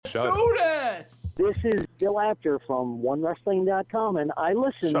shut. Notice! This is Bill Apter from OneWrestling.com, and I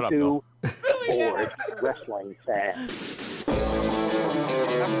listen Shut up, to Billy Bored Apter. Wrestling Fan.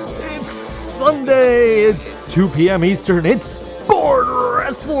 It's Sunday. It's 2 p.m. Eastern. It's Bored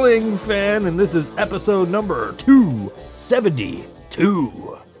Wrestling Fan, and this is episode number 272.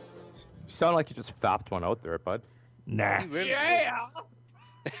 You sound like you just fapped one out there, bud. Nah, Yeah!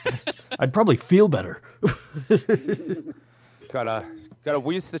 I'd probably feel better. Gotta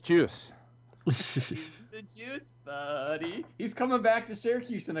wheeze the juice. The juice, buddy. He's coming back to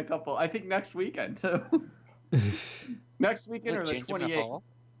Syracuse in I think next weekend, too. Next weekend or the 28th.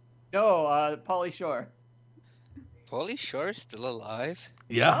 No, Pauly Shore. Pauly Shore still alive?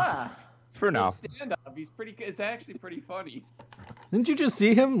 Yeah. Ah, For now. stand up. He's pretty. It's actually pretty funny. Didn't you just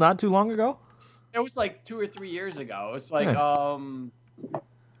see him not too long ago? It was like 2 or 3 years ago. It's like,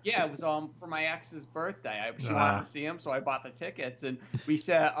 yeah, it was for my ex's birthday. She wanted to see him, so I bought the tickets, and we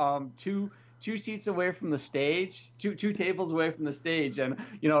sat two seats away from the stage, two tables away from the stage, and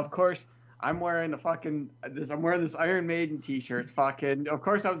of course. I'm wearing this Iron Maiden t-shirt. It's fucking. Of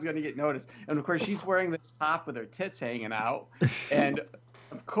course, I was gonna get noticed, and of course, she's wearing this top with her tits hanging out, and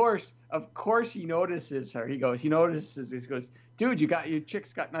of course, he notices her. He goes, dude, your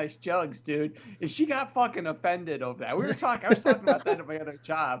chick's got nice jugs, dude, and she got fucking offended over that. I was talking about that at my other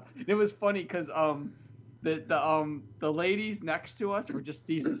job. And it was funny because the ladies next to us were just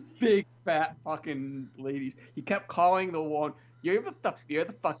these big fat fucking ladies. He kept calling the one. You're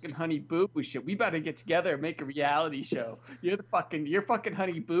the fucking Honey Boo Boo shit. We better get together and make a reality show. You're fucking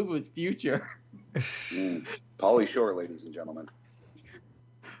Honey Boo Boo's future. Pauly Shore, ladies and gentlemen.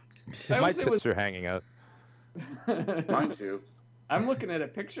 My tits are hanging out. Mine too. I'm looking at a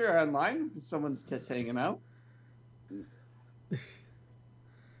picture online. Someone's tits hanging out.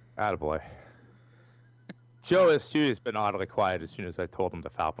 Attaboy. Joe has been oddly quiet as soon as I told him to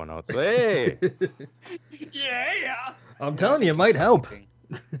fap one out. So, hey! Yeah! I'm telling you, it might help.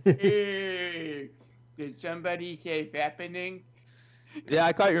 Hey! Did somebody say fappening? Yeah,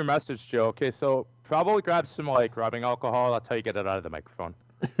 I got your message, Joe. Okay, so probably grab some, rubbing alcohol. That's how you get it out of the microphone.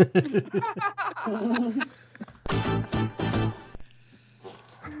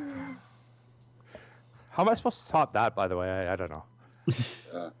 How am I supposed to top that, by the way? I don't know.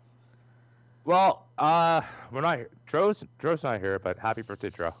 Well, we're not here. Dro's not here, but happy birthday,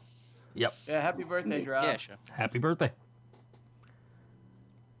 Dro. Yep. Yeah, happy birthday, Dro. Yeah, sure. Happy birthday.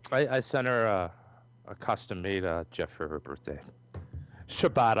 I sent her a custom-made GIF for her birthday.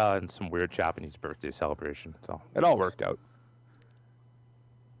 Shibata and some weird Japanese birthday celebration. So it all worked out.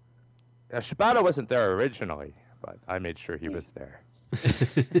 Yeah, Shibata wasn't there originally, but I made sure he was there.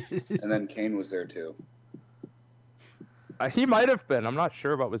 And then Kane was there too. He might have been. I'm not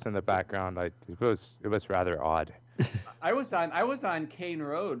sure what was in the background. It was rather odd. I was on Kane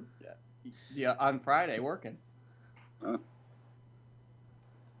Road on Friday working. Huh?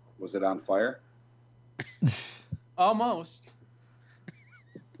 Was it on fire? Almost.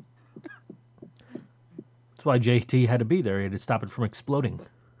 That's why JT had to be there. He had to stop it from exploding.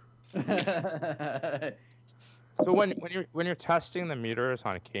 So when you're testing the meters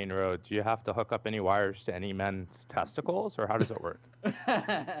on Kane Road, do you have to hook up any wires to any men's testicles, or how does it work?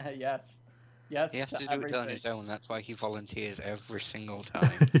 Yes. He has to do it on his own. That's why he volunteers every single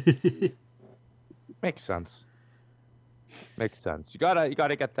time. Makes sense. You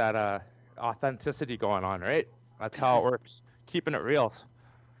gotta get that authenticity going on, right? That's how it works. Keeping it real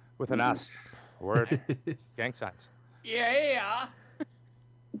with an S. Word. Gang signs. Yeah.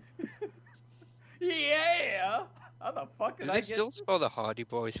 Yeah. How the fuck Do did they I still spell the Hardy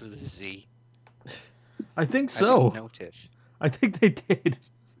Boys with a Z? I think I so. didn't notice. I think they did.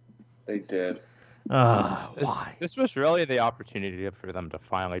 They did. Why? This was really the opportunity for them to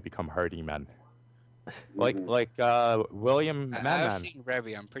finally become hardy men. Like William I've Manman. seen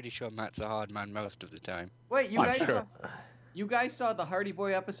Revy. I'm pretty sure Matt's a hard man most of the time. Wait, Sure. you guys saw the Hardy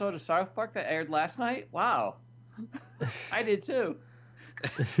Boy episode of South Park that aired last night? Wow. I did too.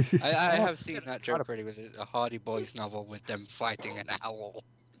 I have seen that joke already with a Hardy Boys novel with them fighting an owl.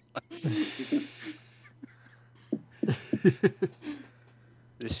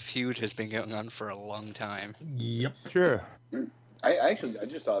 This feud has been going on for a long time. Yep. Sure. I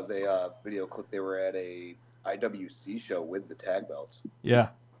just saw the video clip. They were at a IWC show with the tag belts. Yeah.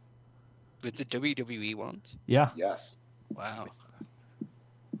 With the WWE ones? Yeah. Yes. Wow.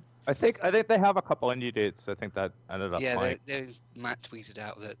 I think they have a couple indie dates. I think that ended up. Yeah, Matt tweeted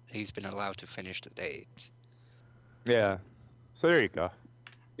out that he's been allowed to finish the dates. Yeah. So there you go.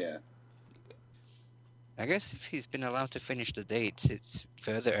 Yeah. I guess if he's been allowed to finish the dates, it's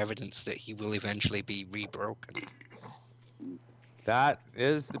further evidence that he will eventually be rebroken. That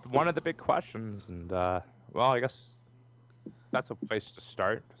is one of the big questions, and well, I guess that's a place to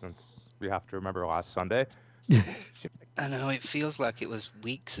start since we have to remember last Sunday. I know, it feels like it was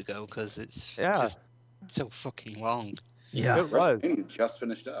weeks ago because it's Yeah. just so fucking long. Yeah. It was. WrestleMania just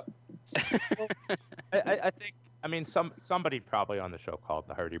finished up. I think. I mean, somebody probably on the show called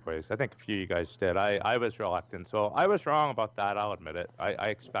the Hardy Boys. I think a few of you guys did. I was reluctant, so I was wrong about that. I'll admit it. I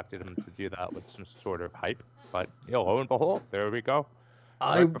expected him to do that with some sort of hype, but lo and behold, there we go.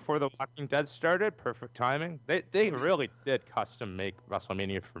 Right before The Walking Dead started, perfect timing. They really did custom make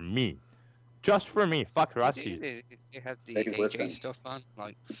WrestleMania for me, just for me. Fuck Rusty. They had the They can AJ listen. stuff on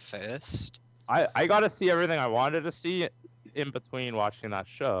like first. I got to see everything I wanted to see in between watching that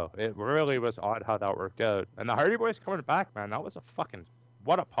show. It really was odd how that worked out. And the Hardy Boys coming back, man, that was a fucking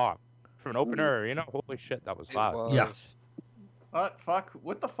what a pop for an open air arena. Holy shit, that was It loud. was. Yeah. What fuck?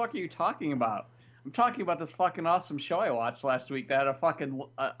 What the fuck are you talking about? I'm talking about this fucking awesome show I watched last week that had a fucking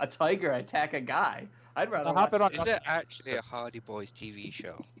a tiger attack a guy. I'd rather What watch happened on- Is it actually a Hardy Boys TV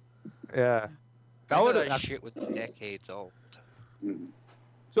show? Yeah. I thought would've- that shit was decades old. Mhm.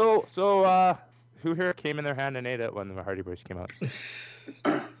 So who here came in their hand and ate it when the Hardy Boys came out?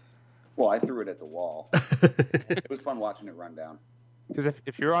 Well, I threw it at the wall. It was fun watching it run down. Because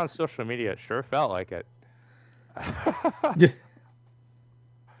if you're on social media, it sure felt like it. Yeah.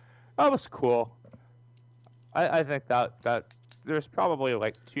 That was cool. I think that there's probably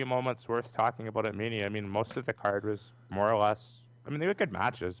like 2 moments worth talking about at Mania. I mean, most of the card was more or less. I mean, they were good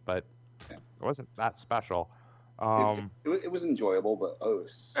matches, but it wasn't that special. It was enjoyable, but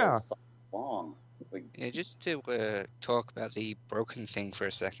so Yeah. fucking long. Like, Yeah, just to talk about the broken thing for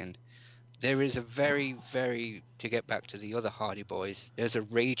a second. There is a to get back to the other Hardy Boys, there's a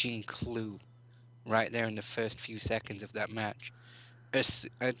raging clue right there in the first few seconds of that match.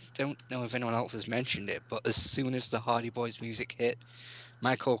 I don't know if anyone else has mentioned it, but as soon as the Hardy Boys music hit,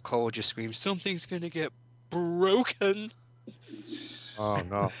 Michael Cole just screams, "Something's gonna get broken!" Oh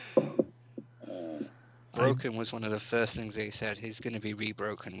no. Broken was one of the first things they said. He's going to be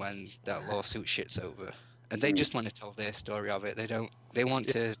rebroken when that lawsuit shit's over. And they just want to tell their story of it. They want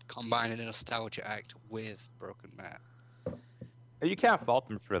to combine a nostalgia act with Broken Matt. You can't fault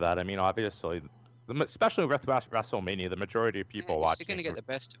them for that. I mean, obviously, especially with WrestleMania, the majority of people If watching. you're going to get the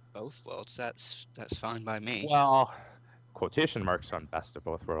best of both worlds, that's fine by me. Well, quotation marks on best of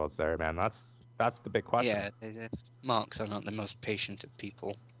both worlds there, man. That's the big question. yeah, the marks are not the most patient of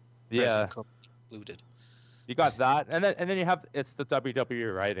people. Yeah. Wrestling company included. You got that, and then you have it's the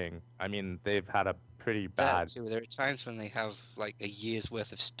WWE writing. I mean, they've had a pretty That bad. too. There are times when they have like a year's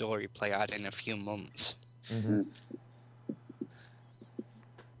worth of story play out in a few months.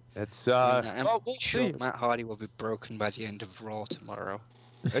 It's I mean, I'm well, we'll sure see. Matt Hardy will be broken by the end of Raw tomorrow.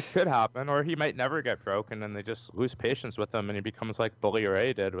 It could happen, or he might never get broken, and they just lose patience with him, and he becomes like Bully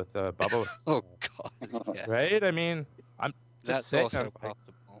Ray did with Bubba. Oh God, yeah. Right? I mean, I'm just That's saying, also like,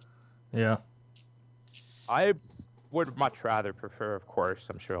 possible. Yeah. I would much rather prefer, of course,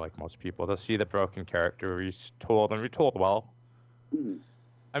 I'm sure like most people, to see the broken character retold and retold well. Mhm.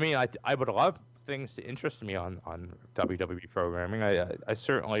 I mean, I would love things to interest me on WWE programming. I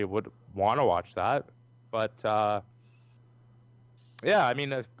certainly would want to watch that, but yeah, I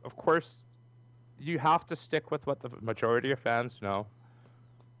mean, of course, you have to stick with what the majority of fans know.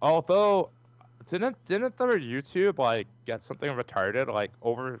 Although, didn't their YouTube like get something retarded like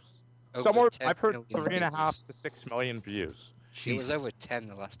over somewhere? 10 I've heard million 3.5 views. to 6 million views. It was Jeez. over 10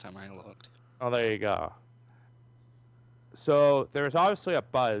 the last time I looked. Oh, there you go. So there's obviously a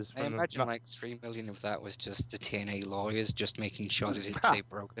buzz. I From imagine like 3 million of that was just the TNA lawyers just making sure that it say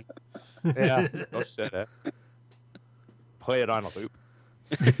broken. yeah, no shit. Play it on a loop.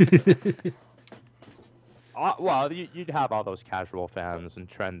 Well, you'd have all those casual fans and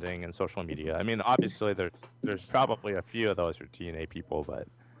trending and social media. I mean, obviously there's probably a few of those are TNA people, but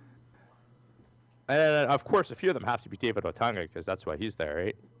and of course a few of them have to be David Otunga because that's why he's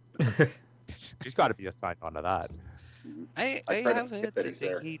there, right? He's got to be assigned onto that. I I tried to have get heard that he's that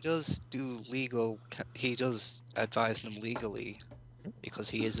there. he does do legal, he does advise them legally because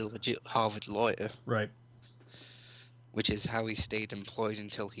he is a legit Harvard lawyer, Right. which is how he stayed employed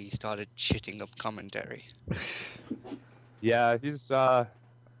until he started shitting up commentary. Yeah, he's I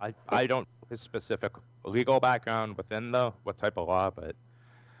don't know his specific legal background within what type of law, but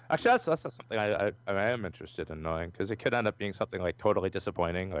actually that's something I am interested in knowing because it could end up being something like totally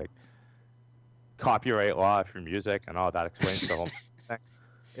disappointing, like copyright law for music and all that explains the whole thing.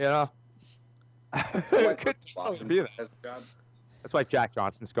 You know, it could totally be that. Has a job. That's why Jack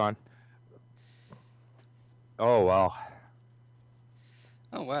Johnson's gone. Oh well.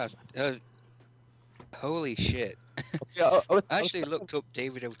 Oh wow. Holy shit. Yeah, I actually looked up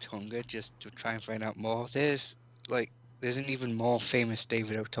David Otunga just to try and find out more. There's an even more famous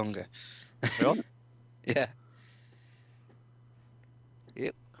David Otunga. Really? Yeah.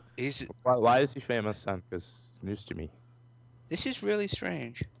 Yep. Why is he famous then? Because it's news to me. This is really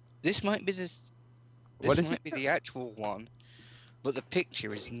strange. This might be the actual one, but the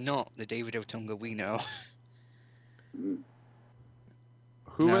picture is not the David Otunga we know.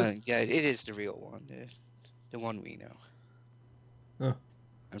 Who is? Yeah, it is the real one. The one we know. Huh.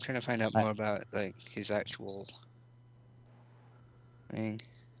 I'm trying to find out more about his actual thing.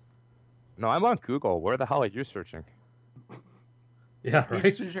 No, I'm on Google. Where the hell are you searching? Yeah, right.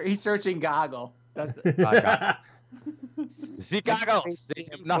 He's searching Goggle. That's it. Chicago.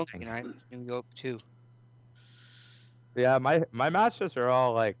 Nothing. New York too. Yeah, my matches are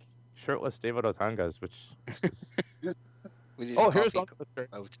all like shirtless David Otungas, which. With his Here's coffee one.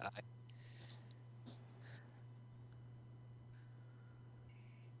 bow tie.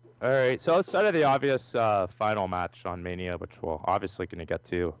 All right, so outside of the obvious final match on Mania, which we're obviously going to get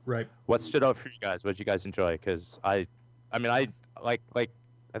to, Right. what stood out for you guys? What did you guys enjoy? Because I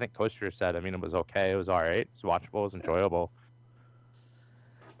think Toaster said, I mean, it was okay. It was all right. It was watchable. It was enjoyable.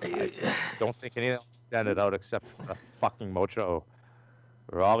 I don't think anything else standed out except for the fucking Mocho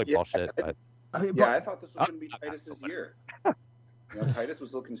Rawley bullshit. But I thought this was going to be Titus's year. Titus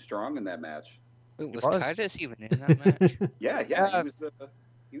was looking strong in that match. Wait, was Titus even in that match? Yeah.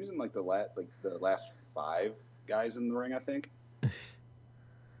 He was in like the last 5 guys in the ring, I think.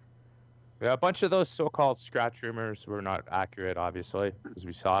 yeah, a bunch of those so-called scratch rumors were not accurate, obviously, because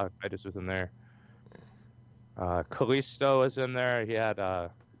we saw Titus was in there. Kalisto was in there. He had I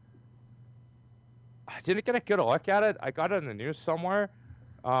didn't get a good look at it. I got it in the news somewhere.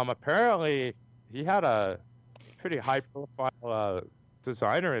 Apparently, he had a pretty high-profile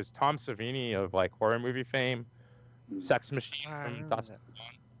designer, is Tom Savini of horror movie fame, Sex Machine from Dust.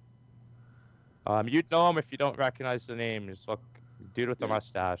 You'd know him if you don't recognize the name. Just look, dude with the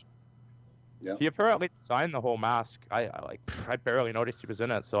mustache. Yeah. He apparently designed the whole mask. I barely noticed he was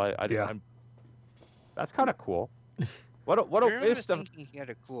in it, so I'm that's kind of cool. What a waste of. He had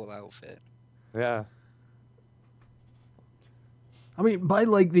a cool outfit. Yeah. I mean, by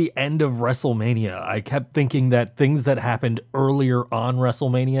the end of WrestleMania, I kept thinking that things that happened earlier on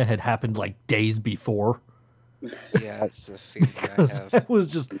WrestleMania had happened days before. Yeah, that's the feeling I have. That was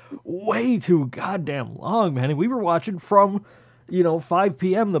just way too goddamn long, man. And we were watching from, 5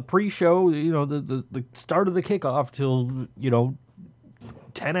 p.m. the pre-show, the start of the kickoff till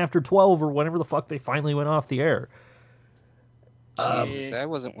 10 after 12 or whenever the fuck they finally went off the air. Jesus, I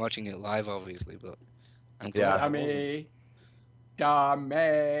wasn't watching it live, obviously, but I'm glad I wasn't.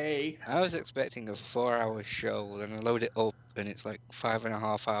 Dummy. I was expecting a 4-hour show, then I load it up and it's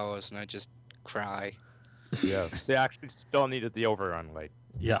 5.5 hours, and I just cry. Yeah. They actually still needed the overrun,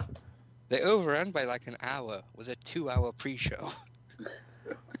 Yeah. They overran by an hour with a 2-hour pre-show.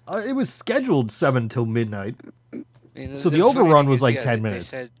 It was scheduled 7 till midnight. So the funny overrun thing was is, 10 they minutes.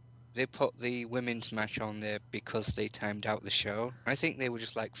 said they put the women's match on there because they timed out the show. I think they were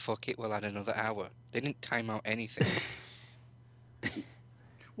just fuck it, we'll add another hour. They didn't time out anything.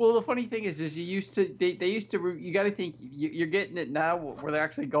 Well, the funny thing is they used to. You got to think you're getting it now where they're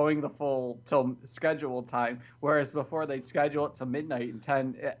actually going the full till scheduled time, whereas before they'd schedule it till midnight and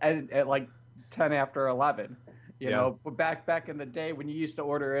 10 at 10 after 11. You know, but back in the day when you used to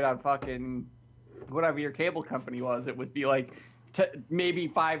order it on fucking whatever your cable company was, it would be maybe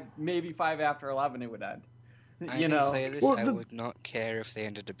 5 after 11 it would end. I would not care if they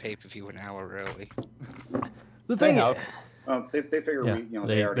ended the pay-per-view an hour early. The thing is, they figure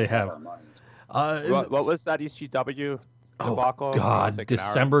they already have our money. What was that ECW debacle? Oh God,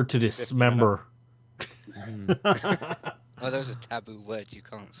 December to dismember. Those are taboo words. You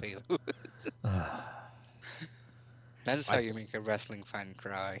can't say those. That's how you make a wrestling fan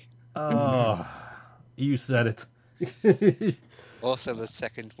cry. Oh, you said it. Also, the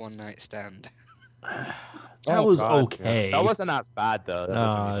second one-night stand. That was okay. Yeah. That wasn't as bad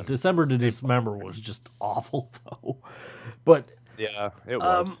though. December to dismember was just awful though. But yeah, it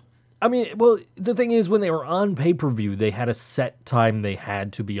was. I mean, well, the thing is, when they were on pay-per-view, they had a set time they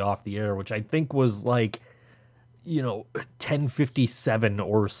had to be off the air, which I think was 10:57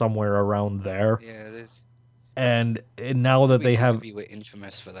 or somewhere around there. Yeah. And now that they have, we were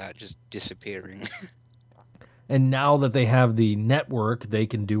infamous for that, just disappearing. And now that they have the network, they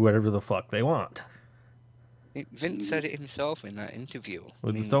can do whatever the fuck they want. Vince said it himself in that interview.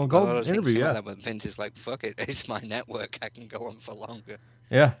 With the Stone Cold interview, yeah. But Vince is like, fuck it, it's my network, I can go on for longer.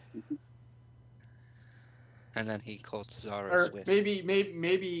 Yeah. And then he called Cesaro Or Swift. maybe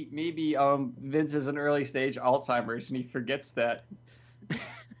Vince is an early stage Alzheimer's and he forgets that.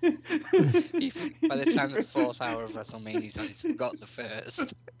 By the time the 4th hour of WrestleMania's on, he's forgot the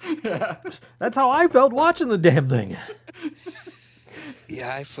first. Yeah. That's how I felt watching the damn thing.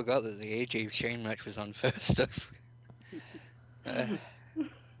 Yeah, I forgot that the AJ Shane match was on first.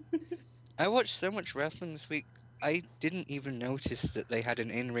 I watched so much wrestling this week, I didn't even notice that they had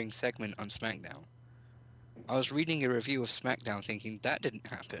an in-ring segment on SmackDown. I was reading a review of SmackDown thinking that didn't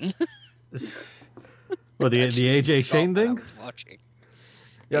happen. Well, the AJ Shane I thing? was watching.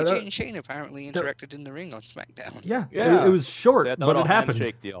 Yeah, AJ and Shane apparently interacted in the ring on SmackDown. Yeah, Yeah. It was short, They had the but little it happened.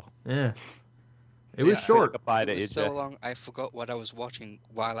 handshake deal. Yeah. It was short. Goodbye to It was AJ. so long, I forgot what I was watching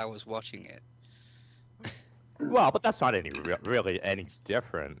while I was watching it. Well, but that's not really any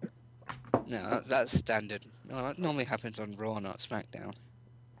different. No, that's standard. No, that normally happens on Raw, not SmackDown.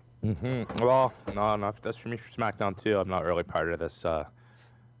 Well, no, that's for me for SmackDown too. I'm not really part of this.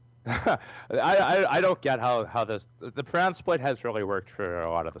 I don't get how the brand split has really worked for a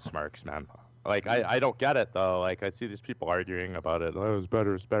lot of the Smarks, man. Like I don't get it though. Like I see these people arguing about it. Oh, it's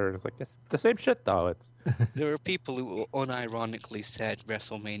better. And it's like it's the same shit though. It's There are people who unironically said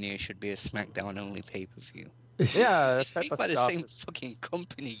WrestleMania should be a SmackDown only pay-per-view. yeah, You that's type speak of by the stuff. same fucking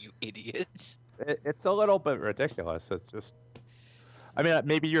company, you idiots. It's a little bit ridiculous. It's just, I mean,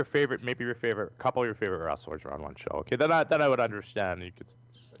 maybe your favorite, couple of your favorite wrestlers are on one show. Okay, then I would understand.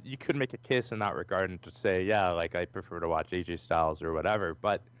 You could make a case in that regard and just say, yeah, like I prefer to watch AJ Styles or whatever.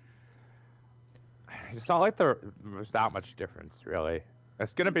 But it's not like there's that much difference, really.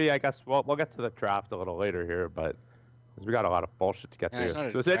 It's gonna be, I guess. We'll get to the draft a little later here, but 'cause we got a lot of bullshit to get No, it's through. not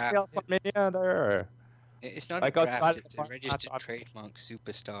a So is there anything else draft. on Mania there? Or? It's not Like a outside draft, of it's the a registered podcast. trademark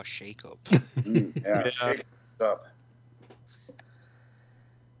superstar shakeup. Yeah, Yeah. shake it up.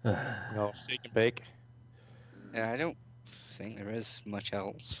 No, shake and bake. Yeah, I don't think there is much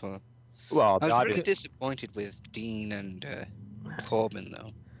else for... Well, I was the really audience. disappointed with Dean and Corbin,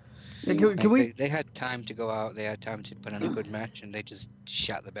 though. Yeah, Like, can we They had time to go out, they had time to put on a good match, and they just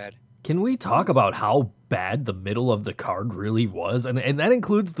shot the bed. can we talk about how bad the middle of the card really was, and that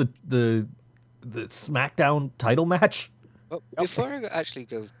includes the SmackDown title match? But before I actually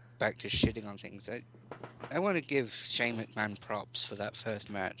go back to shitting on things, I want to give Shane McMahon props for that first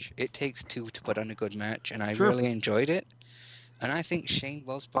match. It takes two to put on a good match, and I Sure. really enjoyed it. And I think Shane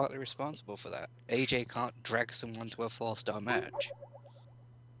was partly responsible for that. AJ can't drag someone to a 4-star match.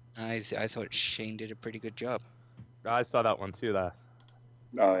 I thought Shane did a pretty good job. I saw that one too. Oh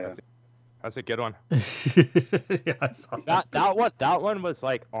yeah. That's a good one. Yeah, I saw That one was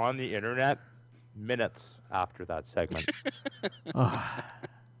like on the internet minutes after that segment.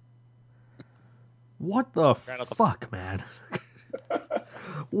 What the fuck, man?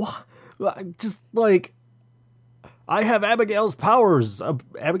 What? Just like, I have Abigail's powers.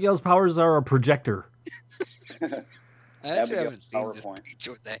 Abigail's powers are a projector. I actually Abigail haven't seen this PowerPoint.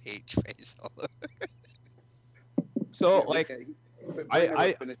 picture with that H face all over. So Yeah, like, But I- never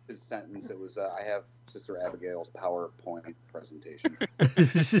I- finished his sentence. It was, I have Sister Abigail's PowerPoint presentation.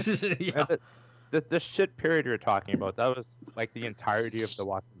 Yeah, this shit period you're talking about, that was like the entirety of The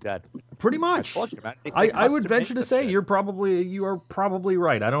Walking Dead. pretty I much. told you, man. They I would custom venture made to this say shit. you are probably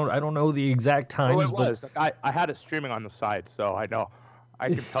right. I don't know the exact times, Oh, it but was. Like, I had it streaming on the side, so I know. I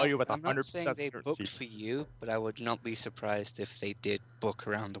can tell you with I'm not 100% saying they booked certainty. for you, but I would not be surprised if they did book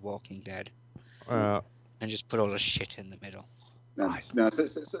around The Walking Dead Uh, and just put all the shit in the middle. No,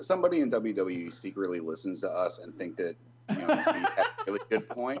 somebody in WWE secretly listens to us and think that we have a really good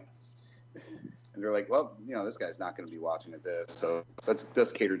point, and they're like, "Well, this guy's not going to be watching this, so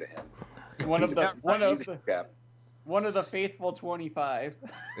let's cater to him." One of He's the a- one of he's a the cap. one of the faithful 25.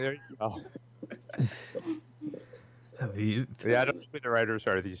 there you go. the Yeah, I don't know who the writers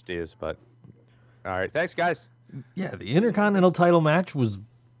are these days, but all right. Thanks, guys. the Intercontinental title match was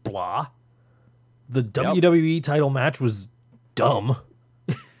blah. The WWE title match was dumb.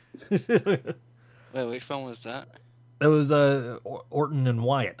 Wait, which one was that? That was Orton and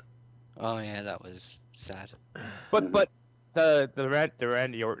Wyatt. Oh yeah, that was sad. But the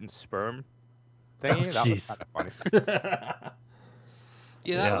Randy Orton sperm thingy, Oh, that was jeez. kind of funny.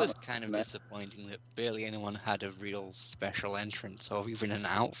 Yeah, that Yeah. was kind of disappointing that barely anyone had a real special entrance or even an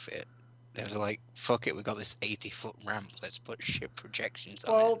outfit. They were like, "Fuck it, we got this 80-foot ramp. Let's put shit projections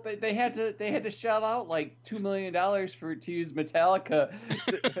on Well, it." they had to shell out like $2 million to use Metallica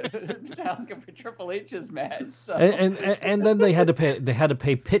for Triple H's match. So. and then they had to pay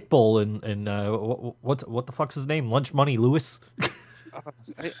Pitbull and what the fuck's his name? Lunch Money Lewis. I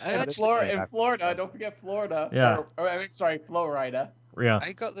And actually, in Florida, don't forget Florida. Yeah. Sorry, Florida. Yeah.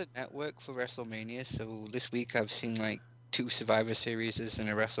 I got the network for WrestleMania, so this week I've seen like 2 Survivor Series and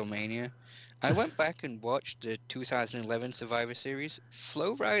a WrestleMania. I went back and watched the 2011 Survivor Series.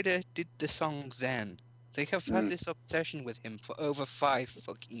 Flo Rida did the song then. They have had this obsession with him for over 5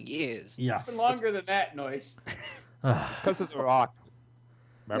 fucking years. Yeah. It's been longer than that, Noise. Because of The Rock.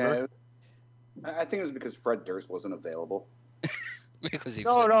 Remember? Yeah, I think it was because Fred Durst wasn't available. Because he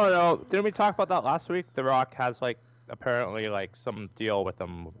No. Didn't we talk about that last week? The Rock has apparently some deal with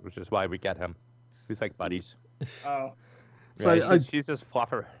him, which is why we get him. He's like buddies. Oh. So Yeah, he's just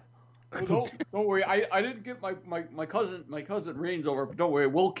fluffer. Well, don't worry. I didn't get my cousin Reigns over, but don't worry.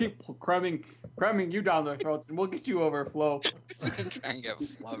 We'll keep cramming you down their throats, and we'll get you over, Flo. try and get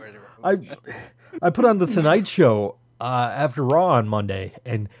flubbered around. I put on the Tonight Show after Raw on Monday,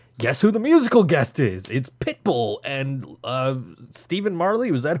 and guess who the musical guest is? It's Pitbull and Stephen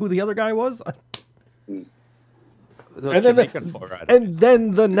Marley. Was that who the other guy was? And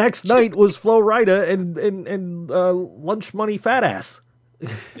then the next night was Flo Rida and Lunch Money Fat Ass.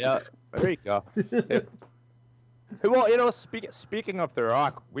 Yeah, there you go. Well, speaking of The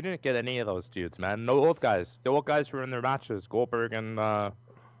Rock, we didn't get any of those dudes, man. No old guys. The old guys were in their matches. Goldberg and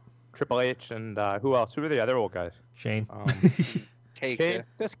Triple H and who else? Who were the other old guys? Shane. Taker.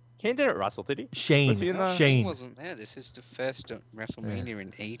 Kane didn't wrestle, did he? Shane. Was he in the- Kane wasn't there. This is the first WrestleMania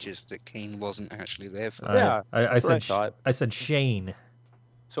in ages that Kane wasn't actually there for. Yeah, I that's what I said thought. I said Shane.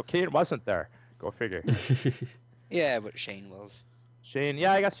 So Kane wasn't there. Go figure. Yeah, but Shane was. Shane,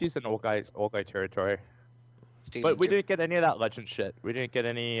 yeah, I guess he's in old guy territory. But we didn't get any of that legend shit. We didn't get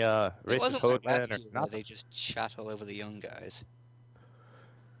any It racist wasn't like Hogan last or year where nothing. they just chat all over the young guys.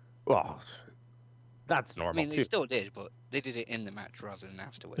 Well, that's I normal mean, they too. still did, but they did it in the match rather than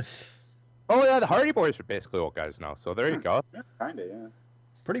afterwards. Oh yeah, the Hardy Boys are basically old guys now. So there you go. Yeah, kinda, yeah.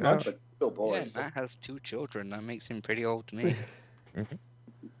 Pretty Yeah, much. But still Yeah, boys. Matt has 2 children. That makes him pretty old to me.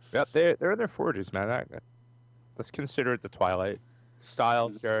 Yep, they're in their 40s, man. That's considered the twilight.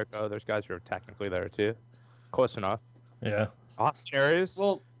 Styles, Jericho, those guys are technically there too. Close enough. Yeah. Austin Aries.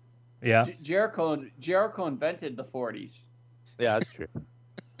 Well, Yeah. Jericho invented the 40s. Yeah, that's true.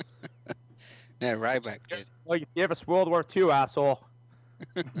 Yeah, Ryback did. Well, you gave us World War II, asshole.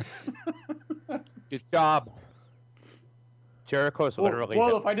 Good job. Jericho's literally.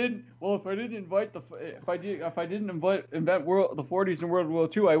 If I didn't invent the 40s and World War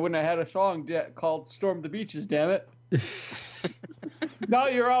II, I wouldn't have had a song called "Storm the Beaches." Damn it! Now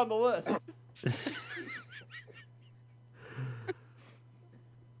you're on the list.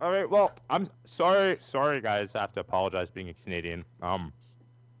 All right. Well, I'm sorry, guys. I have to apologize being a Canadian.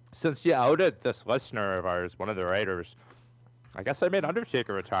 Since you outed this listener of ours, one of the writers, I guess I made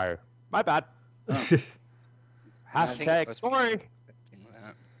Undertaker retire. My bad. Hashtag sorry.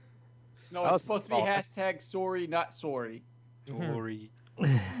 No, That was it's supposed to be fault. hashtag sorry, not sorry. Sorry.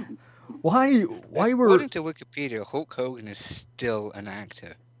 Why were According to Wikipedia, Hulk Hogan is still an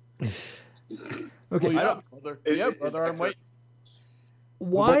actor. okay? Well, I don't- brother. Is- Yeah, is brother. I'm Hector- waiting.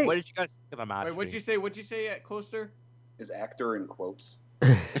 Why What did you guys think of the match? Wait, what'd you say? What'd you say at Coaster? Is actor in quotes.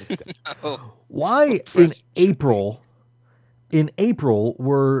 Oh, why in April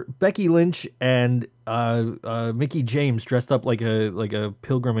were Becky Lynch and Mickey James dressed up like a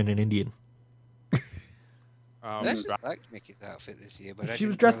pilgrim and an Indian? I actually liked Mickey's outfit this year, but I She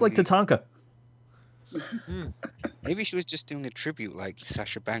was didn't dressed like really- Tatanka. Maybe she was just doing a tribute, like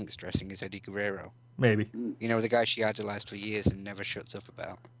Sasha Banks dressing as Eddie Guerrero. Maybe. You know, the guy she idolized for years and never shuts up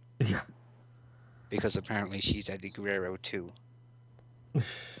about. Yeah. Because apparently she's Eddie Guerrero too.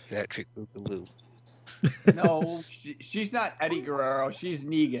 Electric Boogaloo. No, she's not Eddie Guerrero. She's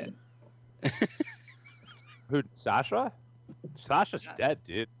Negan. Who? Sasha? Sasha's dead,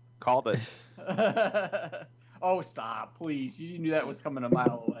 dude. Called it. Oh, stop, please. You knew that was coming a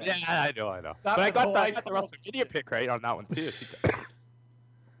mile away. Yeah, I know. Stop But I with the got whole the idea. WrestleMania pick right on that one too.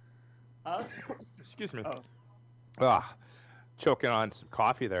 Huh? Excuse me. Oh. Ah, choking on some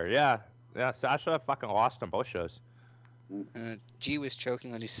coffee there. Yeah, Sasha fucking lost on both shows. G was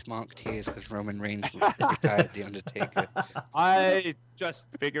choking on his smart tears because Roman Reigns retired The Undertaker. I just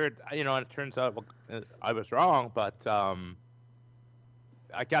figured, and it turns out I was wrong, but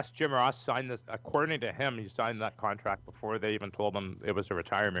I guess Jim Ross signed this. According to him, he signed that contract before they even told him it was a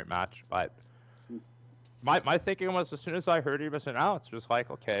retirement match. But my thinking was, as soon as I heard he was announced, it was like,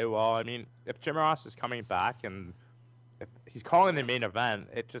 okay, well, I mean, if Jim Ross is coming back and if he's calling the main event,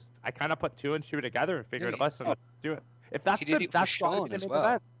 I kind of put 2 and 2 together and figured, listen, let's do it. If that's He did it for that's Shawn the as main well.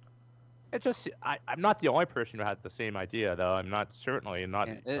 event. It just, I'm not the only person who had the same idea, though. I'm not certainly not.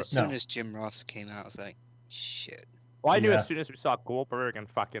 Yeah, as soon as Jim Ross came out, I was like, shit. Well, I knew Yeah. as soon as we saw Goldberg and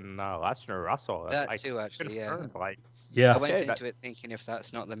fucking Lesnar wrestle. That I too, actually, yeah. confirmed, like, Yeah. I went Okay, into it thinking if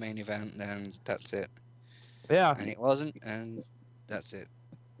that's not the main event, then that's it. yeah, And it wasn't, and that's it.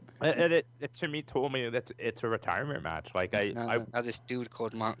 and it to me told me that it's a retirement match. Like Now this dude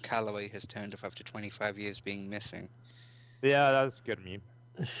called Mark Calloway has turned up after 25 years being missing. yeah, that's a good meme.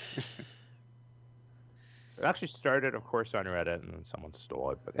 It actually started, of course, on Reddit, and then someone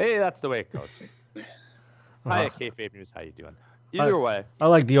stole it. But hey, that's the way it goes. Hi, Kayfabe News. How you doing? Either way, I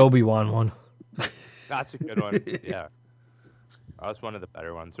like the Obi-Wan one. that's a good one. Yeah, that was one of the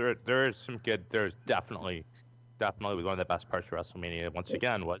better ones. There is some good. There's definitely one of the best parts of WrestleMania. Once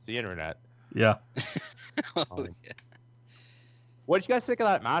again, was the internet. Yeah. Oh, yeah. What did you guys think of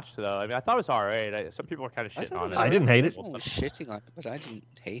that match, though? I mean, I thought it was all right. Some people were kind of I shitting thought on it it. was I didn't hate it. I was shitting on it, but I didn't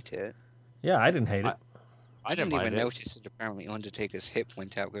hate it. Yeah, I didn't hate it. I didn't even mind it. notice that apparently Undertaker's hip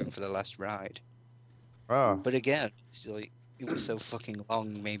went out going for the last ride. Oh. But again, it's like, it was so fucking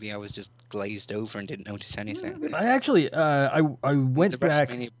long, maybe I was just glazed over and didn't notice anything. I actually, I went The back.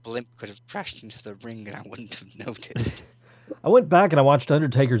 WrestleMania blimp could have crashed into the ring and I wouldn't have noticed. I went back and I watched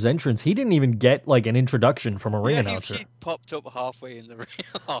Undertaker's entrance. He didn't even get like an introduction from a ring Yeah, announcer. He popped up halfway in the ring,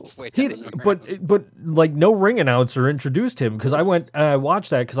 halfway He, down the round. but like no ring announcer introduced him because I went and I watched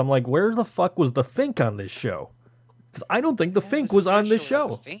that because I'm like, where the fuck was the Fink on this show? Because I don't think the Fink was on this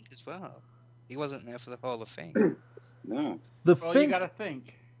show. Fink as well. He wasn't there for the Hall of Fame. No. The Well, Fink. you gotta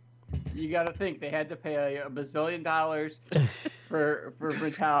think. You gotta think. They had to pay a bazillion dollars for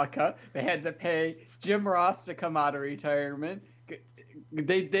Metallica. They had to pay Jim Ross to come out of retirement.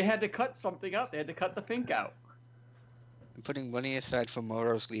 They had to cut something out. They had to cut the Fink out. I'm putting money aside for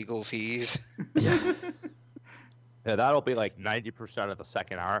Moro's legal fees. Yeah. Yeah, that'll be like 90% of the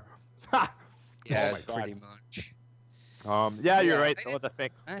second hour. Yeah, my God. pretty much. Yeah, you're Yeah, right. I Though, the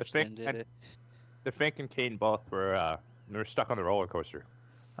Fink Ashton did it. and Kane both were stuck on the roller coaster.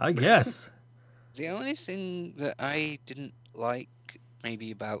 I guess. The only thing that I didn't like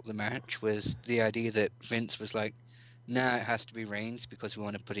maybe about the match was the idea that Vince was like, nah, it has to be Reigns because we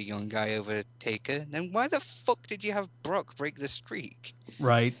want to put a young guy over Taker. Then why the fuck did you have Brock break the streak?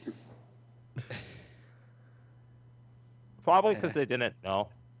 Right. Probably because they didn't know.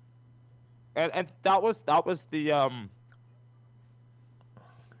 And that was the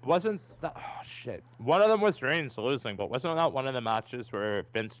wasn't that, oh shit. One of them was Reigns losing, but wasn't that one of the matches where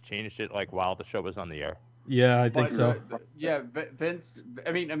Vince changed it like while the show was on the air? Yeah, I think But, so. Yeah, Vince.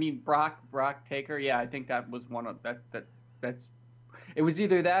 I mean Brock Taker. Yeah, I think that was one of that's. It was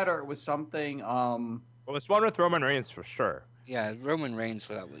either that or it was something. Well, it's one with Roman Reigns for sure. Yeah, Roman Reigns,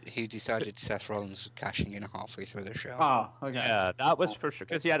 he decided Seth Rollins was cashing in halfway through the show. Oh, okay. Yeah, that was for sure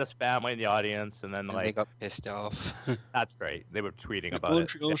because he had his family in the audience, and then And like they got pissed off. that's right. They were tweeting about it.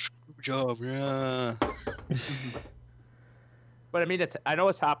 Montreal screw job, yeah. But I mean, I know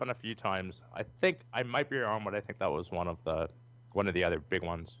it's happened a few times. I think I might be wrong, but I think that was one of the other big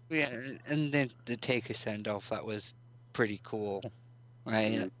ones. Yeah, and then the Taker send off, that was pretty cool.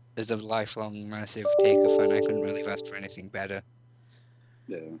 As a lifelong massive Taker fan, I couldn't really have asked for anything better.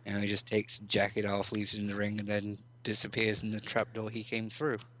 Yeah. You know, he just takes the jacket off, leaves it in the ring, and then disappears in the trapdoor he came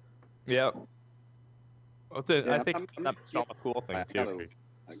through. Yeah. Well, I think I'm- that's all a cool thing too.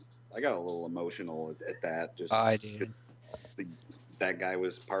 I got a little emotional at that. Just I did. that guy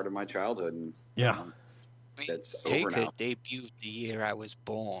was part of my childhood, and Yeah. I mean, that's over Taker now. debuted the year I was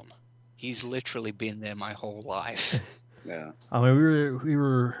born. He's literally been there my whole life. Yeah. I mean, we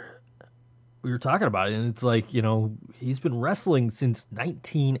were talking about it, and it's like, you know, he's been wrestling since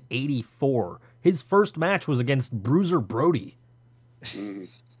 1984. His first match was against Bruiser Brody. Mhm.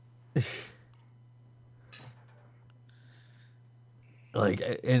 Like,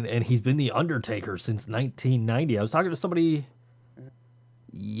 and he's been the Undertaker since 1990. I was talking to somebody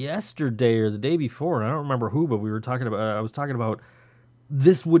yesterday or the day before, and I don't remember who, but I was talking about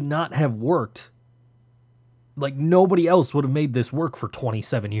this would not have worked. Like, nobody else would have made this work for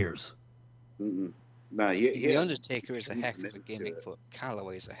 27 years. Mm-mm. No, he The had Undertaker is a huge heck of a commitment to gimmick, it. but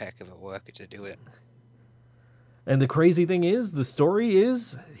Calloway's a heck of a worker to do it. And the crazy thing is, the story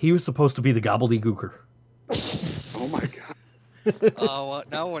is, he was supposed to be the gobbledygooker. Oh my god. Oh, well,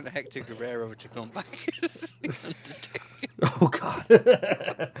 now I want Hector Guerrero to come back as the Undertaker. Oh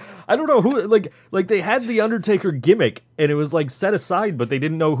God, I don't know who. Like they had the Undertaker gimmick, and it was like set aside, but they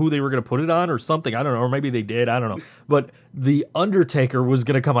didn't know who they were going to put it on or something. I don't know, or maybe they did. I don't know. But the Undertaker was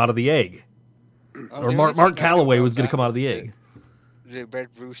going to come out of the egg, Oh, or the Mark only thing I know Calloway about was going to that come out of was the that egg. The Red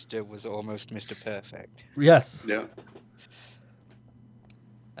Rooster was almost Mr. Perfect. Yes. Yeah.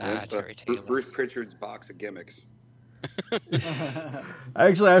 Ah, Terry Taylor. Bruce Pritchard's box of gimmicks.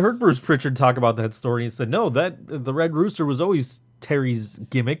 Actually, I heard Bruce Pritchard talk about that story and said, no, that the Red Rooster was always Terry's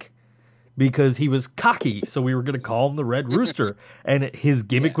gimmick because he was cocky, so we were going to call him the Red Rooster. And his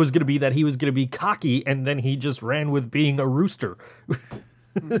gimmick was going to be that he was going to be cocky, and then he just ran with being a rooster.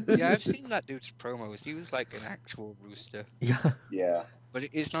 Yeah, I've seen that dude's promos. He was like an actual rooster. Yeah. Yeah. But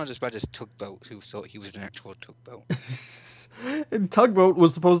it's not as bad as Tugboat, who thought he was an actual tugboat. And Tugboat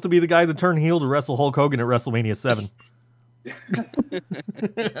was supposed to be the guy that turned heel to wrestle Hulk Hogan at WrestleMania 7.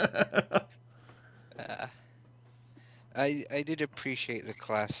 I did appreciate the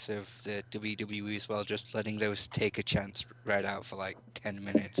class of the WWE as well, just letting those take a chance right out for like 10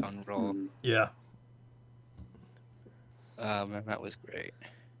 minutes on Raw. Yeah. Man, that was great.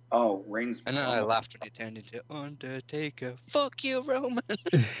 Oh, Reigns. And then I laughed when it turned into Undertaker. Fuck you, Roman.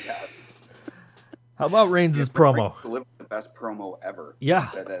 Yes. How about Reigns' promo? Reigns delivered the best promo ever. Yeah.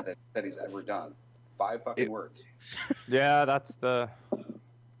 That he's ever done. 5 fucking words. Yeah, that's the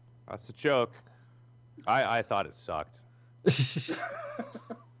joke. I thought it sucked.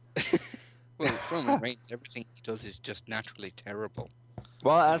 Well, Roman Reigns, everything he does is just naturally terrible.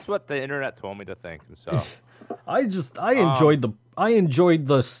 Well, that's what the internet told me to think, and so I enjoyed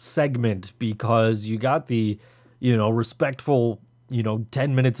the segment because you got the, respectful,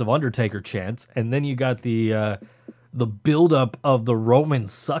 10 minutes of Undertaker chants, and then you got the build-up of the Roman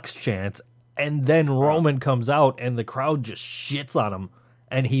sucks chants, and then Roman comes out and the crowd just shits on him,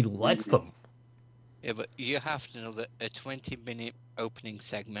 and he lets them. Yeah, but you have to know that a 20-minute opening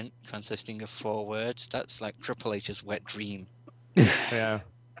segment consisting of 4 words, that's like Triple H's wet dream. yeah.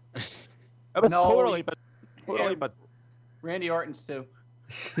 It was totally, but Randy Orton's too.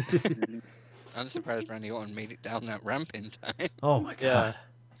 I'm surprised Randy Orton made it down that ramp in time. Oh my god.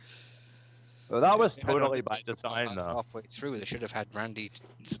 Well, that was I don't totally think by they design, got though. Halfway through, they should have had Randy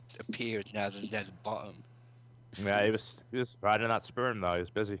appear rather than at the bottom. Yeah, he was riding that sperm though. He was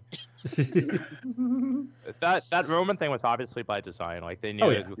busy. that Roman thing was obviously by design. Like they knew,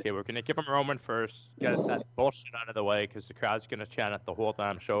 okay, we're gonna give him Roman first, get that bullshit out of the way, because the crowd's gonna chant it the whole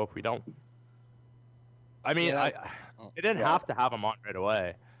damn show if we don't. I mean, they didn't have to have him on right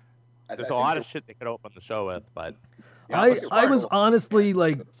away. There's a lot of shit they could open the show with, but I was honestly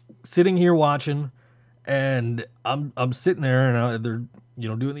like sitting here watching, and I'm sitting there, and they're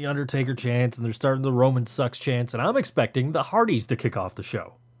doing the Undertaker chants, and they're starting the Roman sucks chants, and I'm expecting the Hardys to kick off the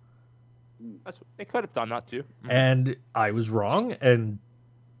show. They could have done that too. And I was wrong, and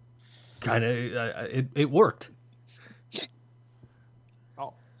kind of it worked.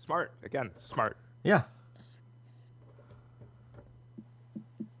 Oh, smart again, smart. Yeah.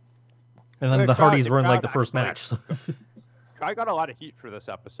 And then the Hardys were in like the first match. So. I got a lot of heat for this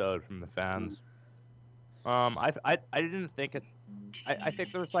episode from the fans. I didn't think it. I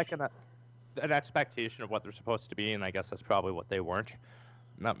think there was like an expectation of what they're supposed to be, and I guess that's probably what they weren't.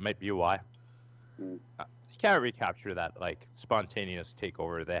 And that might be why. You can't recapture that like spontaneous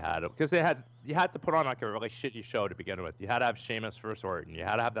takeover they had, because you had to put on like a really shitty show to begin with. You had to have Sheamus versus Orton. You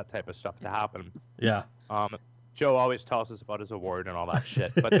had to have that type of stuff to happen. Yeah. Joe always tells us about his award and all that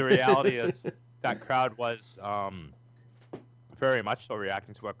shit, but the reality is that crowd was very much so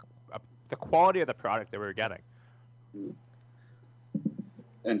reacting to the quality of the product they were getting.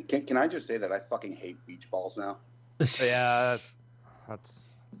 And can I just say that I fucking hate beach balls now? Yeah, that's.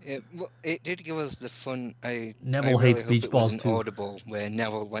 It did give us the fun. Neville hates beach balls too. Audible where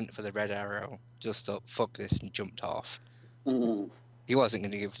Neville went for the red arrow, just thought fuck this and jumped off. Mm-hmm. He wasn't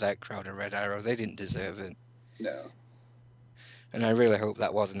going to give that crowd a red arrow. They didn't deserve it. No. And I really hope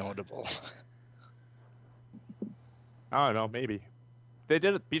that wasn't audible. I don't know, maybe. They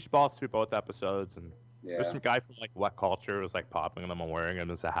did beach balls through both episodes, and there's some guy from like What Culture was like popping them and wearing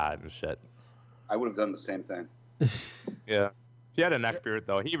them as a hat and shit. I would have done the same thing. Yeah. He had a neck beard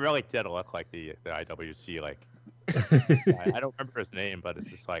though. He really did look like the IWC. Like I don't remember his name, but it's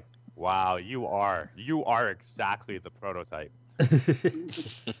just like, wow, you are exactly the prototype.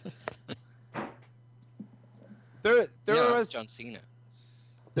 There was John Cena.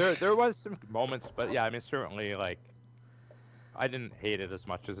 There was some moments, but yeah, I mean certainly like I didn't hate it as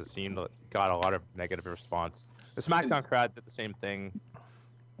much as it seemed. It got a lot of negative response. The SmackDown crowd did the same thing.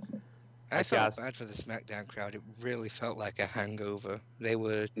 I felt bad for the SmackDown crowd. It really felt like a hangover. They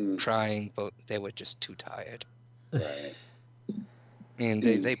were trying, but they were just too tired. Right. I mean,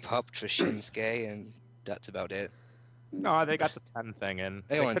 they popped for Shinsuke, and that's about it. No, they got the 10 thing in.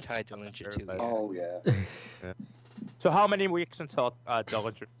 They want Ty Dillinger too. Oh yeah. Yeah. So how many weeks until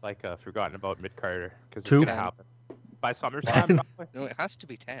Dillinger's like forgotten about Mid-Carter? Because it's 2. gonna happen by SummerSlam. Probably. No, it has to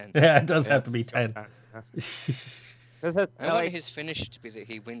be 10. Yeah, it does have to be 10. I want his finish to be that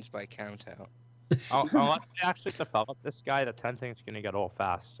he wins by count out. Unless they actually develop this guy, the 10 thing's gonna get old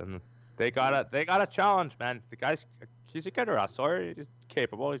fast, and they gotta challenge, man. He's a good wrestler. He's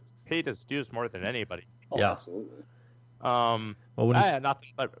capable. He's paid his dues more than anybody. Oh, Yeah. absolutely. Well, when I he's- had nothing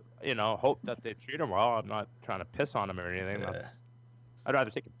but hope that they treat him well. I'm not trying to piss on him or anything. Yeah. I'd rather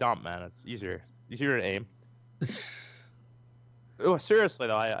take a dump, man. It's easier to aim. Oh, seriously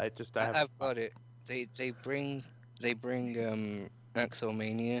though, I have. I've got it. They bring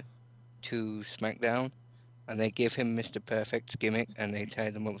Axelmania to SmackDown, and they give him Mr. Perfect's gimmick, and they tie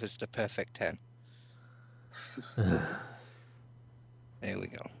them up as the Perfect 10. There we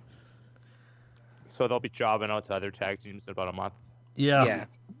go. So they'll be jobbing out to other tag teams in about a month. Yeah,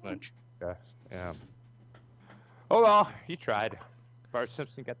 much. Yeah. Oh well, he tried. Bart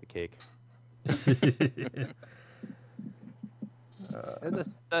Simpson got the cake.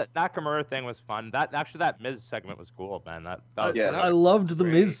 The Nakamura thing was fun. That Miz segment was cool, man. That was Yeah. I loved the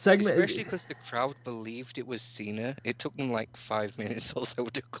Miz segment. Especially because the crowd believed it was Cena. It took them like 5 minutes or so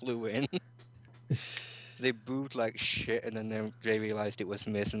to clue in. They booed like shit, and then they realized it was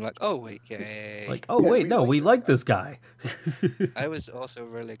Miz, and like, oh wait, yay! Like, oh wait, no, we like this guy. I was also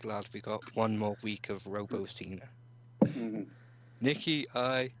really glad we got one more week of Robo Cena. Mhm. Nikki,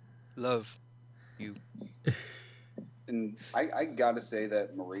 I love you. And I gotta say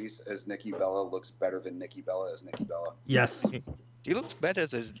that Maurice as Nikki Bella looks better than Nikki Bella as Nikki Bella. Yes. She looks better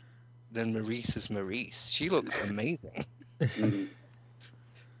than Maurice as Maurice. She looks amazing. Mhm.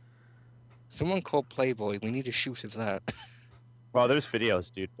 Someone called Playboy. We need a shoot of that. Well, there's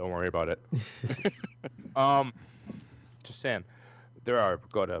videos, dude. Don't worry about it. Just saying. There are.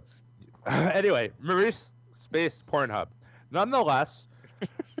 Go to. Anyway, Maurice Space Pornhub. Nonetheless,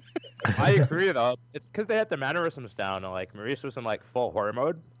 I agree though. It's because they had the mannerisms down, and like Maurice was in like full horror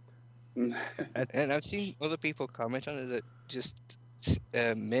mode. And I've seen other people comment on it that just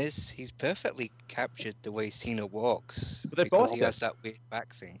Miz, he's perfectly captured the way Cena walks But they because both he did. has that weird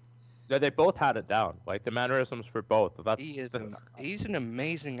back thing. Yeah, they both had it down. Like the mannerisms for both. That's He is he's an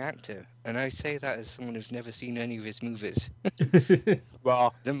amazing actor, and I say that as someone who's never seen any of his movies.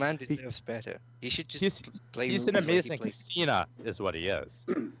 well. The man deserves better. He should just He's play he's movies an where he amazing plays- Cena, is what he is.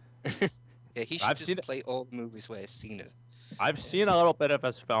 Yeah, he should I've just seen it. play all the movies where it's Cena. I've seen a little bit of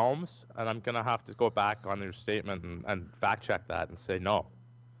his films, and I'm gonna have to go back on your statement and fact check that and say no.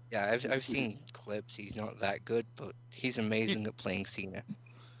 Yeah, I've seen clips. He's not that good, but he's amazing at playing Cena.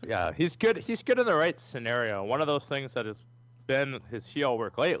 Yeah, he's good. He's good in the right scenario. One of those things that has been his heel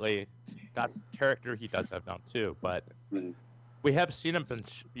work lately. That character he does have down too, but Mhm. we have seen him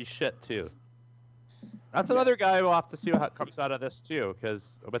be shit too. That's another guy we'll have to see what comes out of this too, because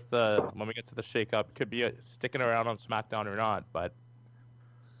when we get to the shakeup, could be sticking around on SmackDown or not. But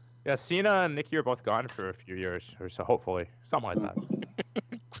yeah, Cena and Nikki are both gone for a few years, or so hopefully, something like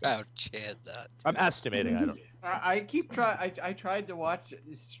that. Crowd cheered that. I'm estimating. I don't. I keep try. I tried to watch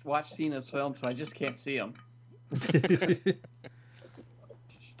Cena's films, but I just can't see them.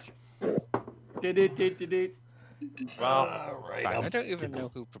 Did. Well, I don't even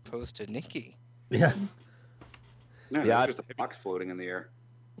know who proposed to Nikki. Yeah. No, Yeah, there's just a box floating in the air.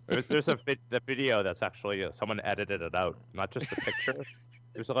 there's the video that's actually someone edited it out, not just the picture.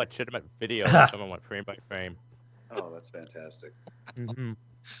 There's a legitimate video that someone went frame by frame. Oh, that's fantastic. Mm-hmm.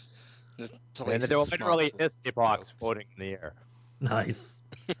 The And place there is literally smart. is a box floating in the air. Nice.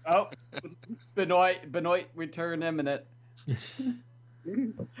 Oh, Benoit return imminent.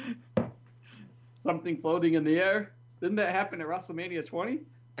 Something floating in the air. Didn't that happen at WrestleMania 20?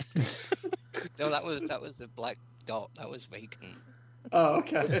 No, that was a black dot. That was vacant. Oh,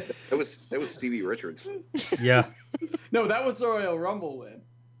 okay. That was Stevie Richards. Yeah. No, that was the Royal Rumble win.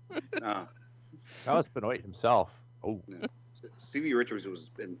 No, That was Benoit himself. Oh, Stevie Richards was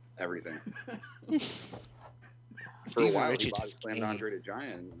in everything. For a Stevie while, he Richards body is slammed king. Andre the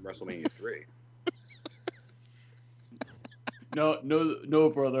Giant in WrestleMania 3. No,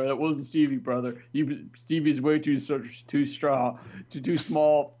 brother. That wasn't Stevie, brother. Stevie's way too small.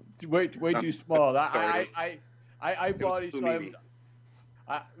 Way too small. I body slammed.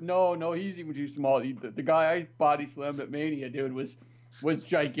 No, he's even too small. The guy I body slammed at Mania, dude, was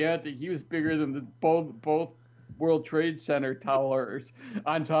gigantic. He was bigger than the both World Trade Center towers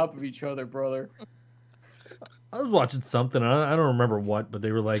on top of each other, brother. I was watching something. I don't remember what, but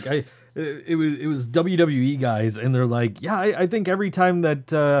they were like, it was WWE guys, and they're like, yeah, I think every time that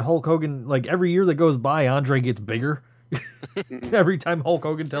Hulk Hogan, like every year that goes by, Andre gets bigger. Every time Hulk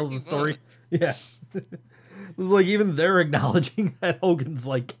Hogan tells the story, yeah. It was like even they're acknowledging that Hogan's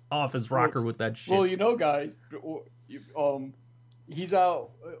like off his rocker with that shit. Well, guys, he's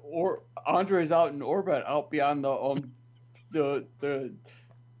out, or Andre's out in orbit, out beyond the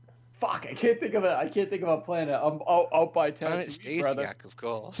Fuck, I can't think of it. I can't think of a planet. I'm out by Planet Tatooine, brother. Stasiak, of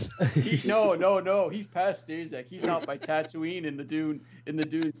course. No. He's past Stasiak. He's out by Tatooine in the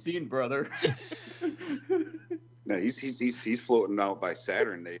Dune scene, brother. No, he's floating out by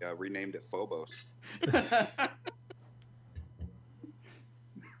Saturn. They renamed it Phobos.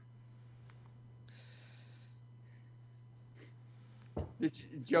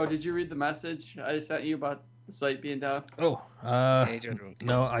 Joe, did you read the message I sent you about the site being down? Oh,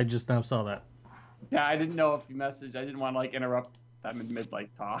 no, I just now saw that. Yeah, I didn't know if you messaged. I didn't want to interrupt them in mid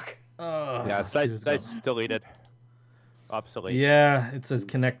talk. Yeah, site's deleted. Obsolete. Yeah, it says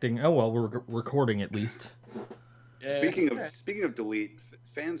connecting. Oh well, we're recording at least. Yeah, Speaking of delete,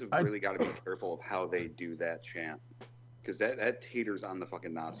 fans have really got to be careful of how they do that chant, because that taters on the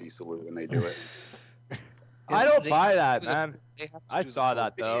fucking Nazi salute when they do it. I don't buy that, man. I saw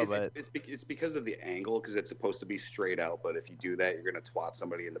that though, but it's because of the angle, because it's supposed to be straight out. But if you do that, you're gonna twat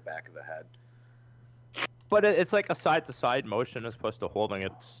somebody in the back of the head. But it's like a side-to-side motion as opposed to holding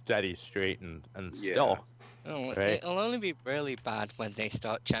it steady, straight, and still. Oh, right? It'll only be really bad when they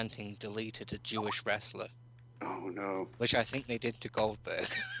start chanting "deleted a Jewish wrestler," Oh no! which I think they did to Goldberg.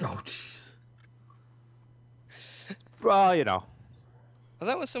 Oh jeez. Well, you know. Well,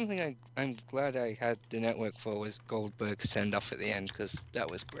 that was something I'm glad I had the network for, was Goldberg's send-off at the end, because that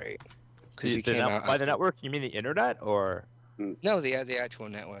was great. Because he came out by the after- network, you mean the internet, or? No, the actual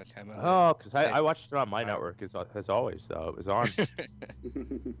network. Oh, because I watched it on my network as always, though. It was on.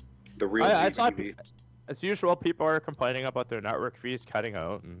 The real I saw, DVD. as usual, people are complaining about their network fees cutting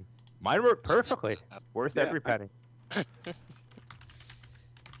out, and mine worked perfectly. Worth Yeah. every penny.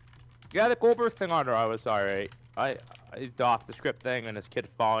 Yeah, the Goldberg thing on Raw was alright. I off the script thing and his kid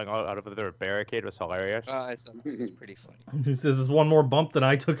falling out of their barricade was hilarious. I saw this is pretty funny. He says, "There's one more bump than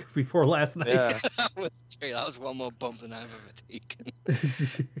I took before last night." Yeah. That was true. That was one more bump than I've ever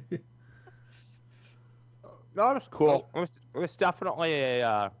taken. No, it was cool. It was definitely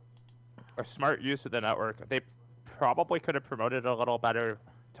a smart use of the network. They probably could have promoted it a little better,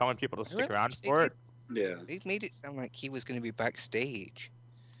 telling people to stick Really? around for it. Yeah. They made it sound like he was going to be backstage.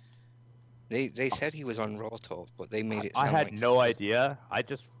 They said he was on Raw Talk, but they made it I sound had like no idea. I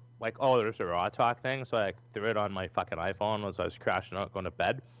just like, oh, there's a Raw Talk thing, so I threw it on my fucking iPhone as I was crashing out going to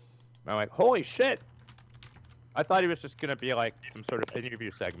bed. And I'm like, holy shit! I thought he was just gonna be like some sort of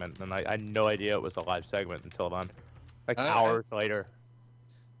interview segment, and I had no idea it was a live segment until then. Like hours later.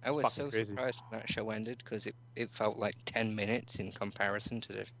 I was fucking so crazy. surprised when that show ended, because it felt like 10 minutes in comparison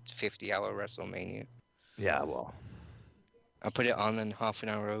to the 50-hour WrestleMania. Yeah, well. I put it on and half an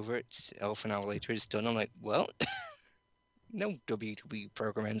hour over it, half an hour later it's done. I'm like, well, no WWE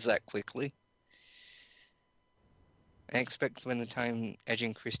program ends that quickly. I expect when the time Edge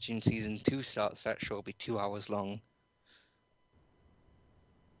and Christian Season 2 starts, that show will be 2 hours long.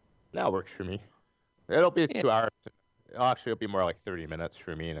 That works for me. It'll be Yeah. 2 hours. It'll be more like 30 minutes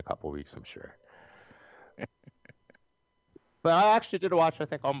for me in a couple weeks, I'm sure. But I actually did watch. I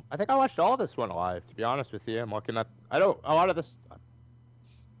think I watched all this one live. To be honest with you, I'm looking at. A lot of this,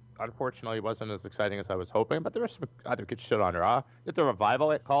 unfortunately, wasn't as exciting as I was hoping. But there was some other good shit on Raw. Did the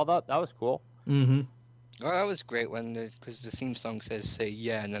revival it called up? That was cool. Mm-hmm. Well, that was great because the theme song says "say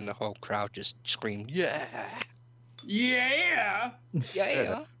yeah," and then the whole crowd just screamed "yeah, Yeah.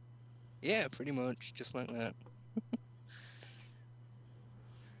 yeah, yeah," pretty much just like that.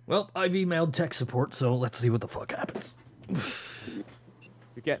 Well, I've emailed tech support, so let's see what the fuck happens.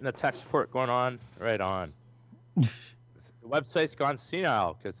 You're getting the tech support going on. Right on. The website's gone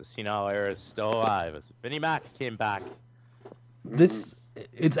senile because the senile era is still alive. Vinnie Mac came back. It's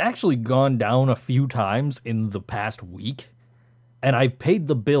actually gone down a few times in the past week, and I've paid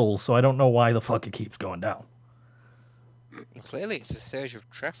the bill, so I don't know why the fuck it keeps going down. Clearly, it's a surge of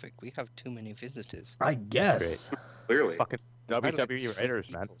traffic. We have too many visitors. I guess. Clearly. Fucking WWE writers,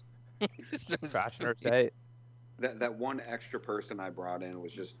 man. Crashing our site. That one extra person I brought in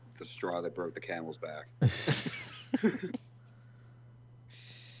was just the straw that broke the camel's back.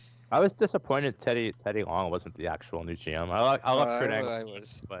 I was disappointed Teddy Long wasn't the actual new GM. I love Kurt Angle, I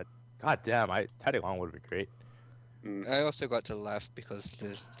was. but goddamn, Teddy Long would have been great. I also got to laugh because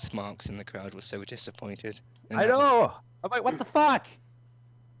the Smarks in the crowd were so disappointed. And I that was- know. I'm like, what the fuck?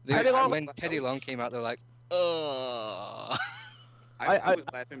 Teddy Long- when Teddy Long came out, they're like, "Oh." I was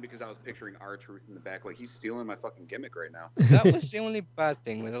laughing because I was picturing R-Truth in the back, like he's stealing my fucking gimmick right now. That was the only bad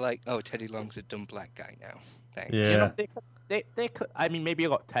thing. Where they're like, "Oh, Teddy Long's a dumb black guy now." Thanks. Yeah. You know, they could. I mean, maybe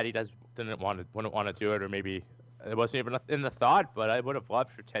Teddy wouldn't want to do it, or maybe it wasn't even in the thought. But I would have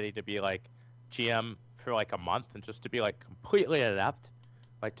loved for Teddy to be like GM for like a month and just to be like completely inept,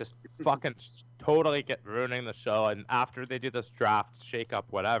 Like, just fucking totally ruining the show. And after they do this draft, shake up,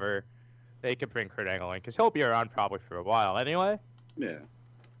 whatever, they could bring Kurt Angle in because he'll be around probably for a while anyway. Yeah.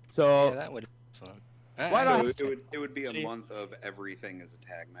 So Yeah, that would be fun. Why not? So it would be a month of everything as a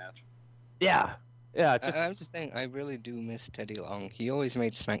tag match. yeah. I'm just saying, I really do miss Teddy Long. He always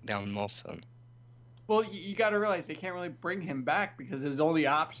made SmackDown more fun. Well, you got to realize they can't really bring him back because his only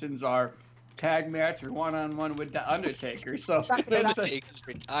options are tag match or one-on-one with the Undertaker. So Undertaker's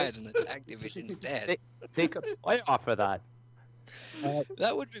retired and the tag division's dead. They could play off of that.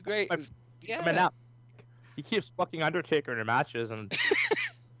 That would be great. Coming Yeah. out. He keeps fucking Undertaker in the matches, and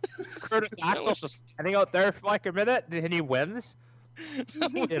Curtis Axel's just standing out there for like a minute, and he wins.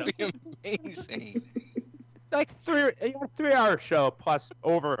 That would You know. be amazing. Like a 3-hour show plus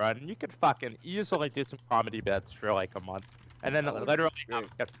overrun. You could fucking easily do some comedy bits for like a month, and then That would be literally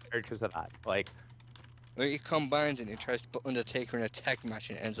great. get fired because of that. Like, Or he combines and he tries to put Undertaker in a tag match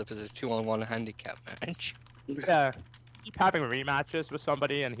and it ends up as a 2-on-1 handicap match. yeah, keep having rematches with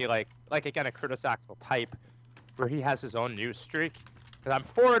somebody, and he like again a Curtis Axel type, where he has his own news streak. And I'm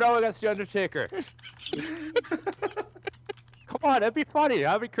 4-0 against the Undertaker. Come on, it'd be funny.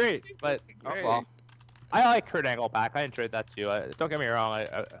 That'd be great. But oh, well, I like Kurt Angle back. I enjoyed that too. Don't get me wrong. I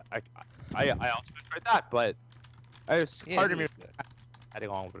also enjoyed that, but I was part of me heading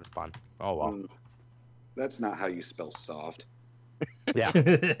along was fun. Oh well. That's not how you spell soft. Yeah.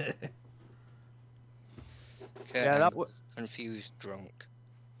 Kurt Yeah, that Angle was- was confused drunk.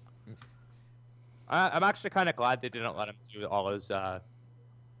 I'm actually kind of glad they didn't let him do all his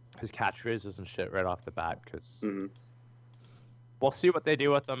catchphrases and shit right off the bat, because Mm-hmm. we'll see what they do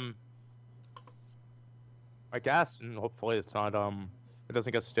with them. I guess, and hopefully it's not it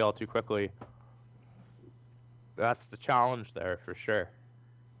doesn't get stale too quickly. That's the challenge there for sure.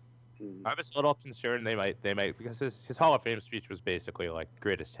 I was a little concerned they might because his Hall of Fame speech was basically like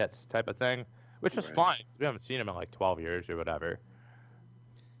greatest hits type of thing, which was Right. fine. We haven't seen him in like 12 years or whatever.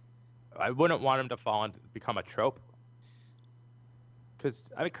 I wouldn't want him to become a trope. Because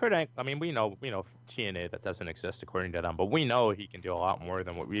Kurt Angle, we know TNA that doesn't exist according to them, but we know he can do a lot more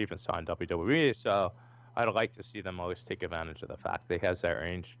than what we even saw in WWE. So I'd like to see them always take advantage of the fact that he has that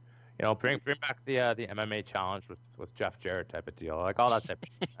range. You know, bring back the MMA challenge with Jeff Jarrett type of deal, like all that type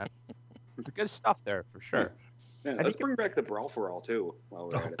of shit. Good stuff there for sure. Yeah, let's bring back the Brawl for All too. While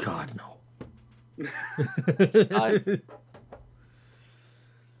we're Oh at it. God, no.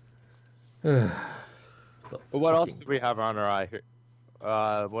 But what else do we have on our eye here?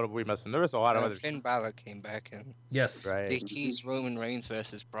 What are we missing? There was a lot of other Finn Balor came back and Yes. right. they teased Roman Reigns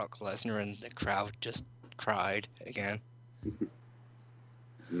versus Brock Lesnar and the crowd just cried again.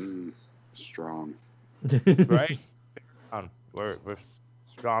 Strong. Right? We're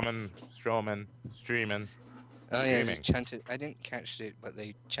Strowman, streaming. Oh yeah, they Screaming. chanted. I didn't catch it, but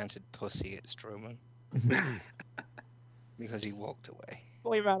they chanted "pussy" at Strowman because he walked away.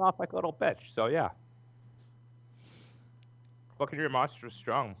 Well, he ran off like a little bitch, so yeah. Fucking your monster's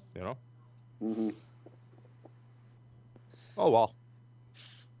strong, you know? Mm-hmm. Oh well.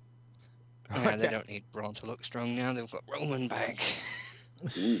 Yeah, they don't need Braun to look strong now. They've got Roman back.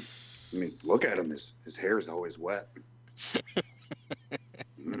 I mean, look at him. His hair is always wet.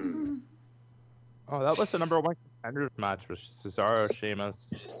 Oh, that was the #1 contenders match with Cesaro, Sheamus,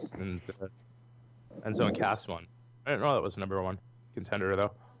 and Enzo and Cass won. I didn't know that was the #1 contender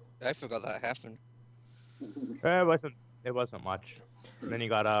though. I forgot that happened. It wasn't much. And then you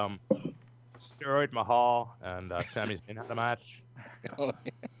got Steroid Mahal and Sami Zayn had a match. Oh,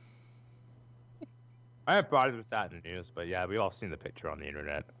 I haven't bothered with that in the news, but yeah, we've all seen the picture on the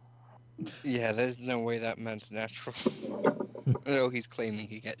internet. yeah, there's no way that man's natural. No, he's claiming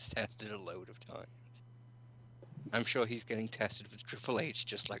he gets tested a load of times. I'm sure he's getting tested with Triple H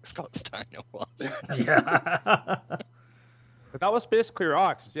just like Scott Steiner was. Yeah. But that was basically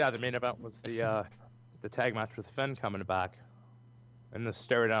Raw. 'Cause, yeah, the main event was the tag match with Finn coming back, and the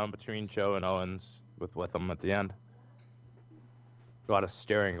stare down between Joe and Owens with them at the end. A lot of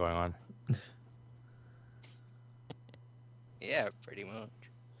staring going on. Yeah, pretty much.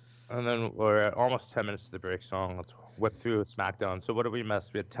 And then we're at almost 10 minutes to the break song. Let's whip through SmackDown. So what did we miss?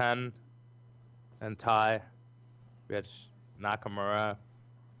 We had 10 and Ty. We had Nakamura.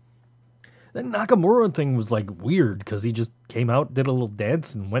 That Nakamura thing was like weird because he just came out, did a little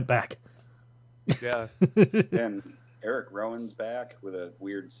dance, and went back. Yeah. And Eric Rowan's back with a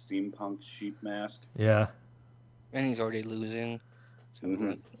weird steampunk sheep mask. Yeah. And he's already losing. So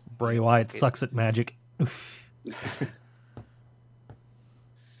Mhm. Bray Wyatt sucks at magic.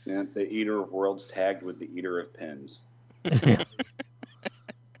 Yeah, the Eater of Worlds tagged with the Eater of Pins.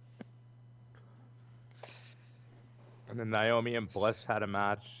 And then Naomi and Bliss had a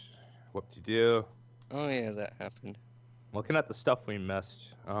match. Whoop-de-doo. Oh yeah, that happened. Looking at the stuff we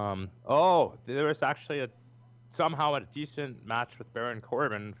missed. There was actually somehow a decent match with Baron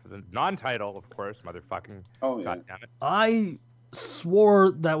Corbin for the non-title, of course, motherfucking. Oh yeah. God damn it. I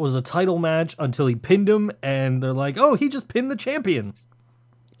swore that was a title match until he pinned him, and they're like, "Oh, he just pinned the champion."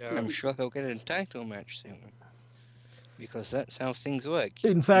 I'm sure he'll get a title match soon. Because that's how things work.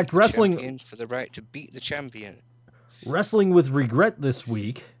 In fact, Beat the wrestling- champion for the right to beat the champion. Wrestling with Regret this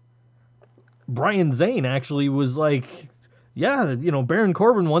week, Brian Zane actually was like, "Yeah, Baron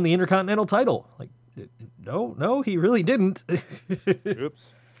Corbin won the Intercontinental title." Like, no, he really didn't. Oops.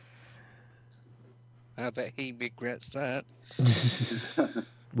 I bet he regrets that.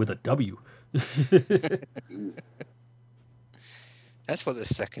 With a W. That's what the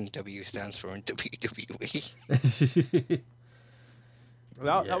second W stands for in WWE.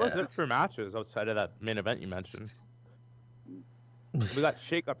 That was Yeah. it for matches outside of that main event you mentioned. We got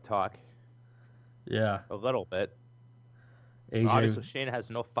shake-up talk Yeah. a little bit. AJ. Obviously, Shane has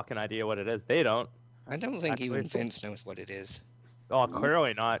no fucking idea what it is. They don't. I don't think Actually- even Vince knows what it is. Oh,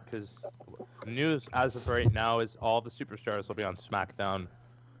 clearly not, because news as of right now is all the superstars will be on SmackDown.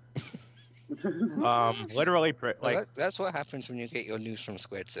 Literally, Well, that's what happens when you get your news from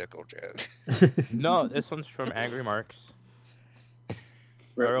Squared Circle, Joe. no, this one's from Angry Marks.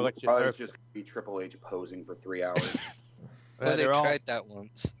 They're legit- Probably they're- it's just gonna be Triple H posing for 3 hours. Well, they They're all- tried that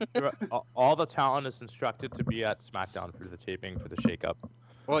once. all the talent is instructed to be at SmackDown for the taping for the shake-up.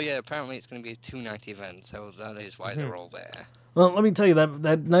 Well, yeah, apparently it's going to be a 2-night event, so that is why they're all there. Well, let me tell you,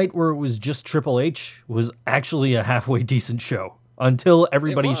 that night where it was just Triple H was actually a halfway decent show until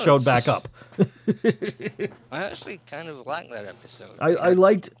everybody was. showed back up. I actually kind of like that episode.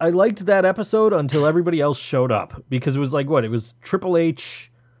 I liked that episode until everybody else showed up, because it was like, what? It was Triple H.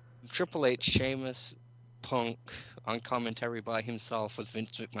 Triple H, Sheamus, Punk on commentary by himself with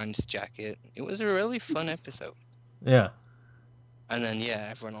Vince McMahon's jacket. It was a really fun episode. Yeah. And then, yeah,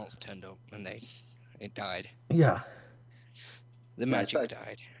 everyone else turned up and it died. Yeah. The Yeah, magic I-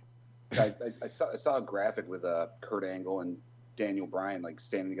 died. I saw a graphic with Kurt Angle and Daniel Bryan like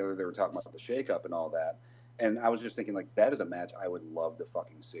standing together. They were talking about the shakeup and all that, and I was just thinking like that is a match I would love to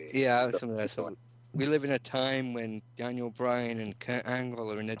fucking see. Yeah, So- some of that. So we live in a time when Daniel Bryan and Kurt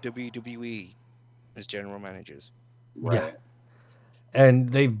Angle are in the WWE as general managers. Right. And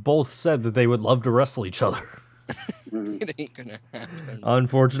they've both said that they would love to wrestle each other. Mhm. It ain't gonna happen.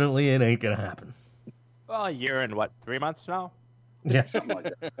 Unfortunately, it ain't gonna happen. Well, a year and 3 months now? Yeah. Something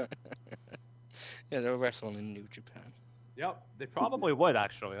like that. Yeah, they're wrestling in New Japan. Yep, they probably would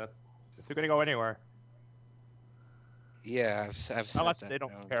actually. If they're gonna go anywhere, Yeah, I've said unless that they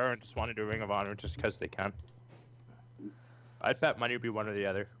don't now. care and just want to do Ring of Honor just because they can. I'd bet money would be one or the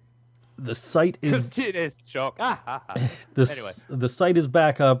other. The site is Because it is a joke. Anyway, the site is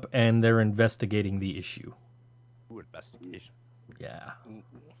back up, and they're investigating the issue. Ooh, investigation. Yeah.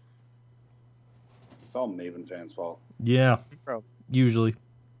 It's all Maven fans' fault. Yeah. Bro. Usually.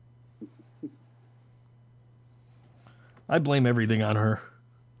 I blame everything on her.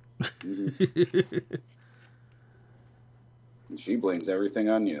 Mhm. She blames everything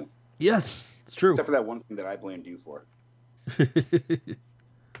on you, Yes, it's true. except for that one thing that I blamed you for.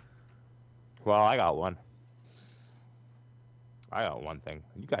 Well, I got one. I got one thing.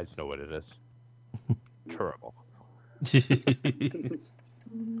 You guys know what it is. Terrible.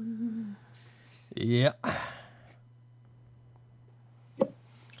 Yeah.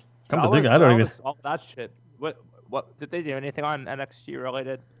 Come That to think, was- I don't that even. was all that shit. What did they do anything on NXT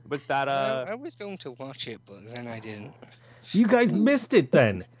related? Was that I was going to watch it, but then I didn't. You guys missed it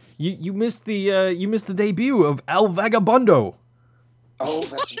then. You missed the debut of El Vagabundo. Oh,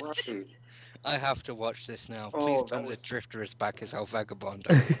 that's right. I have to watch this now. Oh, Please that tell me was- the Drifter is back as El Vagabondo.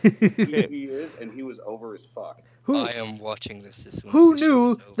 He is, and he was over as fuck. Who I am watching this as soon who as the show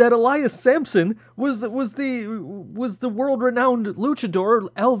knew is over. that Elias Sampson was the world renowned luchador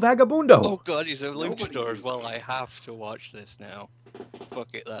El Vagabundo? Oh god, he's a Nobody luchador as knew. well. I have to watch this now. Fuck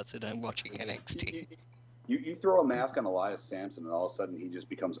it, that's it. I'm watching NXT. You throw a mask on Elias Sampson, and all of a sudden he just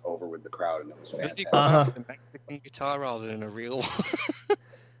becomes over with the crowd, and it was Does he fantastic. go Uh-huh. with a Mexican guitar rather than a real one?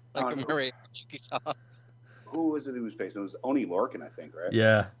 Like a mariachi guitar. Who was it who was facing? It was Oni Lorcan, I think, right?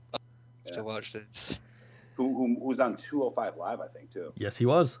 Yeah. Yeah. To watch this. Who was on 205 Live, I think, too. Yes, he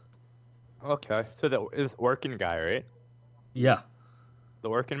was. okay? So the is working guy, right? Yeah. The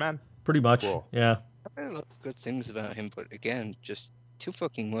working man. Pretty much. Cool. Yeah. I've heard a lot of good things about him, but again, just too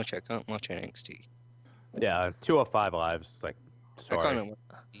fucking much. I can't watch NXT. Yeah, 205 lives. Like, I sorry. can't watch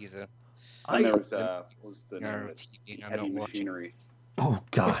either. And there I was, what was the name Narrow of it? TV, I'm Heavy not watching. Machinery. oh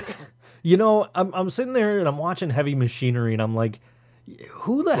god. You know, I'm sitting there and I'm watching Heavy Machinery, and I'm like,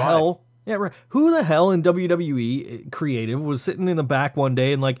 who the hell? Yeah, right. Who the hell in WWE creative was sitting in the back one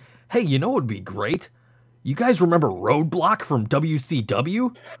day and like, hey, you know what would be great? You guys remember Roadblock from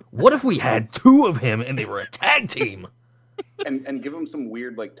WCW? What if we had 2 of him and they were a tag team? And give them some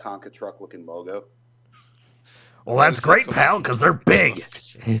weird like Tonka truck looking logo. Well, that's great, pal, because they're big.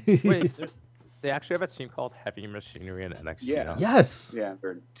 Wait, they actually have a team called Heavy Machinery in NXT. Yeah. now? Yes. Yeah,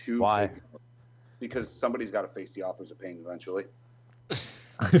 they're 2. Why? Big, because somebody's got to face the Authors of Pain eventually.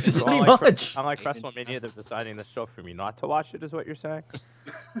 Pretty Unlike, much. unlike WrestleMania, they're deciding the show for me not to watch it, is what you're saying?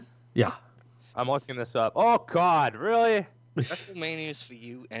 Yeah. I'm looking this up. Oh, God, really? WrestleMania's for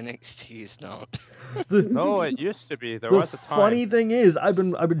you, NXT is not. No, it used to be. There The was a time. funny thing is, I've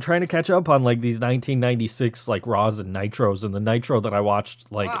been trying to catch up on like these 1996 like Raws and Nitros, and the Nitro that I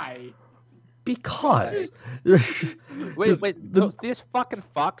watched like Why? because Wait, the- these fucking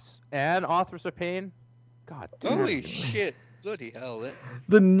fucks and Authors of Pain? God damn. Holy shit. Bloody hell.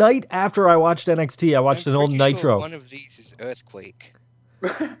 the night after I watched NXT, I watched I'm an old pretty sure Nitro. one of these is Earthquake.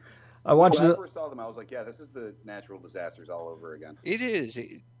 I watched When I it. first saw them, I was like, yeah, this is the natural disasters all over again. It is.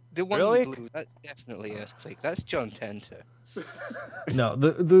 The one Really? in blue, that's definitely Earthquake. That's John Tenter. No,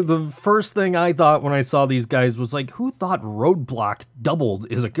 the first thing I thought when I saw these guys was like, who thought Roadblock doubled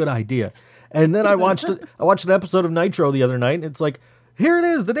is a good idea? And then I watched an episode of Nitro the other night, and it's like, here it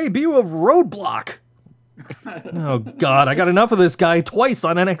is, the debut of Roadblock. Oh God, I got enough of this guy twice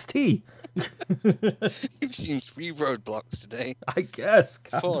on NXT. You've seen 3 roadblocks today. I guess.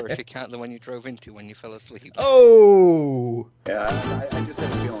 God 4 damn. if you count the one you drove into when you fell asleep. Oh. Yeah, I just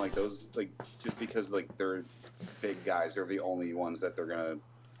have a feeling like those, like, just because like they're big guys, they're the only ones that they're gonna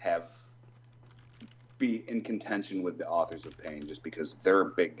have be in contention with the Authors of Pain, just because they're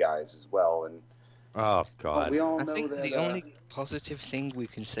big guys as well. And Oh, but God. we all I know think that. the only positive thing we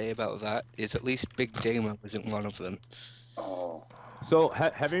can say about that is at least Big Damo isn't one of them. Oh, So,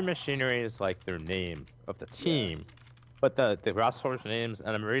 Heavy Machinery is like their name of the team, but the wrestlers' names, and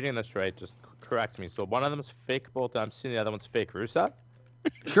I'm reading this right, just correct me. So, one of them is fake Bolt MC, the other one's fake Rusev?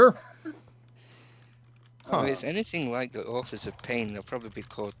 Sure. If it's anything like the Authors of Pain, they'll probably be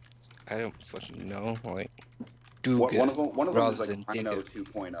called, I don't fucking know, like, Duga. one of them is rather like than Rhino Digger.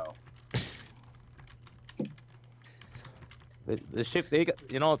 2.0. The ship,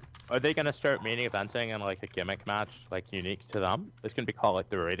 are they gonna start main eventing in like a gimmick match, like unique to them? It's gonna be called like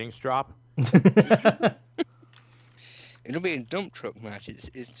the ratings drop. It'll be a dump truck match.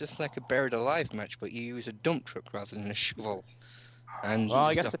 It's just like a buried alive match, but you use a dump truck rather than a shovel. And Well,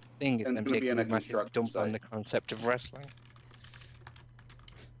 I the guess thing is and them it's gonna be taking in a a massive construction dump on site. the concept of wrestling.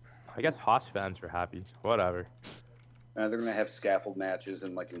 I guess Haas fans are happy. Whatever. They're gonna have scaffold matches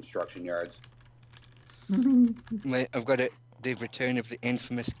and like construction yards. Mate, I've got it. The return of the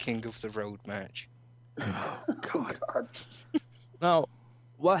infamous King of the Road match. God. God. Now,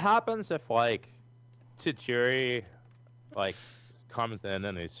 what happens if like Tajiri like comes in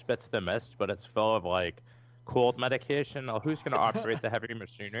and he spits the mist, but it's full of like cold medication? Well, who's gonna operate the Heavy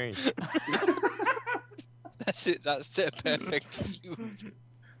Machinery? That's it. That's the perfect feud.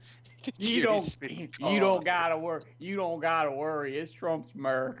 You don't gotta worry. You don't gotta worry. It's Trump's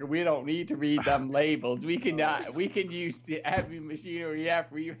America. We don't need to read them labels. We can use the Heavy Machinery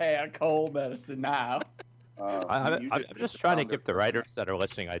after you had cold medicine now. I'm just trying to give the writers that are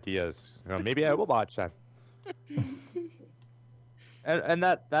listening ideas. Maybe I will watch that. and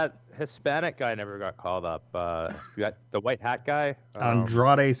that Hispanic guy never got called up. You got the white hat guy.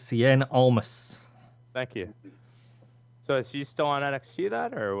 Andrade Cien Almas. Thank you. So is he still on NXT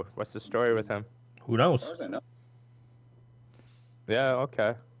then, or what's the story with him? Who As knows? far as I know. Yeah,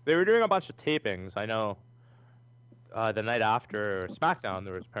 okay. They were doing a bunch of tapings. I know. The night after SmackDown,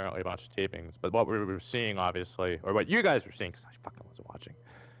 there was apparently a bunch of tapings. But what we were seeing, obviously, or what you guys were seeing, because I fucking wasn't watching,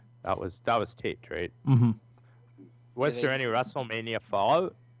 that was taped, right? Mm-hmm. Was Yeah, there any WrestleMania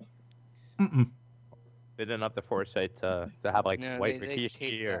fallout? Mm-mm. They didn't have the foresight to have like No, White they Rikishi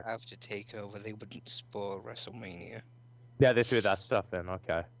take or that after Takeover. They wouldn't spoil WrestleMania. yeah, they threw that stuff in.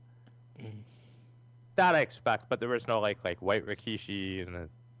 Okay, Mm. that I expect, but there was no like White Rikishi and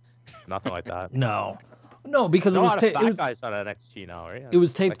nothing like that. No, because A it was, lot of it fat was guys on NXT now, right? it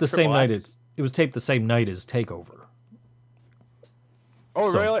was taped Like the same Triple night X. as it was taped the same night as Takeover.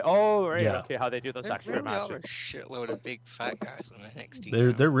 Oh so- really? Oh right. yeah. Okay, how they do those There extra really are a matches? shitload of big fat guys on NXT.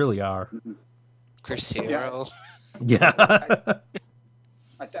 There now. really are. Chris Hero. Yeah.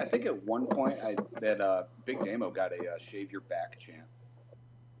 I think at one point that Big Damo got a shave your back chant.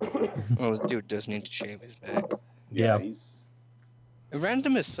 Well, the dude does need to shave his back. Yeah. He's A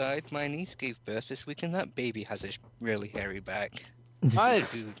random aside, my niece gave birth this weekend. That baby has a really hairy back.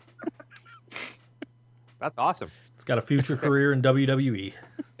 Nice. Dude, That's awesome. It's got a future career in WWE.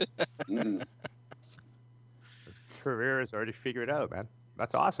 Mhm. His career is already figured out, man.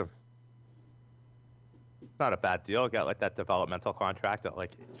 That's awesome. It's not a bad deal. Got like that developmental contract at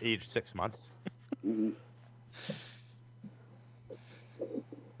like age 6 months. Mhm.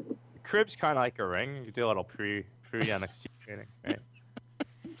 Crib's kind of like a ring. You do a little pre NXT training, right?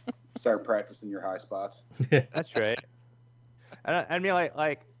 Start practicing your high spots. That's right. And I mean,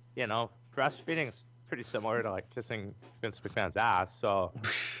 like you know, breastfeeding is pretty similar to like kissing Vince McMahon's ass. So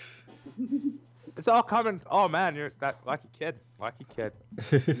it's all coming. Oh man, you're that lucky kid. Lucky kid.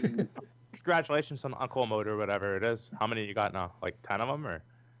 Congratulations on Uncle Mode or whatever it is. How many you got now? Like 10 of them, or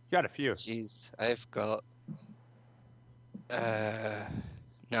you got a few? Jeez, I've got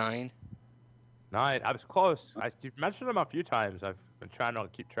 9. 9. I was close. You've mentioned them a few times. I've been trying to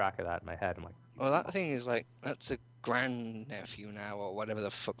keep track of that in my head. I'm like, Well, that thing is like, that's a grandnephew now, or whatever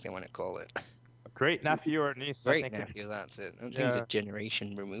the fuck they want to call it. a great nephew or niece. I Great think nephew, that's it. That thing's Yeah. a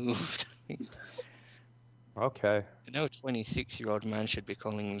generation removed. Okay. No 26-year-old man should be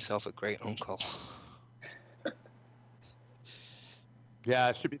calling himself a great uncle. Yeah,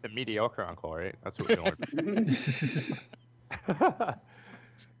 it should be the mediocre uncle, right? That's what we want.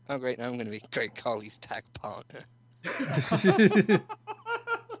 Oh, great, now I'm going to be Great Khali's tag partner.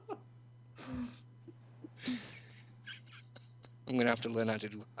 I'm going to have to learn how to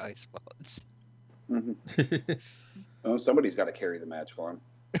do high spots. Mhm. Oh, somebody's got to carry the match for him.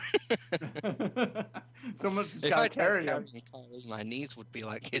 Someone's just If got I to carry him. carrying Carlos, my knees would be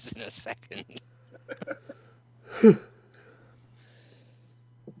like his in a second.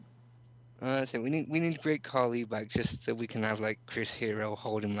 So we need Great Khali back just so we can have like Chris Hero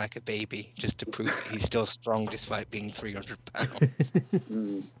hold him like a baby, just to prove that he's still strong despite being 300 pounds.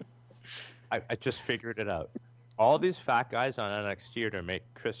 Mhm. I just figured it out. All these fat guys on NXT are to make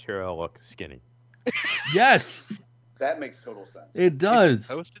Chris Hero look skinny. Yes, That makes total sense. it does.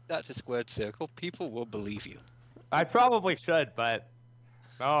 Posted that to Squared Circle, people will believe you. I probably should, but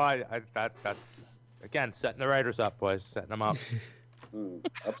no, that's again setting the writers up, boys, setting them up.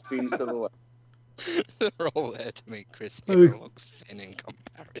 Upstairs to the left. They're all there to make Chris Hero look thin in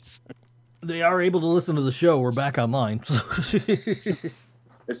comparison. They are able to listen to the show. We're back online.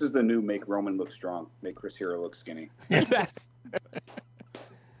 This is the new make Roman look strong, make Chris Hero look skinny. Yes.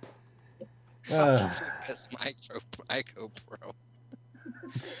 That's Micro Pro.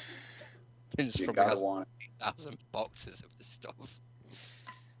 Vince You probably gotta has want 1,000 boxes of the stuff.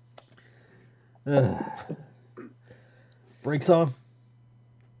 Break song?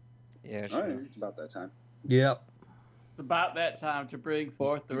 Yeah, it. All right, it's about that time. Yep. It's about that time to bring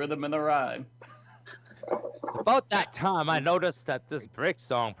forth the rhythm and the rhyme. About that time, I noticed that this break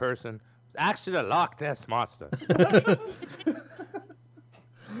song person was actually a Loch Ness monster.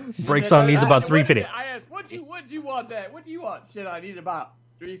 Break song needs about 350. I asked, what do you want that? What do you want? Shit, I need about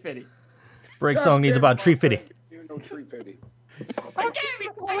 350. Break song needs about 350. You know, 350.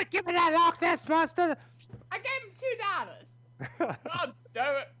 Give me that Loch Ness monster. I gave him $2. God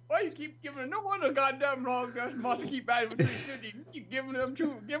damn it! Why you keep giving him? No wonder goddamn long Gus must keep asking for 350. You keep giving him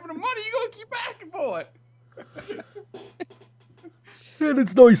money. You gonna keep asking for it. And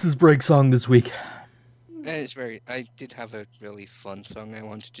it's Noise's break song this week. I did have a really fun song I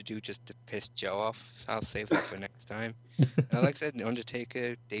wanted to do just to piss Joe off. I'll save that for next time. Like I said,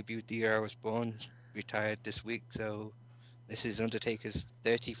 Undertaker debuted the year I was born, retired this week, so this is Undertaker's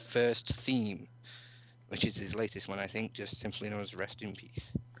 31st theme, which is his latest one, I think, just simply known as Rest in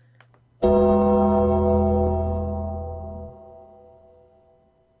Peace.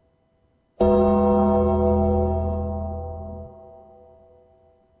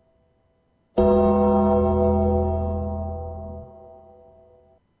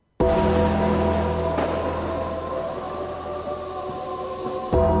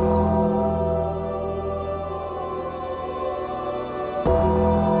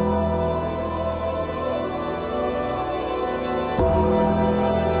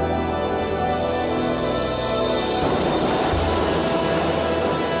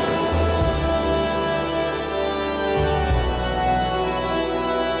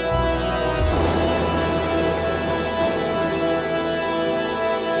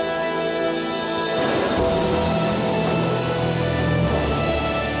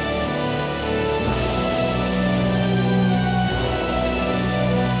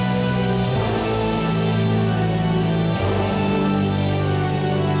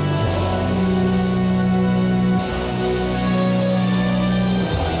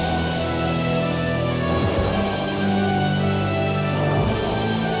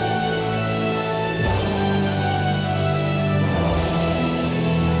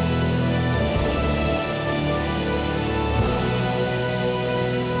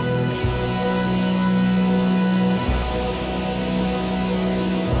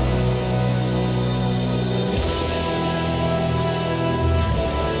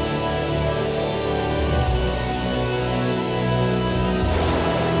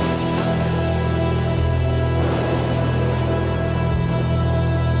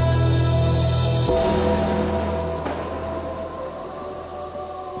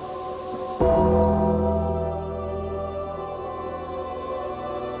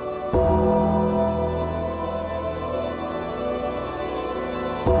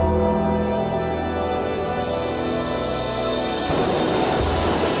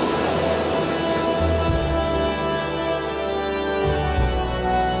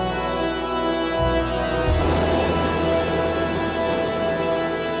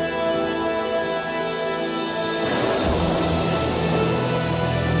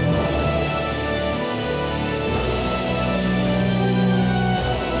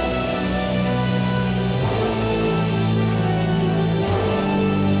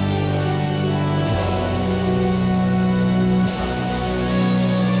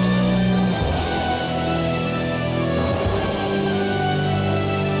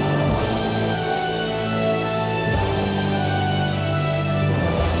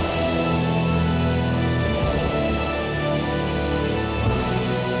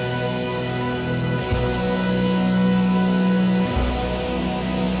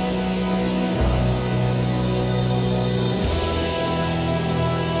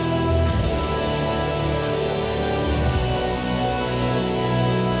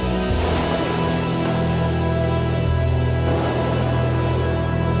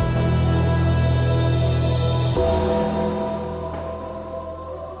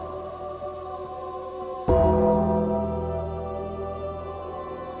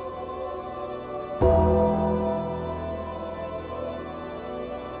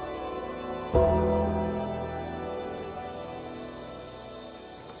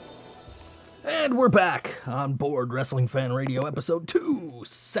 And we're back on board Wrestling Fan Radio, episode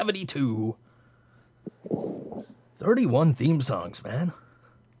 272. 31 theme songs, man.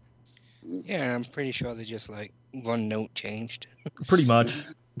 Yeah, I'm pretty sure they just like one note changed. Pretty much.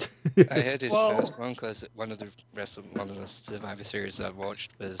 I heard his Well- first one because one of the Survivor Series I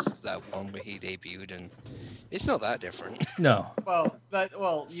watched was that one where he debuted, and it's not that different. No.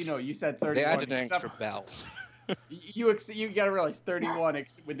 Well, you said 31. They added an except- extra bell. You got to realize 31,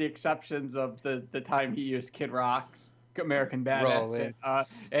 with the exceptions of the time he used Kid Rock's American Badass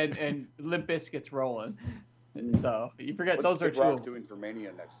and Limp Bizkit's Rolling. And so you forget What's those are Kid Rock two. doing for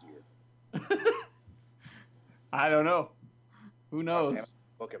Mania next year? I don't know. Who Damn it, knows?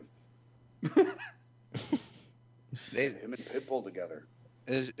 book him. They- Him and Pitbull together.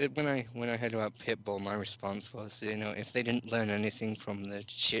 When I heard about Pitbull, my response was, if they didn't learn anything from the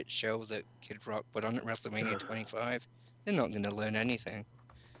shit show that Kid Rock put on at WrestleMania 25, they're not going to learn anything.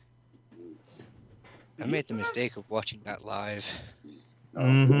 I made the mistake of watching that live.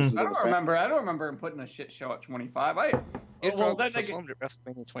 Mhm. I don't remember him putting a shit show at 25. Kid Well, Rock then again, performed at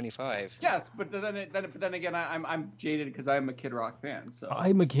WrestleMania 25. yes, but then again, I'm jaded because I'm a Kid Rock fan. So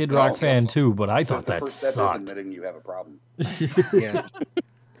I'm a Kid Rock fan too, but I thought that First step is sucked. admitting you have a problem. Yeah.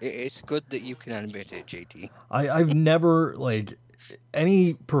 It's good that you can admit it, JT. I've never,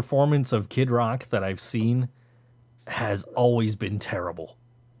 any performance of Kid Rock that I've seen has always been terrible.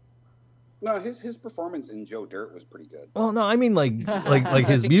 No, his performance in Joe Dirt was pretty good. Well, no, I mean like his I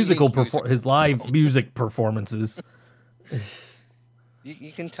think he musical means music. his live music performances.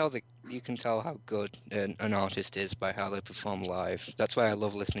 You can tell how good an artist is by how they perform live. That's why I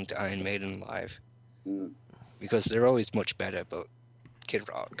love listening to Iron Maiden live, Mm. because they're always much better. But Kid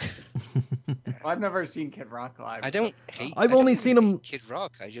Rock, I've never seen Kid Rock live. I don't hate. I've I only don't seen him- hate Kid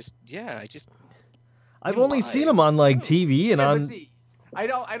Rock. I just I've only seen him on TV and Yeah, on. but see, I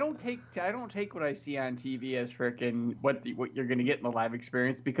don't take what I see on TV as frickin' what you're gonna get in the live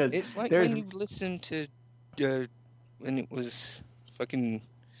experience because it's like there's when you listen to when it was fucking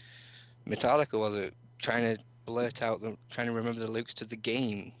Metallica, was it, trying to trying to remember the lyrics to The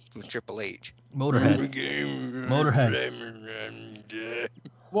Game with Triple H. Motorhead. Motorhead.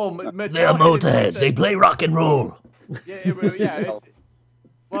 well, They're Motorhead. They play rock and roll. Yeah, it's,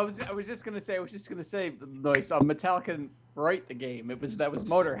 well, I was just gonna say, Metallica write The Game. That was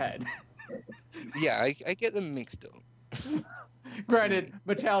Motorhead. Yeah, I get them mixed up. Granted,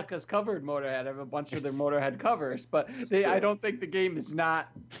 Metallica's covered Motorhead. I have a bunch of their Motorhead covers, but I don't think The Game is not.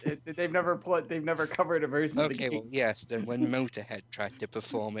 They've never covered a version of The Okay, Game. well, yes, then when Motorhead tried to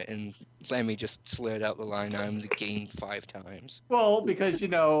perform it and Lemmy just slurred out the line, I'm the Game 5 times. Well,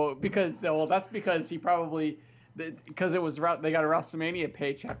 that's because he probably, because it was they got a WrestleMania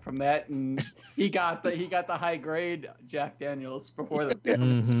paycheck from that, and he got the high grade Jack Daniels before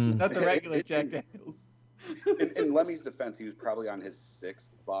Mhm. not the regular Jack Daniels. In Lemmy's defense, he was probably on his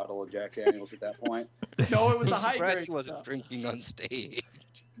 6th bottle of Jack Daniels at that point. No, it was the I'm high surprised grade. he wasn't stuff. drinking on stage.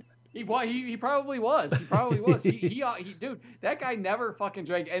 He probably was. He probably was. Dude, that guy never fucking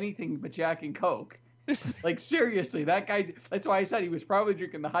drank anything but Jack and Coke. Like seriously, that guy. That's why I said he was probably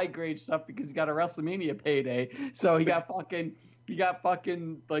drinking the high grade stuff because he got a WrestleMania payday. So he got fucking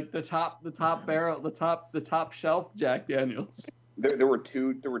like the top barrel, the top shelf Jack Daniels. There were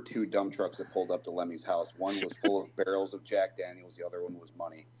two dump trucks that pulled up to Lemmy's house. One was full of barrels of Jack Daniels. The other one was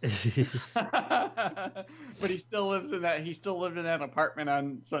money. But he still lives in that. He still lived in that apartment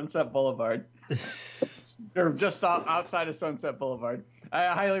on Sunset Boulevard, or just outside of Sunset Boulevard. I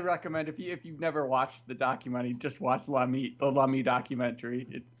highly recommend if you've never watched the documentary, just watch the Lummy documentary.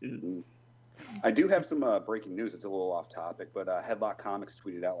 It is. I do have some breaking news. It's a little off topic, but Headlock Comics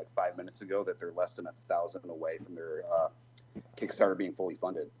tweeted out like 5 minutes ago that they're less than 1,000 away from their Kickstarter being fully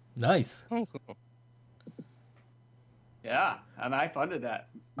funded. Nice. Oh, cool. Yeah, and I funded that.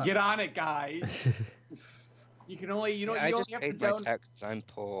 Get on it, guys. You can only you I only just have to paid my donate. taxes. I'm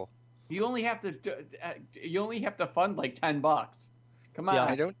poor. You only have to fund like $10. Come on.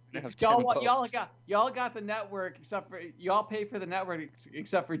 I don't have 10 bucks. Y'all got the network except for y'all pay for the network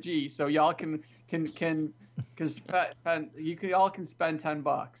except for G, so y'all can spend y'all can spend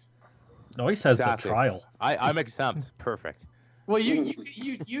 $10. Noise has Exactly. the trial. I'm exempt. Perfect. Well, you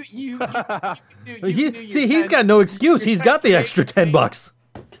He's got no excuse. He's got the extra $10.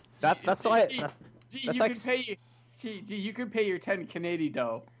 That's why. You can pay your 10 Canadian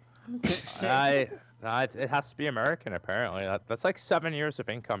dough. It has to be American, apparently. That's like 7 years of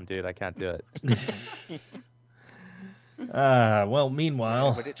income, dude. I can't do it. Well,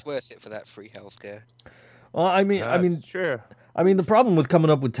 meanwhile, But it's worth it for that free healthcare. well, I mean, sure. the problem with coming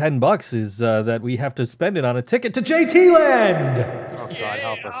up with $10 is that we have to spend it on a ticket to JT Land. Oh God,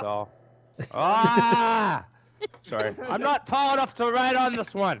 help us all. Ah! Sorry. I'm not tall enough to ride on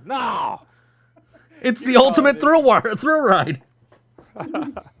this one. No! It's the ultimate thrill ride.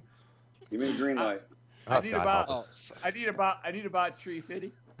 Give me a green light. I need about Oh, I need about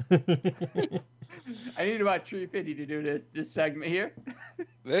 350. I need about 350 to do this segment here.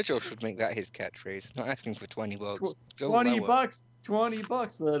 Virgil should make that his catchphrase. Not asking for $20. Go 20 lower. bucks, 20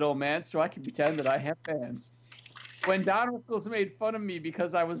 bucks, little man, so I can pretend that I have fans. When Don Rickles made fun of me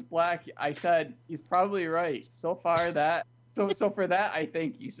because I was black, I said he's probably right. So for that, I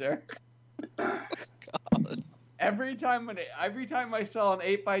thank you, sir. God. Every time I saw an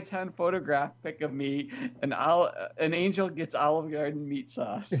 8x10 photograph pic of me, an angel gets Olive Garden meat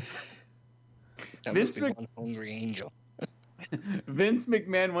sauce. That Vince must be one hungry angel. Vince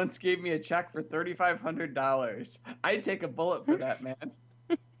McMahon once gave me a check for $3,500. I'd take a bullet for that, man.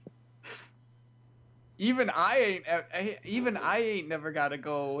 Even I ain't never got a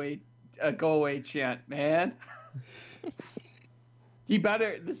go away chant, man. He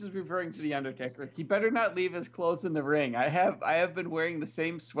better. This is referring to the Undertaker. He better not leave his clothes in the ring. I have been wearing the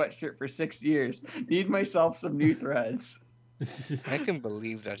same sweatshirt for 6 years. Need myself some new threads. I can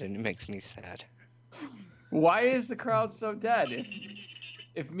believe that, and it makes me sad. Why is the crowd so dead?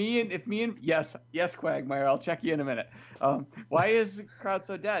 If me and yes, Quagmire, I'll check you in a minute. Why is the crowd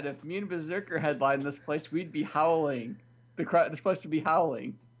so dead? If me and Berserker headlined this place, we'd be howling. This place would be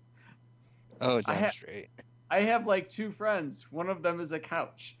howling. Oh, damn straight. I have like 2 friends. One of them is a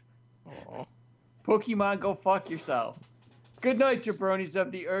couch. Aw. Pokemon, go fuck yourself. Good night, jabronis of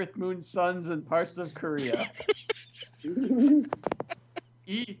the Earth, Moon, Suns, and parts of Korea.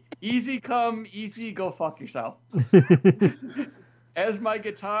 Easy come, easy go fuck yourself. As my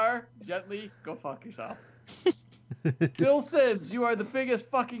guitar, gently go fuck yourself. Bill Sims, you are the biggest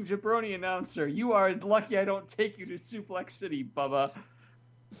fucking jabroni announcer. You are lucky I don't take you to Suplex City, Bubba.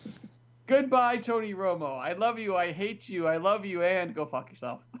 Goodbye, Tony Romo. I love you, I hate you, I love you, and go fuck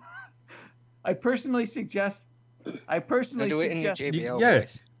yourself. I personally suggest. Do it in your JBL Yeah.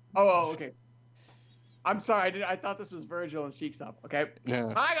 voice. Oh, okay. I'm sorry. I thought this was Virgil and Sheik's up. Okay.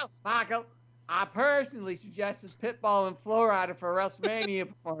 No. Michael. I personally suggested Pitbull and Flo Rida for WrestleMania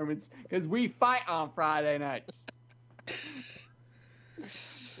performance because we fight on Friday nights.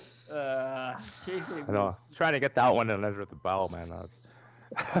 I know. I was trying to get that one in Ezra the Bell, man. All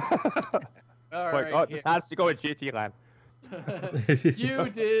Like, right. oh, this has to go in GT land.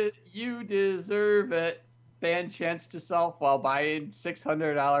 You deserve it. Fan chance to self while buying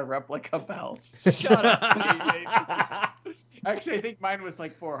 $600 replica belts. Shut up, TJ. Actually, I think mine was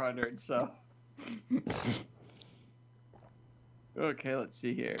like $400. So. Okay, let's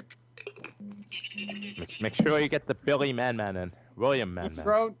see here. Make sure you get the Billy Man in. William Man.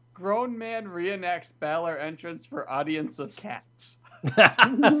 Grown man reenacts Balor entrance for audience of cats.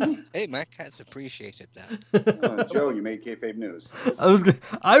 Hey, my cats appreciated that. Oh, Joe, you made kayfabe news. I was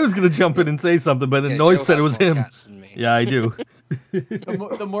gonna jump in and say something, but then Yeah, Noise Joe said it has was more him. cats than me. Yeah, I do.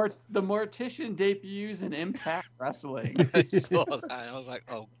 The Mortician debuts in Impact Wrestling. I saw that. I was like,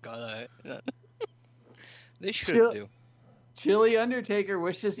 oh god. They should Chill- do. Chili Undertaker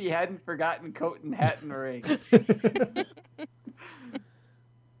wishes he hadn't forgotten coat and hat in the ring.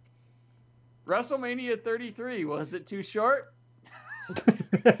 WrestleMania 33, was it too short?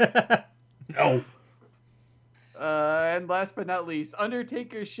 No. And last but not least,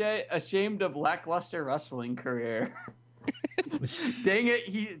 Undertaker ashamed of lackluster wrestling career. Dang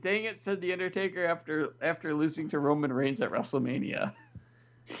it, said the Undertaker after losing to Roman Reigns at WrestleMania.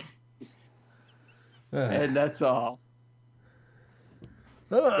 And that's all.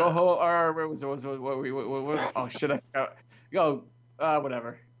 Go home, or where was it? What, oh, should I go?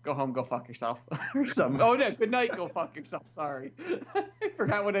 Whatever. Go home, go fuck yourself, or something. Oh no, good night, go fuck yourself. Sorry, I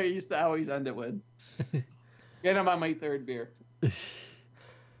forgot what I used to always end it with. And I'm on my 3rd beer.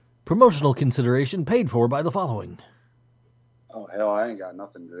 Promotional consideration paid for by the following. Oh hell, I ain't got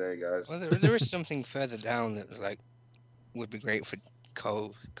nothing today, guys. Well, there is something further down that was like would be great for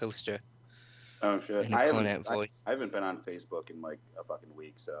Coaster. Oh shit, In a I Cornet voice. haven't been on Facebook in like a fucking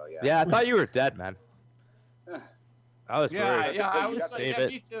week, so yeah. Yeah, I thought you were dead, man. I was worried. Yeah, I You was got like, save yeah, it.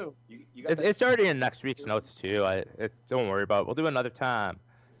 me too. You got It's already in next week's notes too. Don't worry about it. We'll do another time.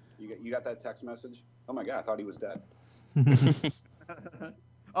 you got that text message? Oh my god, I thought he was dead.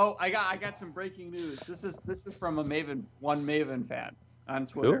 Oh, I got some breaking news. This is from a Maven fan on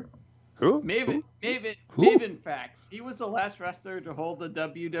Twitter. Who? Maven facts. He was the last wrestler to hold the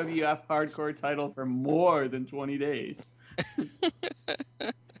WWF Hardcore title for more than 20 days.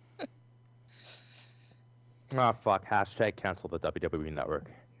 Oh fuck! Hashtag cancel the WWE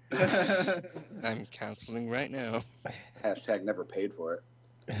Network. I'm canceling right now. Hashtag never paid for it.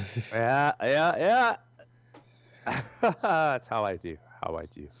 Yeah. That's how I do.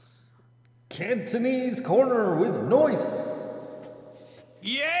 Cantonese Corner with Noise.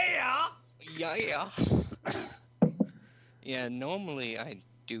 Yeah. Yeah. Yeah, normally I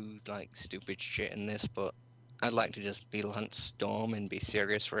do like stupid shit in this, but I'd like to just be Lance Storm and be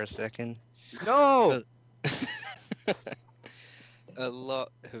serious for a second. No.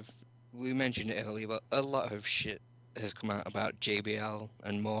 We mentioned it earlier, but a lot of shit has come out about JBL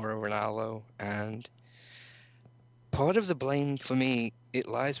and Mauro Ranallo, and part of the blame for me, it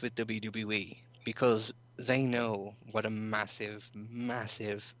lies with WWE, because they know what a massive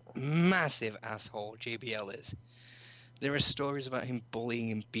asshole JBL is. There are stories about him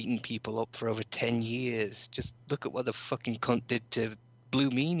bullying and beating people up for over 10 years. Just look at what the fucking cunt did to Blue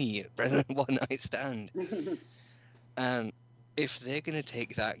Meanie at President One Night Stand. And if they're going to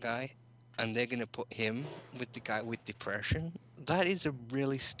take that guy and they're going to put him with the guy with depression, that is a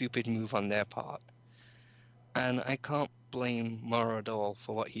really stupid move on their part. And I can't blame Mauro at all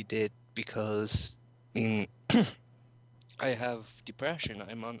for what he did, because, I mean, I have depression.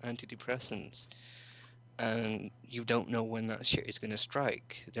 I'm on antidepressants. And you don't know when that shit is going to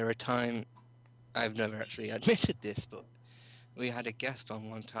strike. There are times, I've never actually admitted this, but we had a guest on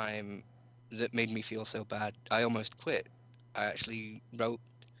one time that made me feel so bad, I almost quit. I actually wrote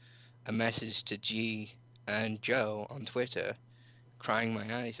a message to G and Joe on Twitter, crying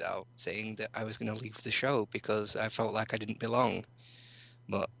my eyes out, saying that I was going to leave the show because I felt like I didn't belong.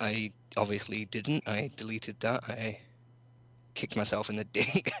 But I obviously didn't. I deleted that. I kicked myself in the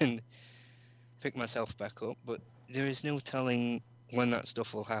dick and pick myself back up, but there is no telling when that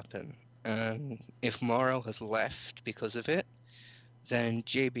stuff will happen. And if Mauro has left because of it, then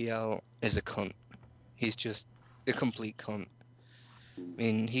JBL is a cunt. He's just a complete cunt. I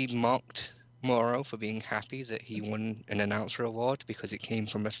mean, he mocked Mauro for being happy that he won an announcer award because it came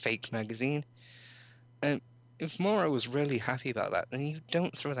from a fake magazine. And if Mauro was really happy about that, then you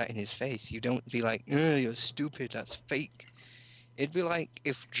don't throw that in his face. You don't be like, you're stupid, that's fake. It'd be like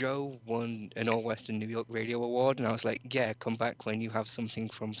if Joe won an All-Western New York Radio Award, and I was like, yeah, come back when you have something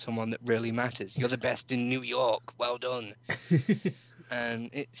from someone that really matters. You're the best in New York. Well done. And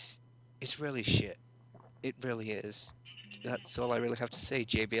it's really shit. It really is. That's all I really have to say.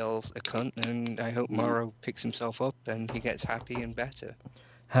 JBL's a cunt, and I hope Mauro picks himself up and he gets happy and better.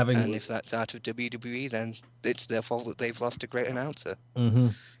 And if that's out of WWE, then it's their fault that they've lost a great announcer. Mm-hmm.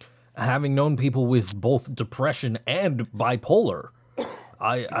 Having known people with both depression and bipolar,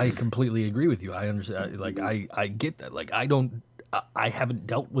 I completely agree with you. I understand. Like I get that. Like I haven't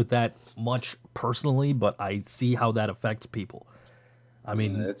dealt with that much personally, but I see how that affects people. I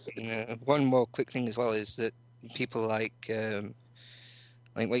mean, one more quick thing as well is that people like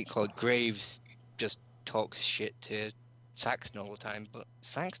what you call it, Graves just talks shit to Saxton all the time, but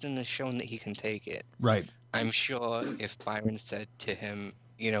Saxton has shown that he can take it. Right. I'm sure if Byron said to him,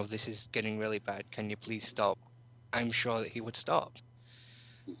 this is getting really bad, can you please stop? I'm sure that he would stop.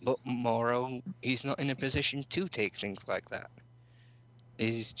 But Mauro, he's not in a position to take things like that.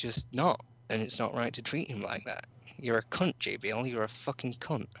 He's just not, and it's not right to treat him like that. You're a cunt, JBL. You're a fucking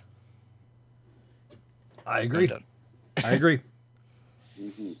cunt. I agree.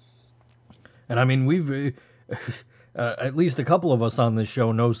 Mm-hmm. And I mean, we've at least a couple of us on this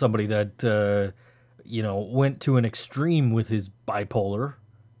show know somebody that went to an extreme with his bipolar.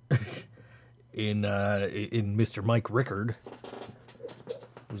 in Mr. Mike Rickard,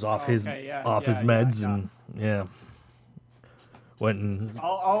 was off his meds and went and.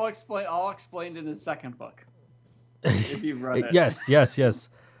 I'll explain in his second book. If you've read it. Yes.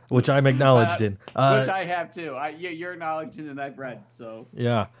 Which I'm acknowledged in. Which I have too. You're acknowledged in, and I've read. So.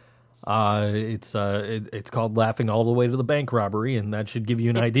 Yeah. It's called Laughing All the Way to the Bank Robbery, and that should give you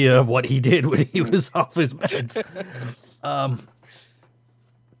an idea of what he did when he was off his meds.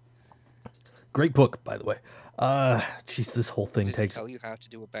 Great book, by the way. Jeez, this whole thing takes. Tell you how to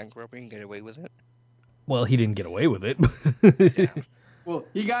do a bank robbery and get away with it? Well, he didn't get away with it. Yeah. Well,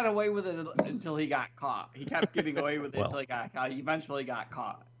 he got away with it until he got caught. He kept getting away with it until he got caught. He eventually got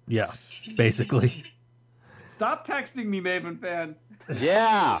caught. Yeah, basically. Stop texting me, Maven fan.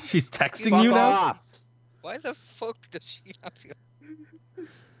 Yeah. She's texting you now? Why the fuck does she have you?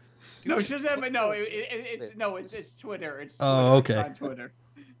 No, she doesn't have my, it's Twitter. It's Twitter. Oh, okay. It's on Twitter.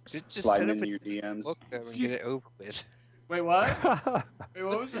 Just slide into your DMs. Look there and get it over with. Wait, what? Wait,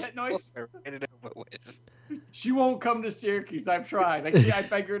 what was that noise? Get it over with. She won't come to Syracuse. I've tried. I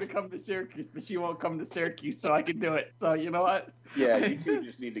beg her to come to Syracuse, but she won't come to Syracuse, so I can do it. So you know what? Yeah, you two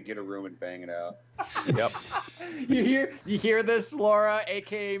just need to get a room and bang it out. Yep. You hear this, Laura,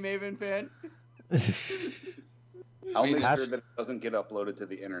 aka Maven fan? I'll make Has- sure that it doesn't get uploaded to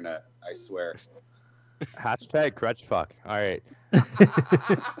the internet. I swear. Hashtag grudge fuck. All right.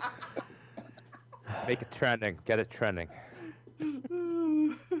 Make it trending. Get it trending.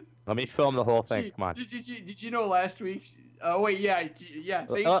 Let me film the whole thing. Come on. Did you know last week's? Oh wait, yeah.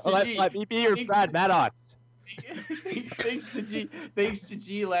 Thanks to G. Let me be your Thanks Brad to- Maddox. Thanks to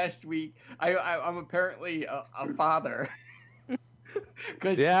G last week. I'm apparently a father.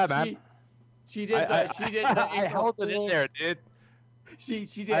 Because Yeah, man. She did. She did. I held it in there, dude. She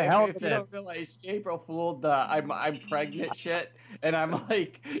did. I held If it you in. don't realize, she April fooled the I'm pregnant shit, and I'm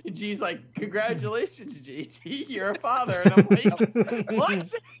like, G's like, congratulations, JT, you're a father, and I'm like,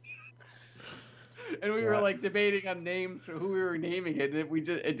 what? And we were like debating on names for who we were naming it,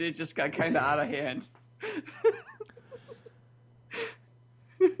 and it just got kind of out of hand.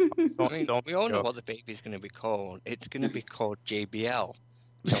 I mean, we all know what the baby's going to be called. It's going to be called JBL,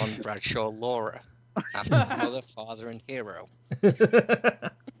 John Bradshaw Laura, after his mother, father, and hero.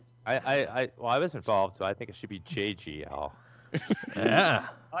 I was involved, so I think it should be JGL. Yeah.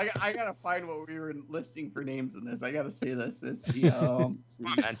 I gotta find what we were listing for names in this. I gotta see this. It's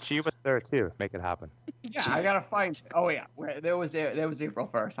And she was there too. Make it happen. yeah. I gotta find. Oh yeah, there was April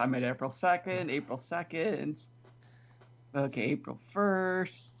 1st. I'm at April 2nd. April 2nd. Okay, April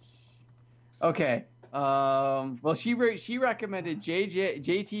 1st. Okay. Well, she recommended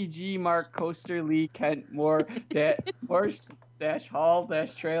JTG, Mark, Coaster, Lee, Kent, Moore, Horse, dash Hall,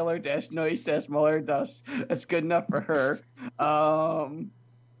 dash Trailer, dash Noise, dash Muller, dash. That's good enough for her.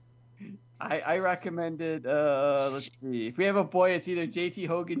 I recommended. Let's see. If we have a boy, it's either JT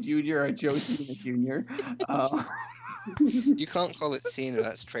Hogan Jr. or Joe Cena Jr. You can't call it Cena.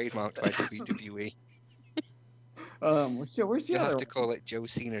 That's trademarked by WWE. Where's the You other have to call it Joe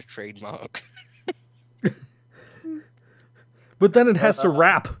Cena trademark. But then it has to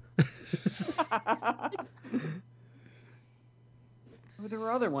rap. Oh, there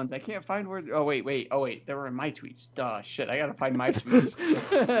were other ones. I can't find where. Oh wait. They were in my tweets. Duh. Shit. I gotta find my tweets.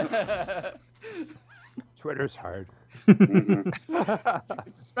 Twitter's hard.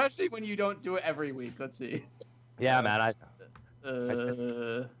 Especially when you don't do it every week. Let's see. Yeah, man.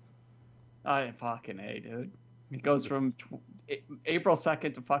 I fucking A, dude. It goes from April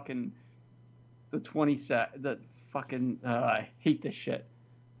 2nd to fucking the 22nd. The fucking I hate this shit.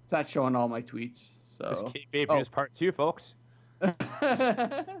 It's not showing all my tweets. This So. Baby News Part 2, folks.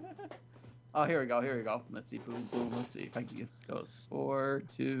 Oh, here we go. Let's see. Boom. Let's see if I can get this goes. 4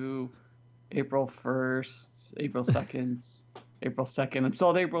 to April 1st, April 2nd, April 2nd. I'm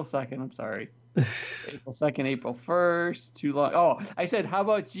sold April 2nd. I'm sorry. April 2nd, April 1st. Too long. Oh, I said, how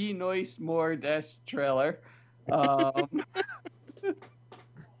about G Noise More dash Trailer? That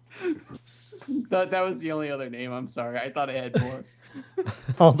was the only other name. I'm sorry. I thought I had more.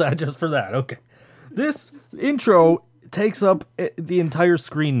 All that just for that. Okay. This intro takes up the entire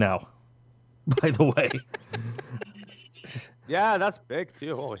screen now, by the way. Yeah, that's big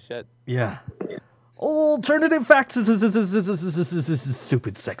too. Holy shit. Yeah. Alternative facts.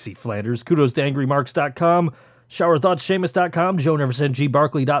 Stupid sexy Flanders. Kudos to angrymarks.com. Showerthoughts.Seamus.com.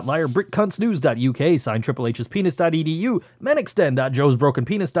 JoeNeverSaidGBarkley.liar. BrickCuntsNews.uk. Sign Triple H's Penis.edu.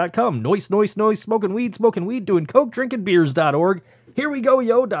 MenExtend.JoesBrokenPenis.com. Noise. Smoking weed. Doing coke. Drinking beers.org. Here we go,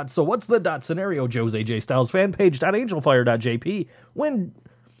 yo. So what's the scenario? Joe's AJ Styles fan page.angelfire.jp. When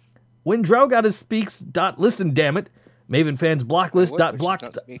Draugatis speaks. Listen, damn it. Maven fans blocklist.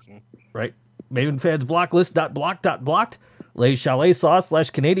 Blocked. Right. Maven fans blocklist. Lay chalet sauce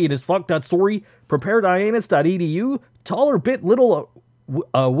 / Canadian as fuck. Sorry. PreparedIanus.edu. Taller bit little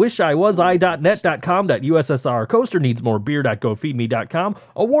wishiwasi.net.com.ussr. Coaster needs more beer.gofeedme.com.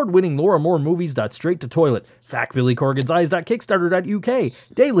 Award-winning Laura Moore movies. Straight to toilet. Fact Billy Corgan's eyes.kickstarter.uk.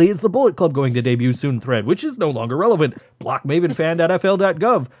 Daily is the Bullet Club going to debut soon thread, which is no longer relevant.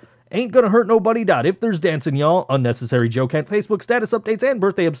 Blockmavenfan.fl.gov. Ain't gonna hurt nobody. If there's dancing, y'all. Unnecessary Joe Kent. Facebook status updates and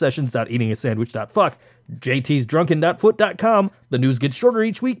birthday obsessions. Eating a sandwich. Fuck. JT's drunken.foot.com. The news gets shorter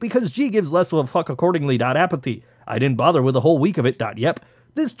each week because G gives less of a fuck accordingly. Apathy. I didn't bother with a whole week of it. Yep.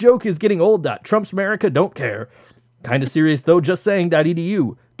 This joke is getting old. Trump's America. Don't care. Kinda serious though. Just saying.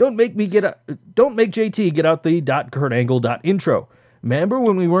 .edu. Don't make JT get out the .kurtangle.intro. Member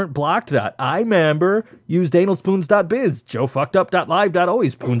when we weren't blocked. I member. Used analspoons.biz.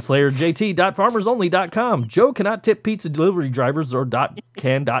 JoeFuckedup.live.always. PoonSlayerJT.farmersonly.com. Joe cannot tip pizza delivery drivers or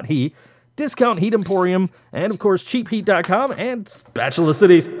 .can.he. Discount Heat Emporium. And of course CheapHeat.com and Spatula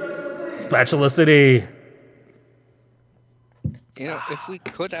City. Spatula City. You know, if we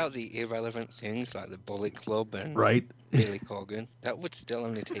cut out the irrelevant things like the Bullet Club and Right. Billy Corgan, that would still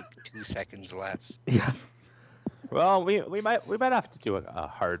only take 2 seconds less. Yeah. Well, we might have to do a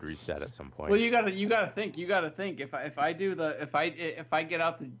hard reset at some point. Well, you gotta think. If I get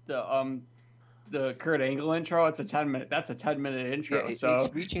out the Kurt Angle intro, it's a 10-minute. That's a 10-minute intro. Yeah, so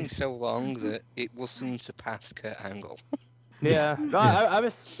it's reaching so long that it will soon surpass Kurt Angle. Yeah. No, I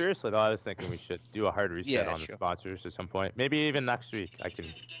was seriously though. I was thinking we should do a hard reset Yeah, on sure. the sponsors at some point. Maybe even next week. I can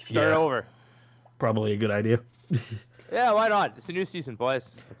start over. Probably a good idea. Yeah, why not? It's a new season, boys.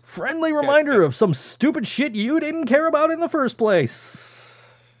 Friendly reminder of some stupid shit you didn't care about in the first place.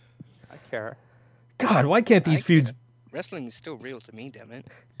 I care. God, why can't these feuds... Wrestling is still real to me, damn it.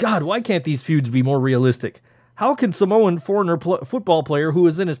 God, why can't these feuds be more realistic? How can Samoan foreigner football player who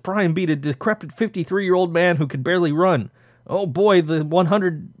is in his prime beat a decrepit 53-year-old man who can barely run? Oh boy, the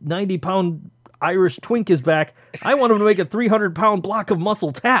 190-pound Irish twink is back. I want him to make a 300-pound block of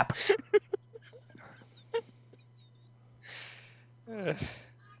muscle tap.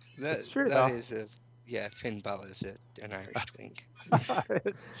 That's true, that though. is Finn Balor's an Irish twink.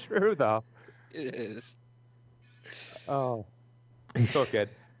 It's true though. It is. Oh, so good.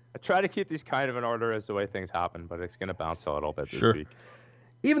 I try to keep these kind of in order as the way things happen, but it's gonna bounce a little bit Sure. this week.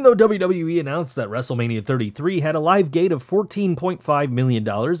 Even though WWE announced that WrestleMania 33 had a live gate of $14.5 million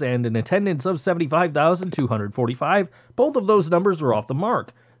and an attendance of 75,245, both of those numbers were off the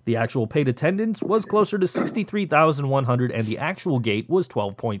mark. The actual paid attendance was closer to 63,100 and the actual gate was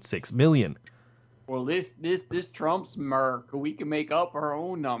 12.6 million. well, this trumps Merc. We can make up our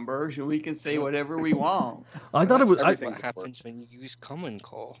own numbers and we can say whatever we want. I thought it was That's everything. What happens when you use Common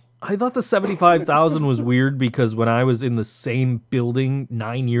Core? I thought the 75,000 was weird because when I was in the same building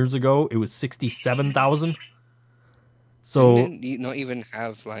 9 years ago, it was 67,000. So And then you not even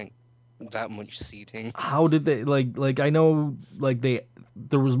have like that much seating. how did they like I know like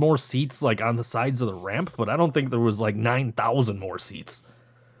there was more seats like on the sides of the ramp, but I don't think there was like 9,000 more seats.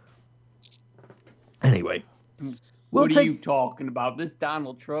 Anyway, we'll What are take you talking about? This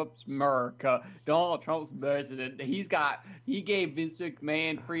Donald Trump's Merc. Donald Trump's president. He gave Vince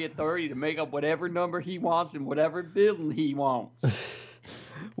McMahon free authority to make up whatever number he wants in whatever building he wants.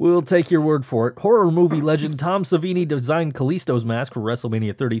 We'll take your word for it. Horror movie legend Tom Savini designed Kalisto's mask for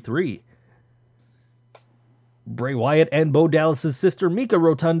WrestleMania 33. Bray Wyatt and Bo Dallas' sister Mika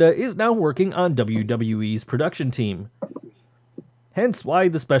Rotunda is now working on WWE's production team. Hence why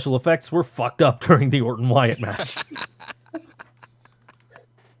the special effects were fucked up during the Orton Wyatt match.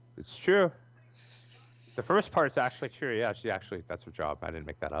 It's true. The first part's actually true. Yeah, that's her job. I didn't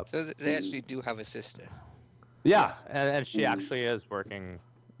make that up. So they actually do have a sister. Yeah, and she actually is working.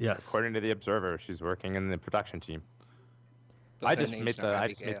 Yes. According to the Observer, she's working in the production team. But I her just name's made not the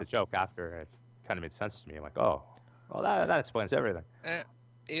Abigail. joke after it kind of made sense to me. I'm like, oh, well, that explains everything.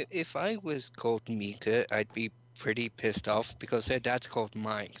 If I was called Mika, I'd be pretty pissed off because her dad's called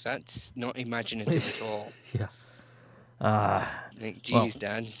Mike. That's not imaginative at all. Yeah. Like, geez,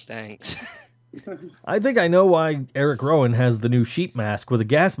 Dad, thanks. I think I know why Eric Rowan has the new sheep mask with a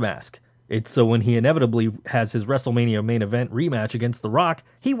gas mask. It's so when he inevitably has his WrestleMania main event rematch against The Rock,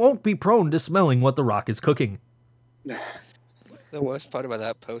 he won't be prone to smelling what The Rock is cooking. The worst part about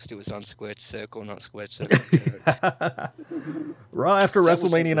that post, it was on Squared Circle, not Squared Circle. Raw after That was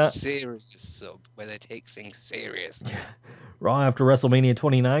WrestleMania like a serious sub where they take things serious. Raw after WrestleMania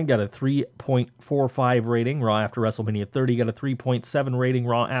 29 got a 3.45 rating. Raw after WrestleMania 30 got a 3.7 rating.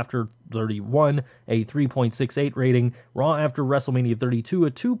 Raw after 31 a 3.68 rating. Raw after WrestleMania 32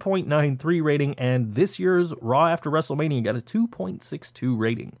 a 2.93 rating, and this year's Raw after WrestleMania got a 2.62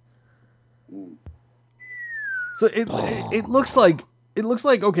 rating. So it looks like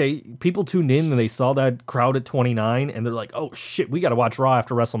okay, people tuned in and they saw that crowd at 29 and they're like, "Oh shit, we got to watch Raw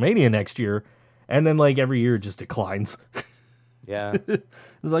after WrestleMania next year." And then like every year it just declines. Yeah, It's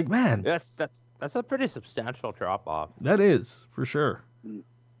like, man, that's a pretty substantial drop off. that is for sure.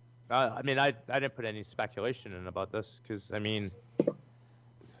 I mean, I didn't put any speculation in about this because I mean, you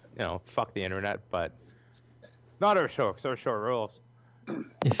know, fuck the internet, but not our show because our show rules.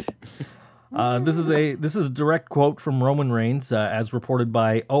 This is a direct quote from Roman Reigns, as reported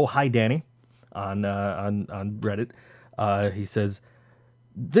by Oh Hi Danny on Reddit. He says,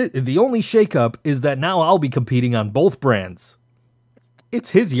 "The only shakeup is that now I'll be competing on both brands.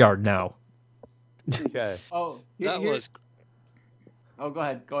 It's his yard now." Okay. Oh, Oh, go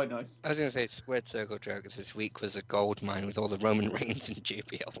ahead, Noise. I was going to say Squared Circle Dragons this week was a gold mine with all the Roman Reigns and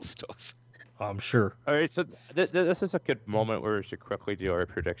JBL stuff. I'm sure. All right, so this is a good moment where we should quickly do our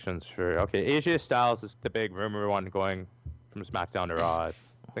predictions for. Okay, AJ Styles is the big rumor one going from SmackDown to Raw.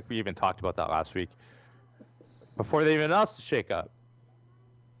 I think we even talked about that last week before they even announced the shakeup.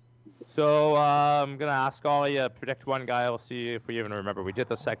 So I'm gonna ask all of you, predict one guy. We'll see if we even remember. We did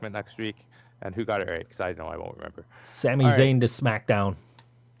the segment next week. And who got it right? Because I know I won't remember. Sami All right. Zayn to SmackDown.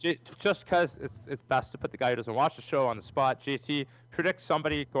 Just because it's best to put the guy who doesn't watch the show on the spot. JT, predict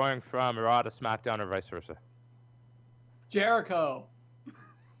somebody going from Raw to SmackDown or vice versa. Jericho.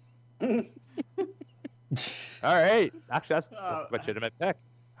 All right. Actually, that's a legitimate pick.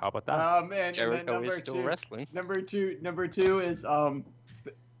 How about that? And then Jericho number is still two, wrestling. Number two is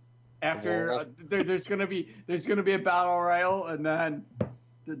after there's gonna be a battle royal, and then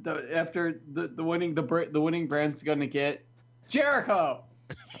after the winning brand's gonna get Jericho.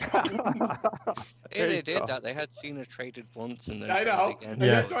 Yeah, they did that. They had Cena traded once and then I know. traded And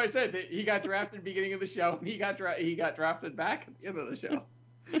again. that's what I said. He got drafted at the beginning of the show, and he got drafted back at the end of the show.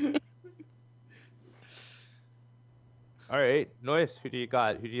 All right, Noise. Who do you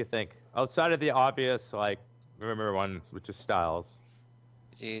got? Who do you think? Outside of the obvious, like remember one, which is Styles,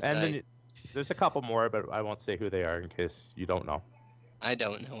 Jeez, and then there's a couple more, but I won't say who they are in case you don't know. I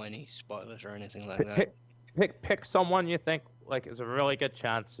don't know any spoilers or anything like that. Pick someone you think like is a really good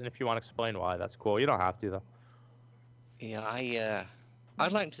chance, and if you want to explain why, that's cool. You don't have to though. Yeah,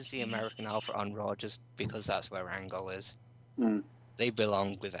 I'd like to see American Alpha on Raw just because that's where Angle is. Mm. They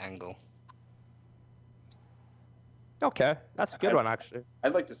belong with Angle. Okay, that's a good one actually.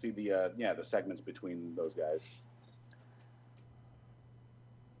 I'd like to see the segments between those guys.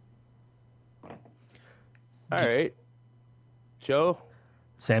 All right, Joe.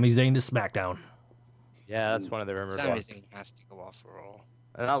 Sami Zayn to SmackDown. Yeah, that's one of the rumored Sami ones. Zayn has to go off for Raw.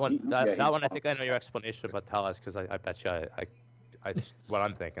 And that one, Yeah, that one, I think I know your explanation, but tell us because I bet you I what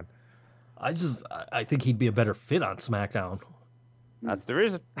I'm thinking. I think he'd be a better fit on SmackDown. That's the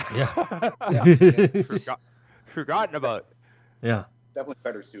reason. Yeah. Forgotten about. Yeah, Definitely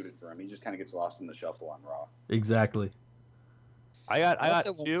better suited for him. He just kind of gets lost in the shuffle on Raw. exactly. I got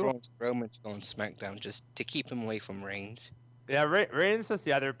also want two. Braun Strowman to go on SmackDown just to keep him away from Reigns. Yeah, Reigns is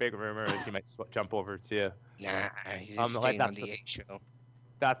the other big rumor is he might jump over to. Nah, he's like, staying on that's the the- A show.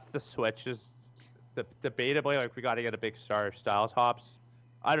 That's the switch. Is debatably like we got to get a big star if Styles hops.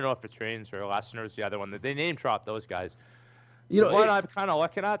 I don't know if it's Reigns or Lesnar is the other one. They name drop those guys. You know, What I'm kind of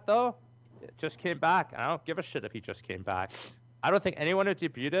looking at though, it just came back. I don't give a shit if he just came back. I don't think anyone who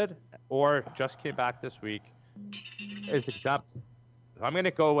debuted or just came back this week is exempt. I'm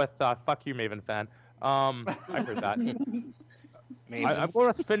gonna go with fuck you, Maven fan. I heard that. Maybe. I'm going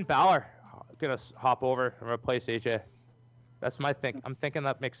with Finn Balor. Gonna hop over and replace AJ. That's my thing. I'm thinking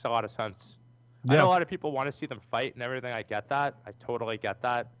that makes a lot of sense. I know a lot of people want to see them fight and everything. I get that. I totally get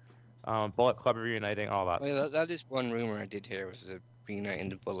that. Bullet Club reuniting, all that. Well, that is one rumor I did hear was the reuniting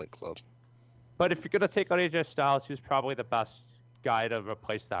the Bullet Club. But if you're gonna take out AJ Styles, who's probably the best guy to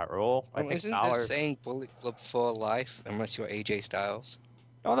replace that role, I Well, think isn't Balor. that saying Bullet Club for life unless you're AJ Styles?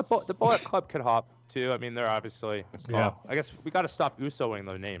 No, the Bullet Club could hop too. I mean, they're obviously. Yeah. Well, I guess we got to stop Usoing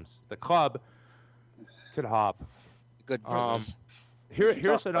their names. The club could hop. Good brothers.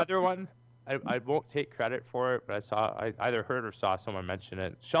 Here's another one. I won't take credit for it, but I either heard or saw someone mention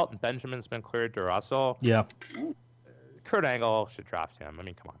it. Shelton Benjamin's been cleared to wrestle. Yeah, Kurt Angle should draft him. I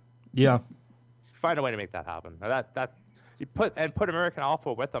mean, come on, yeah. find a way to make that happen. Now that you put American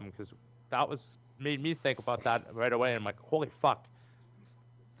Alpha with him because that made me think about that right away. And I'm like, holy fuck,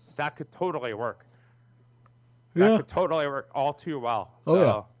 that could totally work. That could totally work all too well. Oh,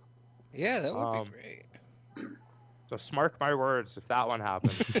 So, Yeah, that would be great. So mark my words if that one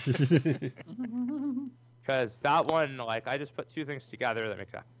happens. Because that one, like, I just put two things together that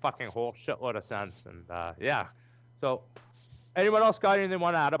make a fucking whole shitload of sense. And, yeah. So, anyone else got anything they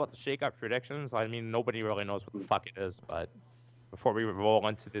want to add about the shake-up predictions? I mean, nobody really knows what the fuck it is, but before we roll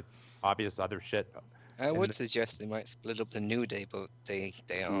into the obvious other shit. I would suggest they might split up the New Day, but they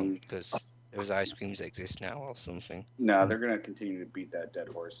aren't because those ice creams exist now or something. No, they're going to continue to beat that dead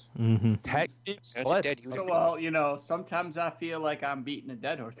horse. Mm-hmm. Tag team That's a splits. dead you- So, well, sometimes I feel like I'm beating a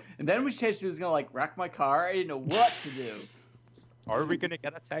dead horse. And then we said she was going to, like, wreck my car. I didn't know what to do. Are we going to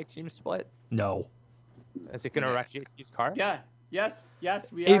get a tag team split? No. Is it going to wreck JT's car? Yeah. Yes,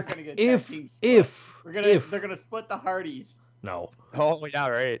 we are going to get tag team split. If They're going to split the Hardys. no. Oh, yeah,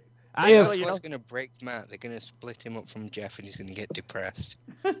 right. That's Actually, you know, what's going to break Matt. They're going to split him up from Jeff and he's going to get depressed.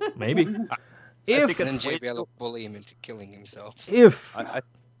 Maybe. think if And then It's way JBL will bully him into killing himself. if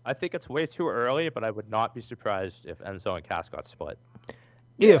I think it's way too early, but I would not be surprised if Enzo and Cass got split.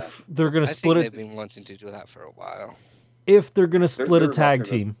 if they're gonna I split think it, they've been wanting to do that for a while. if they're gonna They're- split a they're tag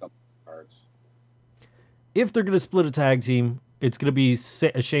watching team, those cards. if they're gonna split a tag team, it's gonna be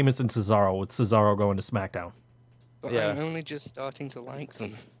Sheamus and Cesaro, with Cesaro going to SmackDown. But Yeah. I'm only just starting to like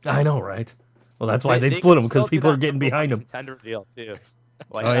them. I know, right? Well, that's why they'd They split can them because still do people are that getting number behind one them. Contender deal too.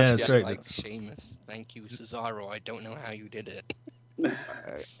 Like, Oh, yeah, Actually, that's I right. like Sheamus. Thank you, Cesaro. I don't know how you did it.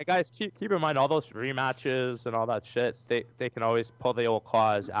 Guys, keep in mind all those rematches and all that shit. They can always pull the old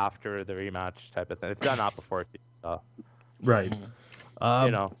clause after the rematch type of thing. They've done that before too. So Right.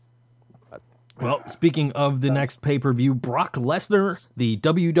 you know. Well, speaking of the next pay-per-view, Brock Lesnar, the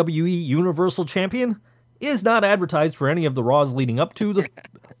WWE Universal Champion, is not advertised for any of the Raws leading up to the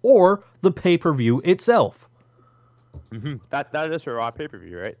or the pay-per-view itself. Mm-hmm. That is a Raw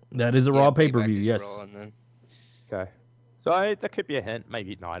pay-per-view, right? That is a Raw pay-per-view, yes. Raw, and then... Okay. So that could be a hint.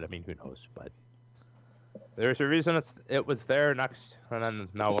 Maybe not. I mean, who knows? But there's a reason it was there next, and then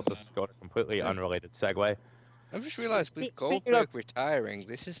now we'll just go to completely unrelated segue. I've just realized with Speaking Goldberg of- retiring,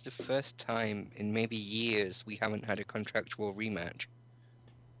 this is the first time in maybe years we haven't had a contractual rematch.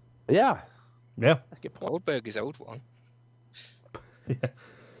 Yeah. Yeah. That's a good point. Goldberg is owed one.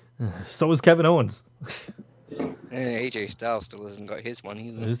 So is Kevin Owens. And AJ Styles still hasn't got his one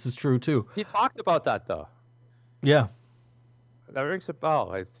either. This is true, too. He talked about that though. Yeah. That rings a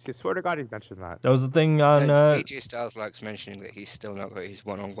bell. I swear to God, he mentioned that. That was the thing on... AJ Styles likes mentioning that he's still not got his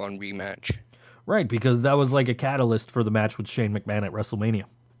one-on-one rematch. Right, because that was like a catalyst for the match with Shane McMahon at WrestleMania.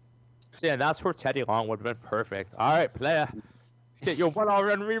 See, and that's where Teddy Long would have been perfect. All right, player, get your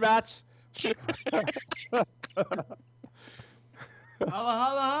one-on-one rematch. Holla,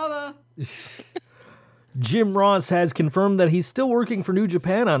 holla, holla. Jim Ross has confirmed that he's still working for New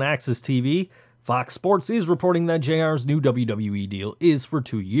Japan on Access TV. Fox Sports is reporting that JR's new WWE deal is for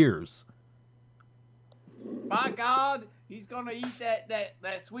 2 years. My God, he's gonna eat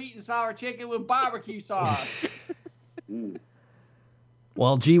that sweet and sour chicken with barbecue sauce.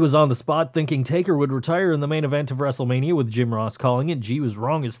 While G was on the spot thinking Taker would retire in the main event of WrestleMania with Jim Ross calling it, G was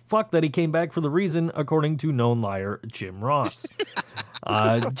wrong as fuck that he came back for the reason, according to known liar Jim Ross.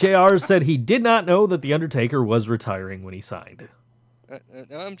 JR said he did not know that The Undertaker was retiring when he signed.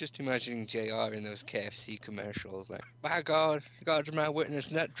 Now I'm just imagining JR in those KFC commercials, like, by God, God's my witness,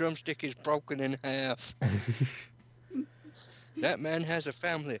 and that drumstick is broken in half. That man has a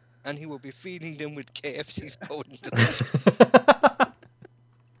family, and he will be feeding them with KFC's golden delicious.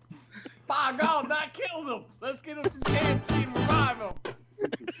 By God, that killed him. Let's get him some KFC and revive him.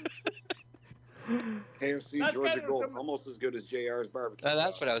 KFC Let's Georgia get him Gold, some- almost as good as JR's barbecue.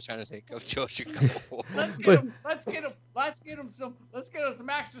 That's what I was trying to think of, Georgia Gold. Let's get him some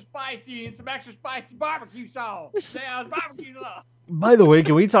extra spicy and some extra spicy barbecue sauce. Yeah, barbecue sauce. By the way,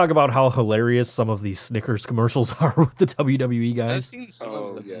 can we talk about how hilarious some of these Snickers commercials are with the WWE I've guys? seen some Oh,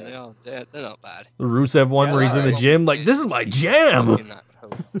 of them, yeah. and they're not bad. The Rusev one Yeah, where he's in the Alright. gym, like, this is my jam! In that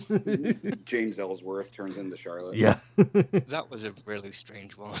hole. James Ellsworth turns into Charlotte. Yeah. That was a really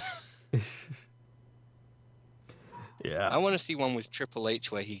strange one. Yeah. I want to see one with Triple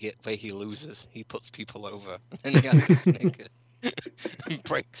H where he loses. He puts people over, and he has a Snickers and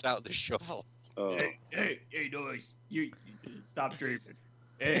breaks out the shovel. Oh, Hey, Noise, you stop dreaming.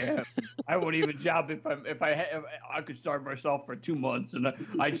 Hey, I won't even job if I could starve myself for 2 months and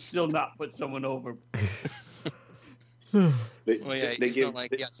I'd still not put someone over. Well, yeah, it's not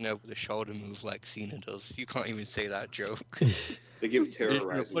like he has an over-the-shoulder move like Cena does. You can't even say that joke. they give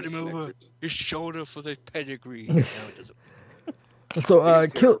terrorizing. Put him over. Snickers. His shoulder for the pedigree. No, it doesn't. So, They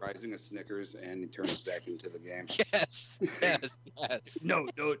give kill. terrorizing a Snickers and he turns back into the game. Yes, yes, yes. No,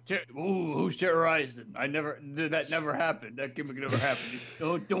 who's terrorizing? That never happened. That gimmick never happened.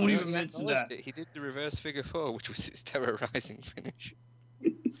 Don't even He mention acknowledged that. it. He did the reverse figure 4, which was his terrorizing finish.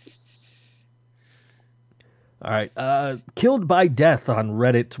 All right. Killed by death on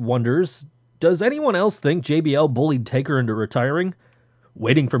Reddit wonders, does anyone else think JBL bullied Taker into retiring?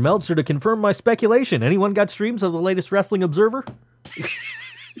 Waiting for Meltzer to confirm my speculation. Anyone got streams of the latest Wrestling Observer?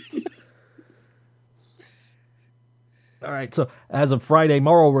 All right, so as of Friday,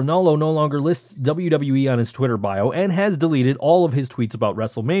 Mauro Ranallo no longer lists WWE on his Twitter bio and has deleted all of his tweets about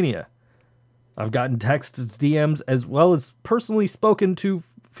WrestleMania. I've gotten texts, DMs, as well as personally spoken to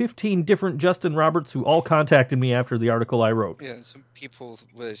 15 different Justin Roberts who all contacted me after the article I wrote. Yeah, some people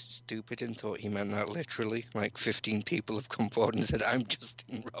were stupid and thought he meant that literally. Like 15 people have come forward and said, I'm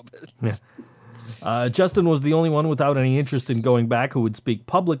Justin Roberts. Yeah. Justin was the only one without any interest in going back who would speak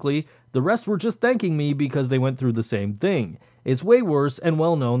publicly. The rest were just thanking me because they went through the same thing. It's way worse and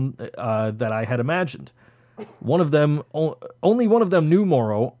well known than I had imagined. Only one of them knew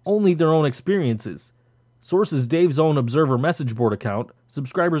Mauro, only their own experiences. Sources Dave's own Observer message board account.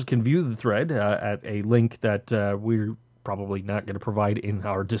 Subscribers can view the thread at a link that we're probably not going to provide in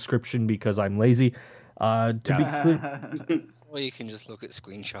our description because I'm lazy. To be clear, Or you can just look at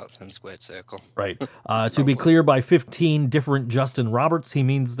screenshots on Squared Circle. right. To be clear, by 15 different Justin Roberts, he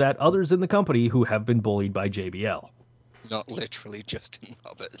means that others in the company who have been bullied by JBL. Not literally Justin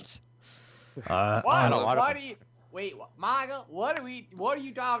Roberts. Why know a lot of wait, Michael, what are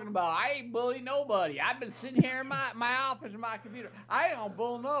you talking about? I ain't bullying nobody. I've been sitting here in my office in my computer. I ain't gonna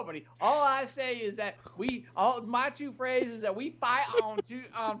bully nobody. All I say is that my two phrases that we fight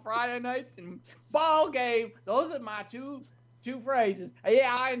on Friday nights and ball game. Those are my two phrases.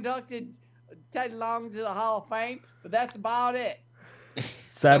 Yeah, I inducted Ted Long to the Hall of Fame, but that's about it.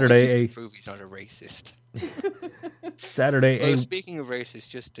 Saturday, prove he's not a racist. Saturday. Well, speaking of racist,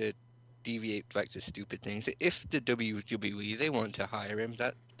 just to deviate back to stupid things, if the WWE they want to hire him,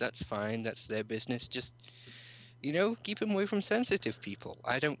 that's fine. That's their business. Just keep him away from sensitive people.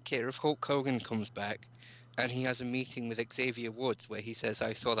 I don't care if Hulk Hogan comes back and he has a meeting with Xavier Woods where he says,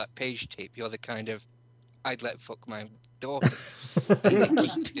 "I saw that Page tape. You're the kind of I'd let fuck my daughter," and they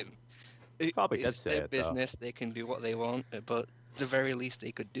keep him. It's their business. They can do what they want, but the very least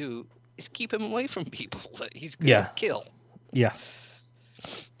they could do is keep him away from people that he's going to kill. Yeah.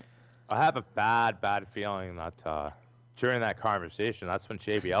 I have a bad feeling that during that conversation, that's when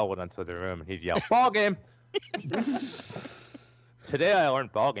JBL went into the room and he'd yell, "Ball game!" Today I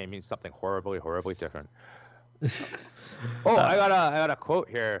learned ball game means something horribly, horribly different. I got a quote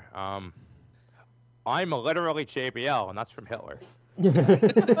here. I'm literally JBL, and that's from Hitler.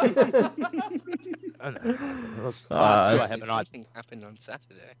 Something happened on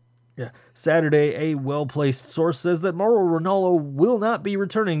Saturday. Yeah. Saturday, a well-placed source says that Mauro Ranallo will not be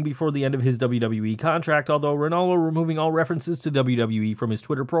returning before the end of his WWE contract, although Ranallo removing all references to WWE from his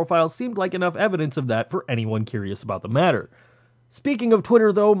Twitter profile seemed like enough evidence of that for anyone curious about the matter. Speaking of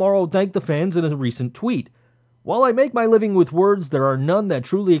Twitter, though, Mauro thanked the fans in a recent tweet. "While I make my living with words, there are none that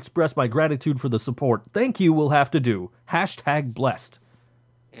truly express my gratitude for the support. Thank you will have to do. #blessed."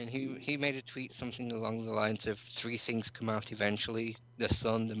 And he made a tweet something along the lines of 3 things come out eventually: the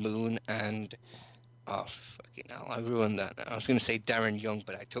sun, the moon, and fucking hell, I ruined that now. I was going to say Darren Young,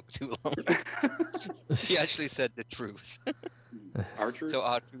 but I took too long. He actually said the truth. R-Truth? So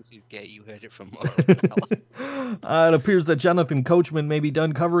R-Truth is gay. You heard it from Mauro. It appears that Jonathan Coachman may be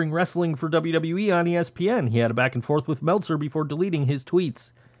done covering wrestling for WWE on ESPN. He had a back and forth with Meltzer before deleting his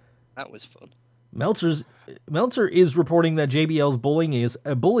tweets. That was fun. Meltzer is reporting that JBL's bullying is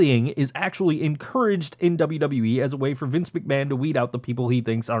actually encouraged in WWE as a way for Vince McMahon to weed out the people he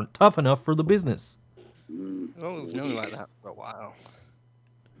thinks aren't tough enough for the business. Oh, we've known about that for a while.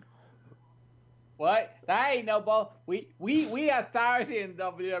 What? That ain't no bull. We have stars in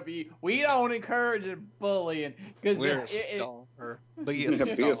WWE. We don't encourage bullying because we're a star. Be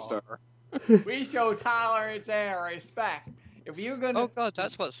a star. We show tolerance and respect. If you're gonna, oh god,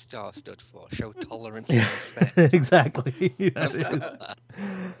 that's what STAR stood for. Show tolerance and respect. Exactly. Even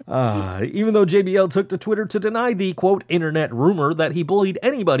though JBL took to Twitter to deny the quote internet rumor that he bullied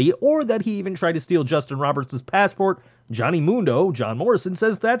anybody or that he even tried to steal Justin Roberts' passport, Johnny Mundo, John Morrison,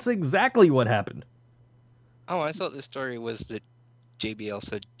 says that's exactly what happened. Oh, I thought the story was that JBL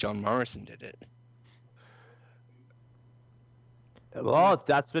said John Morrison did it. Well,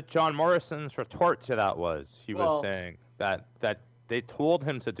 that's what John Morrison's retort to that was. He was saying that they told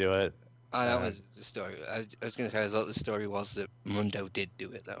him to do it. That was the story. I was going to say, I thought the story was that Mundo did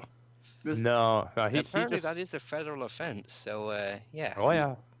do it, though. No, apparently that is a federal offense, so, yeah. Oh,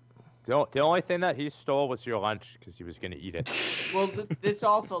 yeah. The only thing that he stole was your lunch because he was going to eat it. Well, this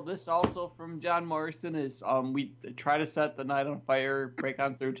also from John Morrison is we try to set the night on fire, break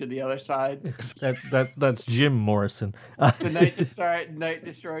on through to the other side. That's Jim Morrison. The night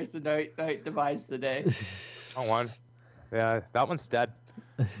destroys the night, night divides the day. Oh, one. Yeah, that one's dead.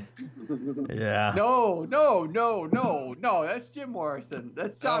 Yeah. No. That's Jim Morrison.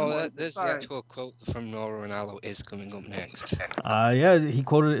 That's John Morrison. There's the actual quote from Mauro Ranallo is coming up next. Yeah, he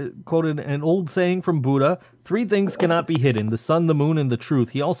quoted an old saying from Buddha: 3 things cannot be hidden, the sun, the moon, and the truth.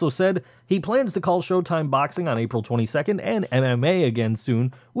 He also said he plans to call Showtime Boxing on April 22nd and MMA again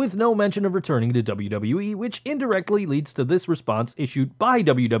soon, with no mention of returning to WWE, which indirectly leads to this response issued by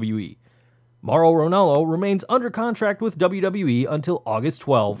WWE. Mauro Ranallo remains under contract with WWE until August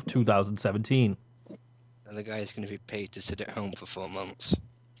 12, 2017. And the guy is going to be paid to sit at home for 4 months.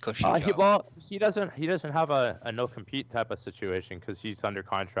 He doesn't have a no compete type of situation because he's under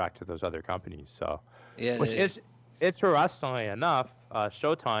contract to those other companies. So, yeah, which is interestingly enough,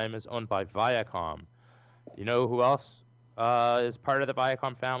 Showtime is owned by Viacom. You know who else is part of the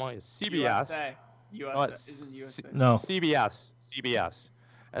Viacom family? It's CBS. USA. No. CBS.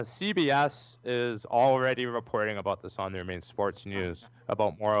 And CBS is already reporting about this on their main sports news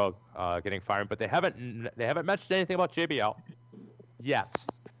about Mauro getting fired, but they haven't mentioned anything about JBL yet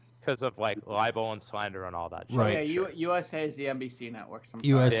because of like libel and slander and all that. Right. Yeah, USA is the NBC network.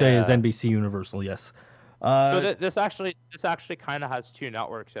 USA is NBC Universal. Yes. So this actually kind of has 2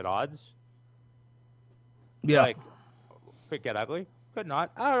 networks at odds. Yeah. Like, could get ugly. Could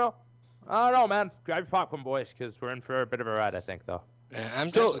not. I don't know, man. Grab your popcorn, boys, because we're in for a bit of a ride, I think, though.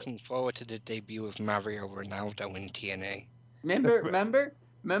 I'm just looking forward to the debut of Mario Ronaldo in TNA.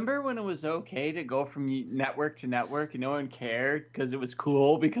 Remember when it was okay to go from network to network and no one cared because it was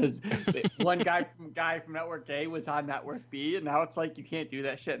cool because one guy from network A was on network B, and now it's like you can't do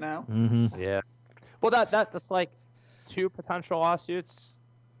that shit now. Mm-hmm. Yeah. Well, that's like 2 potential lawsuits,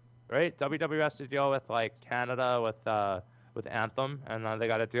 right? WWE has to deal with like Canada with Anthem, and they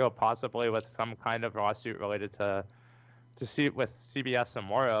got to deal possibly with some kind of lawsuit related to see with CBS and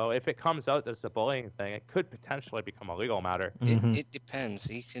Morrow. If it comes out there's a bullying thing, it could potentially become a legal matter. It depends.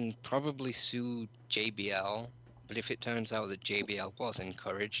 He can probably sue JBL, but if it turns out that JBL was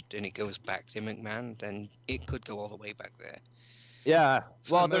encouraged and it goes back to McMahon, then it could go all the way back there. Yeah.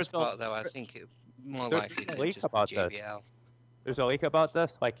 Well, For the most part, though, I think it more likely to leak just about be this. JBL. There's a leak about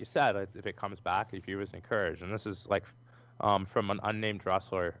this, like you said. If it comes back, if he was encouraged, and this is like from an unnamed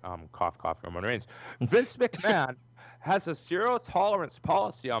wrestler, cough cough, Roman Reigns. Vince McMahon has a 0 tolerance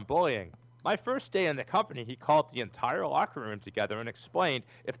policy on bullying. My first day in the company, he called the entire locker room together and explained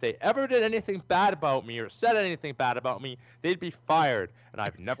if they ever did anything bad about me or said anything bad about me, they'd be fired. And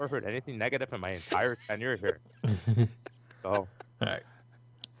I've never heard anything negative in my entire tenure here. So, All right.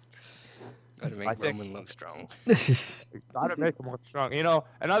 Gotta make Roman look strong. Gotta make him look strong. You know,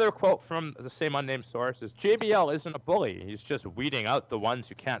 another quote from the same unnamed source is, JBL isn't a bully. He's just weeding out the ones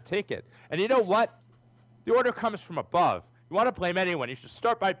who can't take it. And you know what? The order comes from above. You want to blame anyone, you should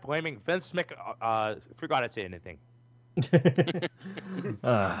start by blaming Vince forgot to say anything.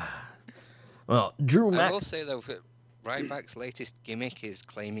 Well, Drew I will say, though, that Ryback's latest gimmick is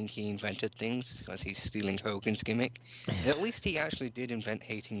claiming he invented things because he's stealing Hogan's gimmick. At least he actually did invent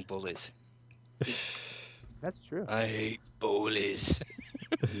hating bullies. That's true. I hate bullies.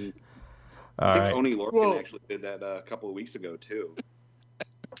 All I think right. Oni Lorcan actually did that a couple of weeks ago, too.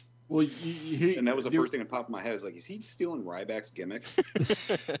 Well, And that was the first thing that popped in my head. Is like, is he stealing Ryback's gimmick?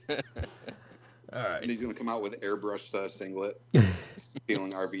 All right. And he's going to come out with airbrush singlet,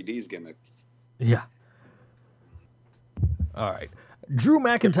 stealing RVD's gimmick. Yeah. All right. Drew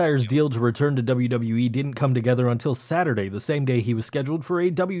McIntyre's deal to return to WWE didn't come together until Saturday, the same day he was scheduled for a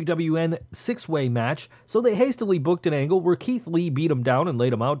WWN 6-way match, so they hastily booked an angle where Keith Lee beat him down and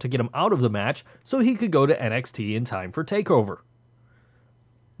laid him out to get him out of the match so he could go to NXT in time for TakeOver.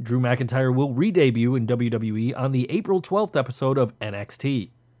 Drew McIntyre will re-debut in WWE on the April 12th episode of NXT.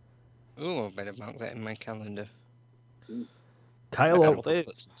 Oh, I better mark that in my calendar. Kyle,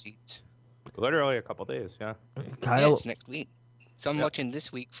 Literally a couple days, yeah. Yeah, it's next week. So I'm watching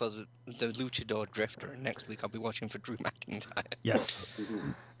this week for the Luchador Drifter, and next week I'll be watching for Drew McIntyre. Yes.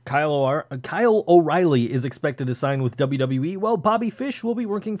 Kyle O'Reilly is expected to sign with WWE, while Bobby Fish will be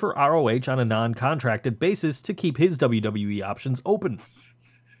working for ROH on a non-contracted basis to keep his WWE options open.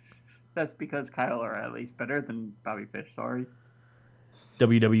 That's because Kyle O'Reilly's better than Bobby Fish, sorry.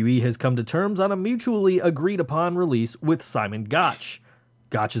 WWE has come to terms on a mutually agreed-upon release with Simon Gotch.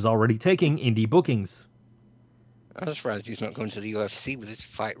 Gotch is already taking indie bookings. I'm surprised he's not going to the UFC with his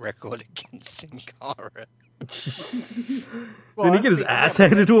fight record against Sin Cara. Didn't he get his ass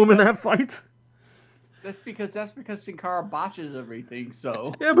handed to him in that fight? That's because Sin Cara botches everything,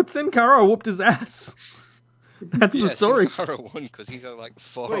 so... Yeah, but Sin Cara whooped his ass. That's the story. Sin Cara won because he got like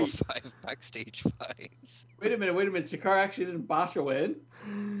 4 or 5 backstage fights. Wait a minute. Sin Cara actually didn't botch a win?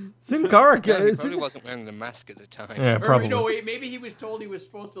 Sin Cara... Yeah, he probably wasn't wearing the mask at the time. Yeah, probably. Or, no, wait, maybe he was told he was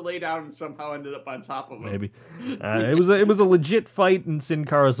supposed to lay down and somehow ended up on top of him. Maybe. It was a legit fight, and Sin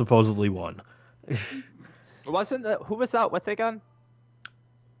Cara supposedly won. Who was that with again?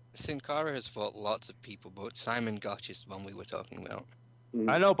 Sin Cara has fought lots of people, but Simon Gotch is the one we were talking about.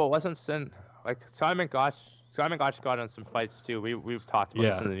 I know, but wasn't Simon Gotch got in some fights too. We've talked about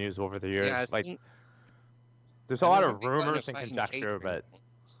this in the news over the years. Yeah, there's a lot of rumors and conjecture, but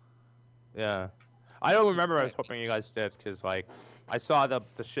yeah, I don't remember. I was hoping you guys did because I saw the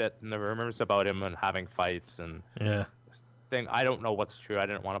shit and the rumors about him and having fights and I don't know what's true. I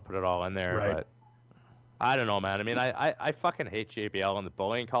didn't want to put it all in there, but I don't know, man. I mean, I fucking hate JBL and the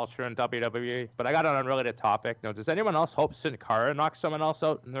bullying culture in WWE. But I got an unrelated topic. Now, does anyone else hope Sin Cara knocks someone else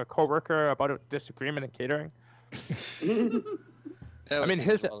out and their coworker about a disagreement in catering? I mean,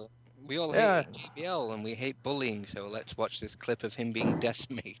 we all hate JBL and we hate bullying, so let's watch this clip of him being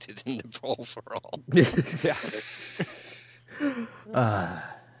decimated in the Brawl for All. All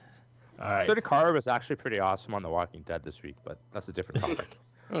right. Sin Cara was actually pretty awesome on The Walking Dead this week, but that's a different topic.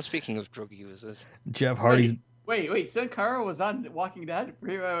 Well, speaking of drug users, Jeff Hardy's... Wait, Sin Cara was on Walking Dead?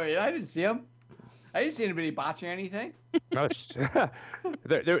 Wait, I didn't see him. I didn't see anybody botching anything. No,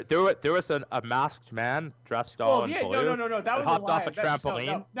 there was a masked man dressed all in blue. No. That was hopped a lion. off a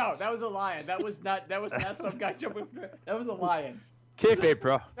trampoline. No, that was a lion. That was not some guy jumping. That was a lion. Kayfabe,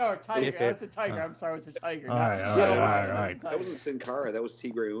 bro. No, tiger. That was a tiger. I'm sorry, it was a tiger. All right. That wasn't Sin Cara. That was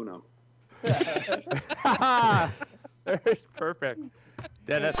Tigre Uno. Perfect.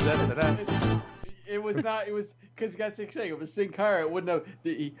 It was not. It was because that's the thing. It was Sin Cara. It wouldn't have.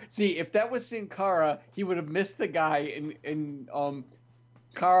 See, if that was Sin Cara, he would have missed the guy, and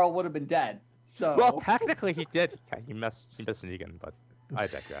Carl would have been dead. So. Well, technically he did. He missed Negan, but I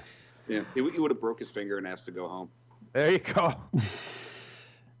digress. Yeah, he would have broke his finger and asked to go home. There you go.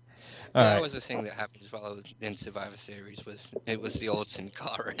 That was the thing that happened as well in Survivor Series. It was the old Sin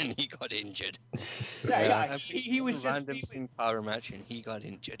Cara and he got injured. Yeah. He was random Sin Cara match and he got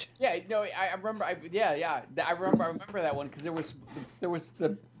injured. Yeah, no, I remember. I remember that one because there was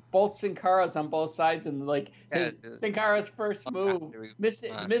the both Sin Caras on both sides and like Sin Cara's first move,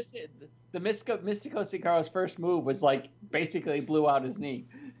 the Mystico Sin Cara's first move was like basically blew out his knee.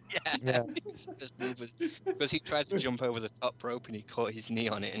 Yeah. His first move was because he tried to jump over the top rope and he caught his knee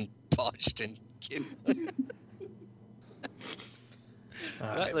on it and botched and killed him.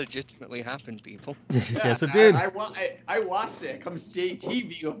 That legitimately happened, people. Yes, it did. I watched it. It comes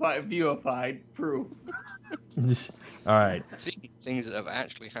JT viewified proof. All right. Things that have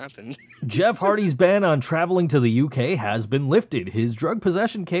actually happened. Jeff Hardy's ban on traveling to the UK has been lifted. His drug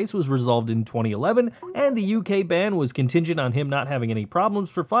possession case was resolved in 2011, and the UK ban was contingent on him not having any problems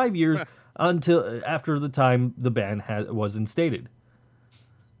for 5 years until after the time the ban was instated.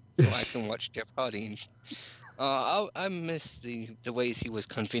 So I can watch Jeff Hardy. I miss the ways he was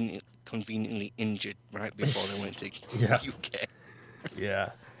conveniently injured right before they went to UK.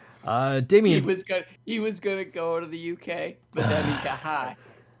 Yeah. Damien, he was gonna go to the UK, but then he got high.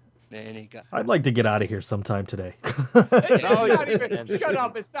 I'd like to get out of here sometime today. Shut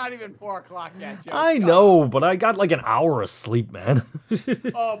up! It's not even 4 o'clock yet, Joe. I know, but I got like an hour of sleep, man.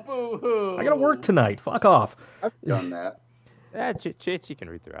 Oh, boo-hoo! I gotta work tonight. Fuck off. I've done that. Yeah, JT can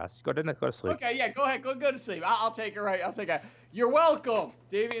read the rest. Go to sleep. Okay, yeah, go ahead. Go to sleep. I'll take it right. I'll take it. You're welcome.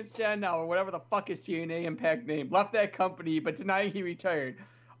 Damian Sandow, or whatever the fuck his TNA Impact name, left that company, but tonight he retired.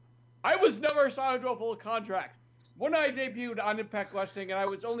 I was never signed to a full contract. When I debuted on Impact Wrestling, and I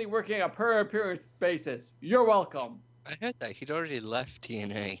was only working on a per appearance basis. You're welcome. I heard that he'd already left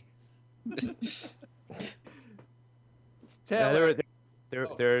TNA. Taylor.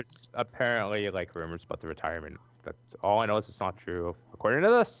 There's apparently like rumors about the retirement. That's all I know is it's not true according to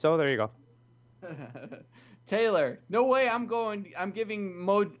this. So there you go. Taylor, no way. I'm giving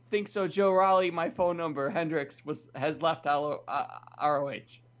Mo Think So Joe Raleigh my phone number. Hendrix has left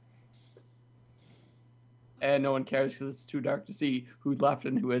ROH. And no one cares because it's too dark to see who left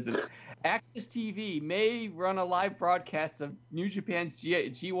and who isn't. Access TV may run a live broadcast of New Japan's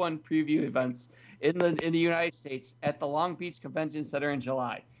G1 preview events in the United States at the Long Beach Convention Center in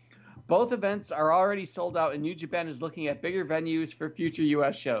July. Both events are already sold out, and New Japan is looking at bigger venues for future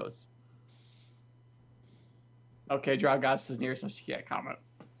U.S. shows. Okay, Dragos is near, so she can't comment.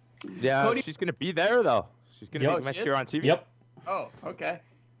 Yeah, Cody, she's gonna be there though. She's gonna be next year on TV. Yep. Oh, okay.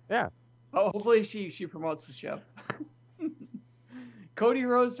 Yeah. Oh, hopefully she promotes the show. Cody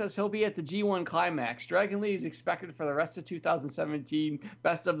Rhodes says he'll be at the G1 Climax. Dragon Lee is expected for the rest of 2017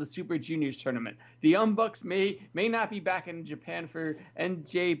 Best of the Super Juniors tournament. The Young Bucks may not be back in Japan for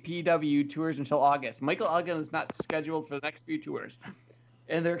NJPW tours until August. Michael Elgin is not scheduled for the next few tours.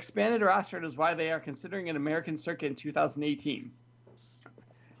 And their expanded roster is why they are considering an American circuit in 2018.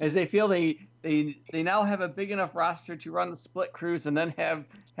 As they feel they now have a big enough roster to run the split cruise and then have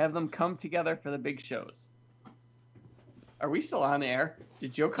them come together for the big shows. Are we still on air?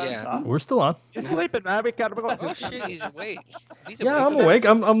 Did Joe cut us off? We're still on. You're sleeping, man. We gotta go. Oh shit, he's awake. I'm awake.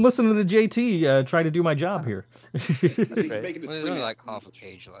 I'm listening to the JT try to do my job here. He's making Well, there's only like half a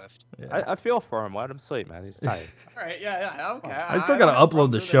page left. Yeah. I feel for him. Let him sleep, man. He's tired. All right, yeah, okay. I still gotta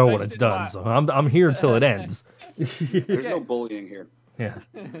upload the show when it's done, so I'm here until it ends. There's no bullying here. Yeah.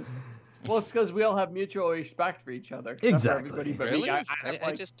 Well, it's because we all have mutual respect for each other. Exactly. For everybody but Really? me.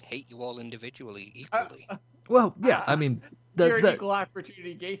 I just hate you all individually, equally. Well, yeah. I mean, you're an equal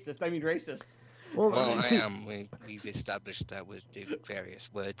opportunity racist. Well, see, I am. We've established that with the various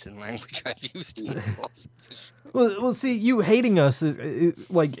words and language I've used in the course of the show. Well, see, you hating us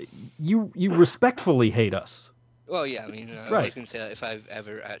is like you respectfully hate us. Well, yeah, I mean, I was going to say that if I've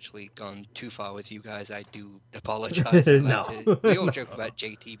ever actually gone too far with you guys, I do apologize. No. We all joke about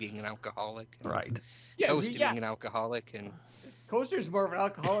JT being an alcoholic. Right. Yeah, Coast being an alcoholic, and Coaster's more of an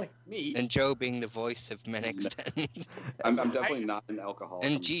alcoholic than me. and Joe being the voice of Men Extend. I'm definitely not an alcoholic.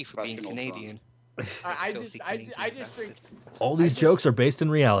 And I'm G for being professional Canadian. I Filthy just Canadian think. All these jokes are based in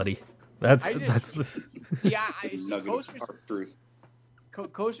reality. That's the. Yeah, I see. Nugget of hard truth.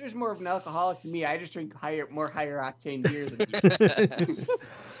 Kosher's more of an alcoholic than me. I just drink more higher octane beers. Than you.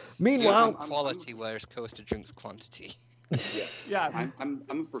 Meanwhile, quality, whereas Coaster drinks quantity. Yeah. I'm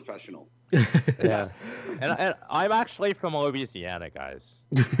a professional. Yeah. And I'm actually from Louisiana, guys.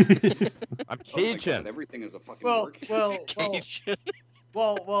 I'm Oh my Cajun. God, everything is a fucking Well, work.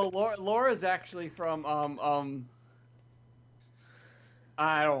 well, Laura's actually from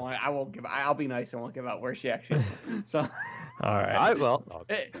I don't want. I won't give. I'll be nice. I won't give out where she actually is from. So all right. I will.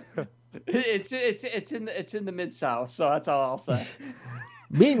 it's in the Mid-South. So that's all I'll say.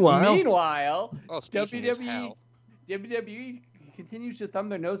 Meanwhile, WWE continues to thumb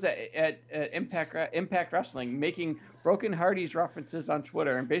their nose at Impact Wrestling, making Broken Hardy's references on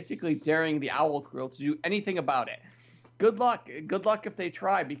Twitter and basically daring the Owl Crew to do anything about it. Good luck if they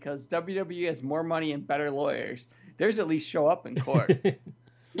try, because WWE has more money and better lawyers. There's at least show up in court.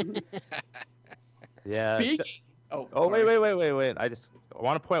 Yeah. Speaking. Wait. I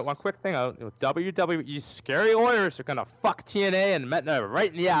want to point one quick thing out. WWE's scary lawyers are gonna fuck TNA and Metna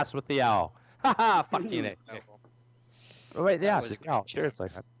right in the ass with the owl. Haha, fuck TNA. Oh, wait, yeah, seriously.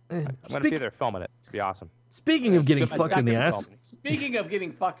 I'm gonna be there filming it. It's gonna be awesome. Speaking of getting fucked in the ass. Speaking of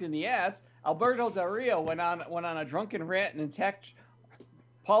getting fucked in the ass, Alberto Del Rio went on a drunken rant and attacked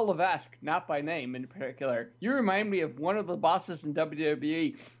Paul Levesque, not by name in particular. You remind me of one of the bosses in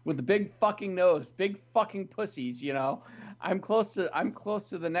WWE with the big fucking nose, big fucking pussies. You know, I'm close to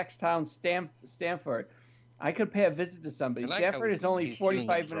the next town, Stamford. I could pay a visit to somebody. Stamford is only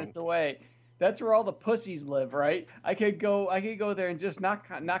 45 minutes away. That's where all the pussies live, right? I could go there and just knock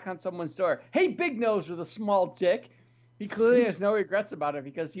on someone's door. Hey, big nose with a small dick. He clearly has no regrets about it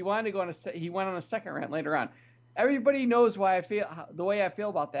because he went on a second rant later on. Everybody knows the way I feel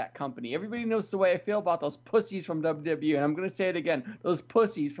about that company. Everybody knows the way I feel about those pussies from WWE, and I'm gonna say it again: those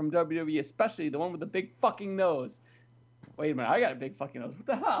pussies from WWE, especially the one with the big fucking nose. Wait a minute, I got a big fucking nose. What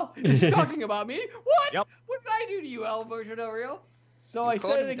the hell? Is he talking about me? What? Yep. What did I do to you, Alberto Del Rio? So I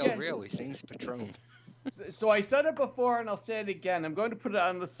said it again. Del Rio, he sings Patron. So I said it before, and I'll say it again. I'm going to put it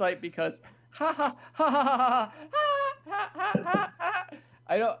on the site because I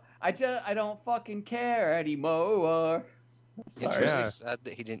don't fucking care anymore. It's really sad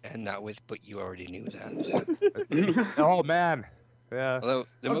that he didn't end that with, but you already knew that. Oh man. Yeah. Although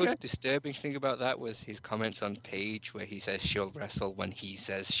the most disturbing thing about that was his comments on Paige, where he says she'll wrestle when he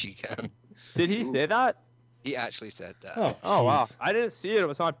says she can. Did he say that? He actually said that. Oh wow! I didn't see it. It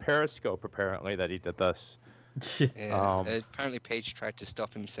was on Periscope apparently that he did this. Yeah, apparently Paige tried to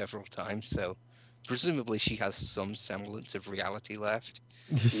stop him several times, so presumably she has some semblance of reality left.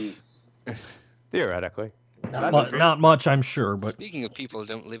 Theoretically. Not much, I'm sure. But speaking of people who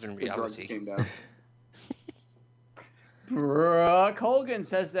don't live in reality. Came down. Brooke Hogan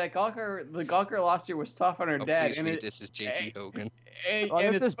says that the Gawker lawsuit was tough on her dad. And this is JT Hogan.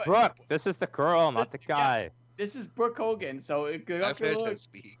 This is Brooke. This is the girl, not the guy. Yeah, this is Brooke Hogan. So I've heard her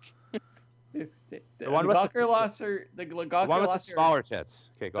speak. The Gawker lawsuit. The Gawker one with lawsuit. The smaller tits.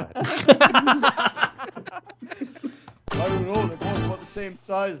 Okay, go ahead. I don't know. They're both about the same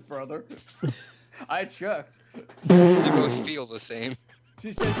size, brother. I checked. They both feel the same.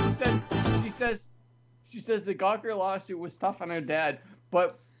 She says the Gawker lawsuit was tough on her dad,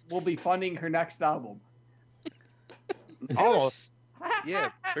 but will be funding her next album. Almost.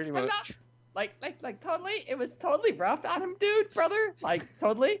 Yeah, pretty much. Like totally, it was totally rough on him, dude, brother. Like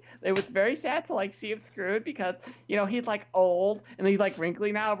totally, it was very sad to like see him screwed because he's like old and he's like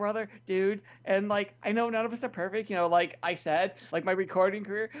wrinkly now, brother, dude. And like I know none of us are perfect, like I said, like my recording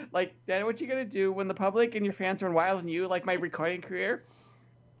career, like Dad, what you gonna do when the public and your fans run wild on you, like my recording career?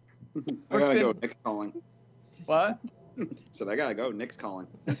 I gotta go. Nick's calling. What? Said I gotta go. Nick's calling.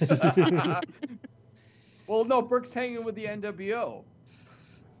 Well, no, Brooke's hanging with the NWO.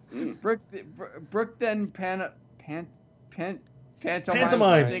 Brooke then pantomimes.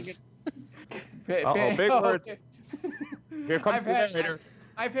 Big words. Here comes the narrator.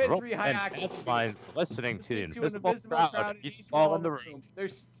 I've had 3 high octane listening to the invisible crowd. He's all in the room. They're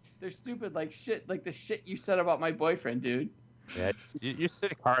stupid like shit, like the shit you said about my boyfriend, dude. Yeah, you're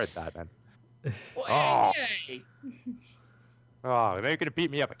sitting hard at that, man. Well, hey. Oh, now you're gonna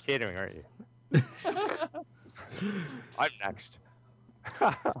beat me up at catering, aren't you? I'm next.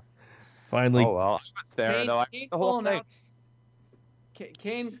 Finally. Oh well, I was there though. The whole thing.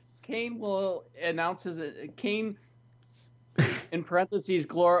 Kane will announce Kane. In parentheses,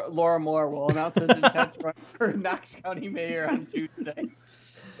 Laura Moore will announce his intent to run for Knox County Mayor on Tuesday.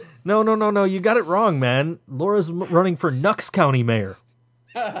 No. You got it wrong, man. Laura's running for Knox County Mayor.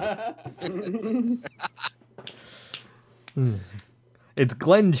 It's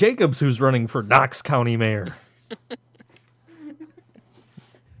Glenn Jacobs who's running for Knox County mayor.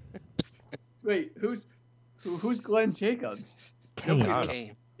 Wait, who's Glenn Jacobs? Kane. Nobody's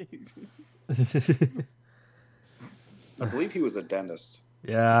Kane. I believe he was a dentist.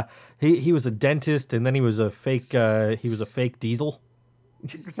 Yeah, he was a dentist, and then he was a fake Diesel.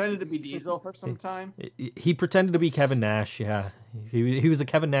 He pretended to be Diesel for some time. He pretended to be Kevin Nash. Yeah, he was a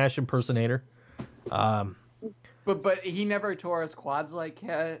Kevin Nash impersonator. But he never tore his quads like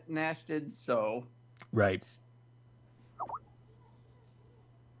Nash did. So right.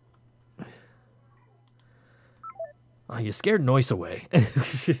 Oh, you scared Noise away.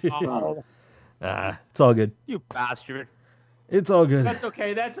 Oh, It's all good. you bastard. It's all good. that's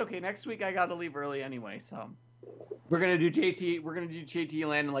okay. That's okay. Next week I got to leave early anyway. So we're gonna do JT. We're gonna do JT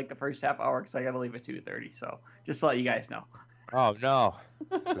land in like the first half hour because I got to leave at 2:30. So just to let you guys know. Oh no.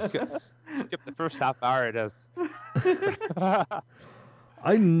 Skip the first half hour. It is.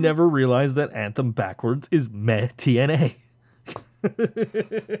 I never realized that Anthem backwards is meh TNA.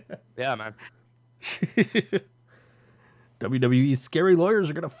 Yeah, man. WWE's scary lawyers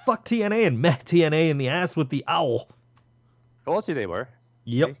are gonna fuck TNA and meh TNA in the ass with the owl. Told you they were.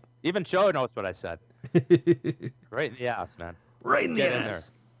 Yep. Even Joe knows what I said. Right in the ass, man. Right in the Get ass. in there.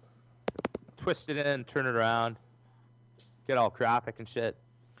 Twist it in, turn it around. Get all graphic and shit.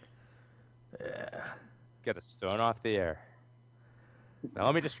 Yeah. Get a stone off the air. Now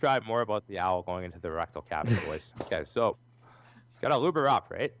let me describe more about the owl going into the rectal cavity, boys. Okay, so gotta lube her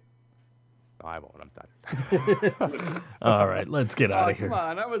up, right? No, I won't. I'm done. All right, let's get out of here. Come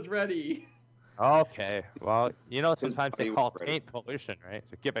on, I was ready. Okay. Well, you know, sometimes they buddy call was ready. taint pollution, right?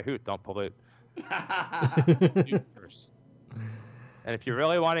 So give a hoot, don't pollute. Oh, Shoot first. And if you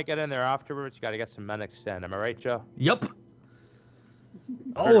really want to get in there afterwards, you got to get some men extend. Am I right, Joe? Yep.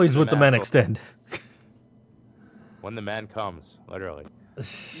 Always with the men extend. When the man comes, literally.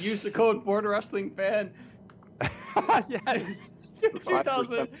 Use the code Board Wrestling Fan. Yes.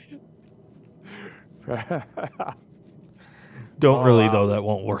 2000. Don't Oh, really wow. though. That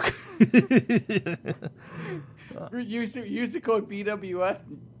won't work. Use the code BWF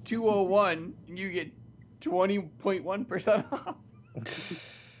 201 and you get 20.1% off.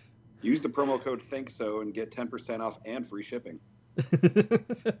 Use the promo code ThinkSo and get 10% off and free shipping.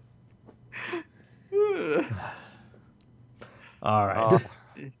 All right. Oh.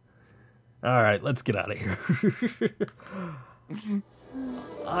 All right, let's get out of here.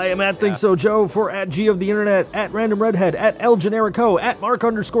 I am at Think So Joe for at G of the Internet, at Random Redhead, at El Generico, at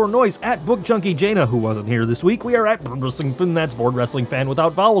Mark_Noise, at Book Junkie Jaina, who wasn't here this week. We are at Board Wrestling Fan, that's Board Wrestling Fan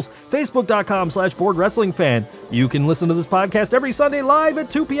without vowels, Facebook.com/Board Wrestling Fan. You can listen to this podcast every Sunday live at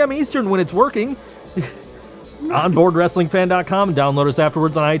 2 p.m. Eastern when it's working. On BoardWrestlingFan.com and download us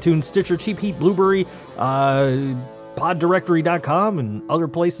afterwards on iTunes, Stitcher, Cheap Heat, Blueberry, PodDirectory.com, and other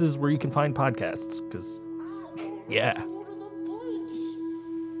places where you can find podcasts. Because, yeah.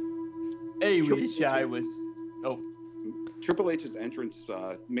 Hey, wish I was. Oh, Triple H's entrance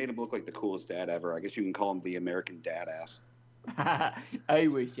made him look like the coolest dad ever. I guess you can call him the American Dad Ass. I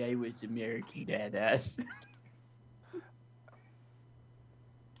wish I was American Dad Ass.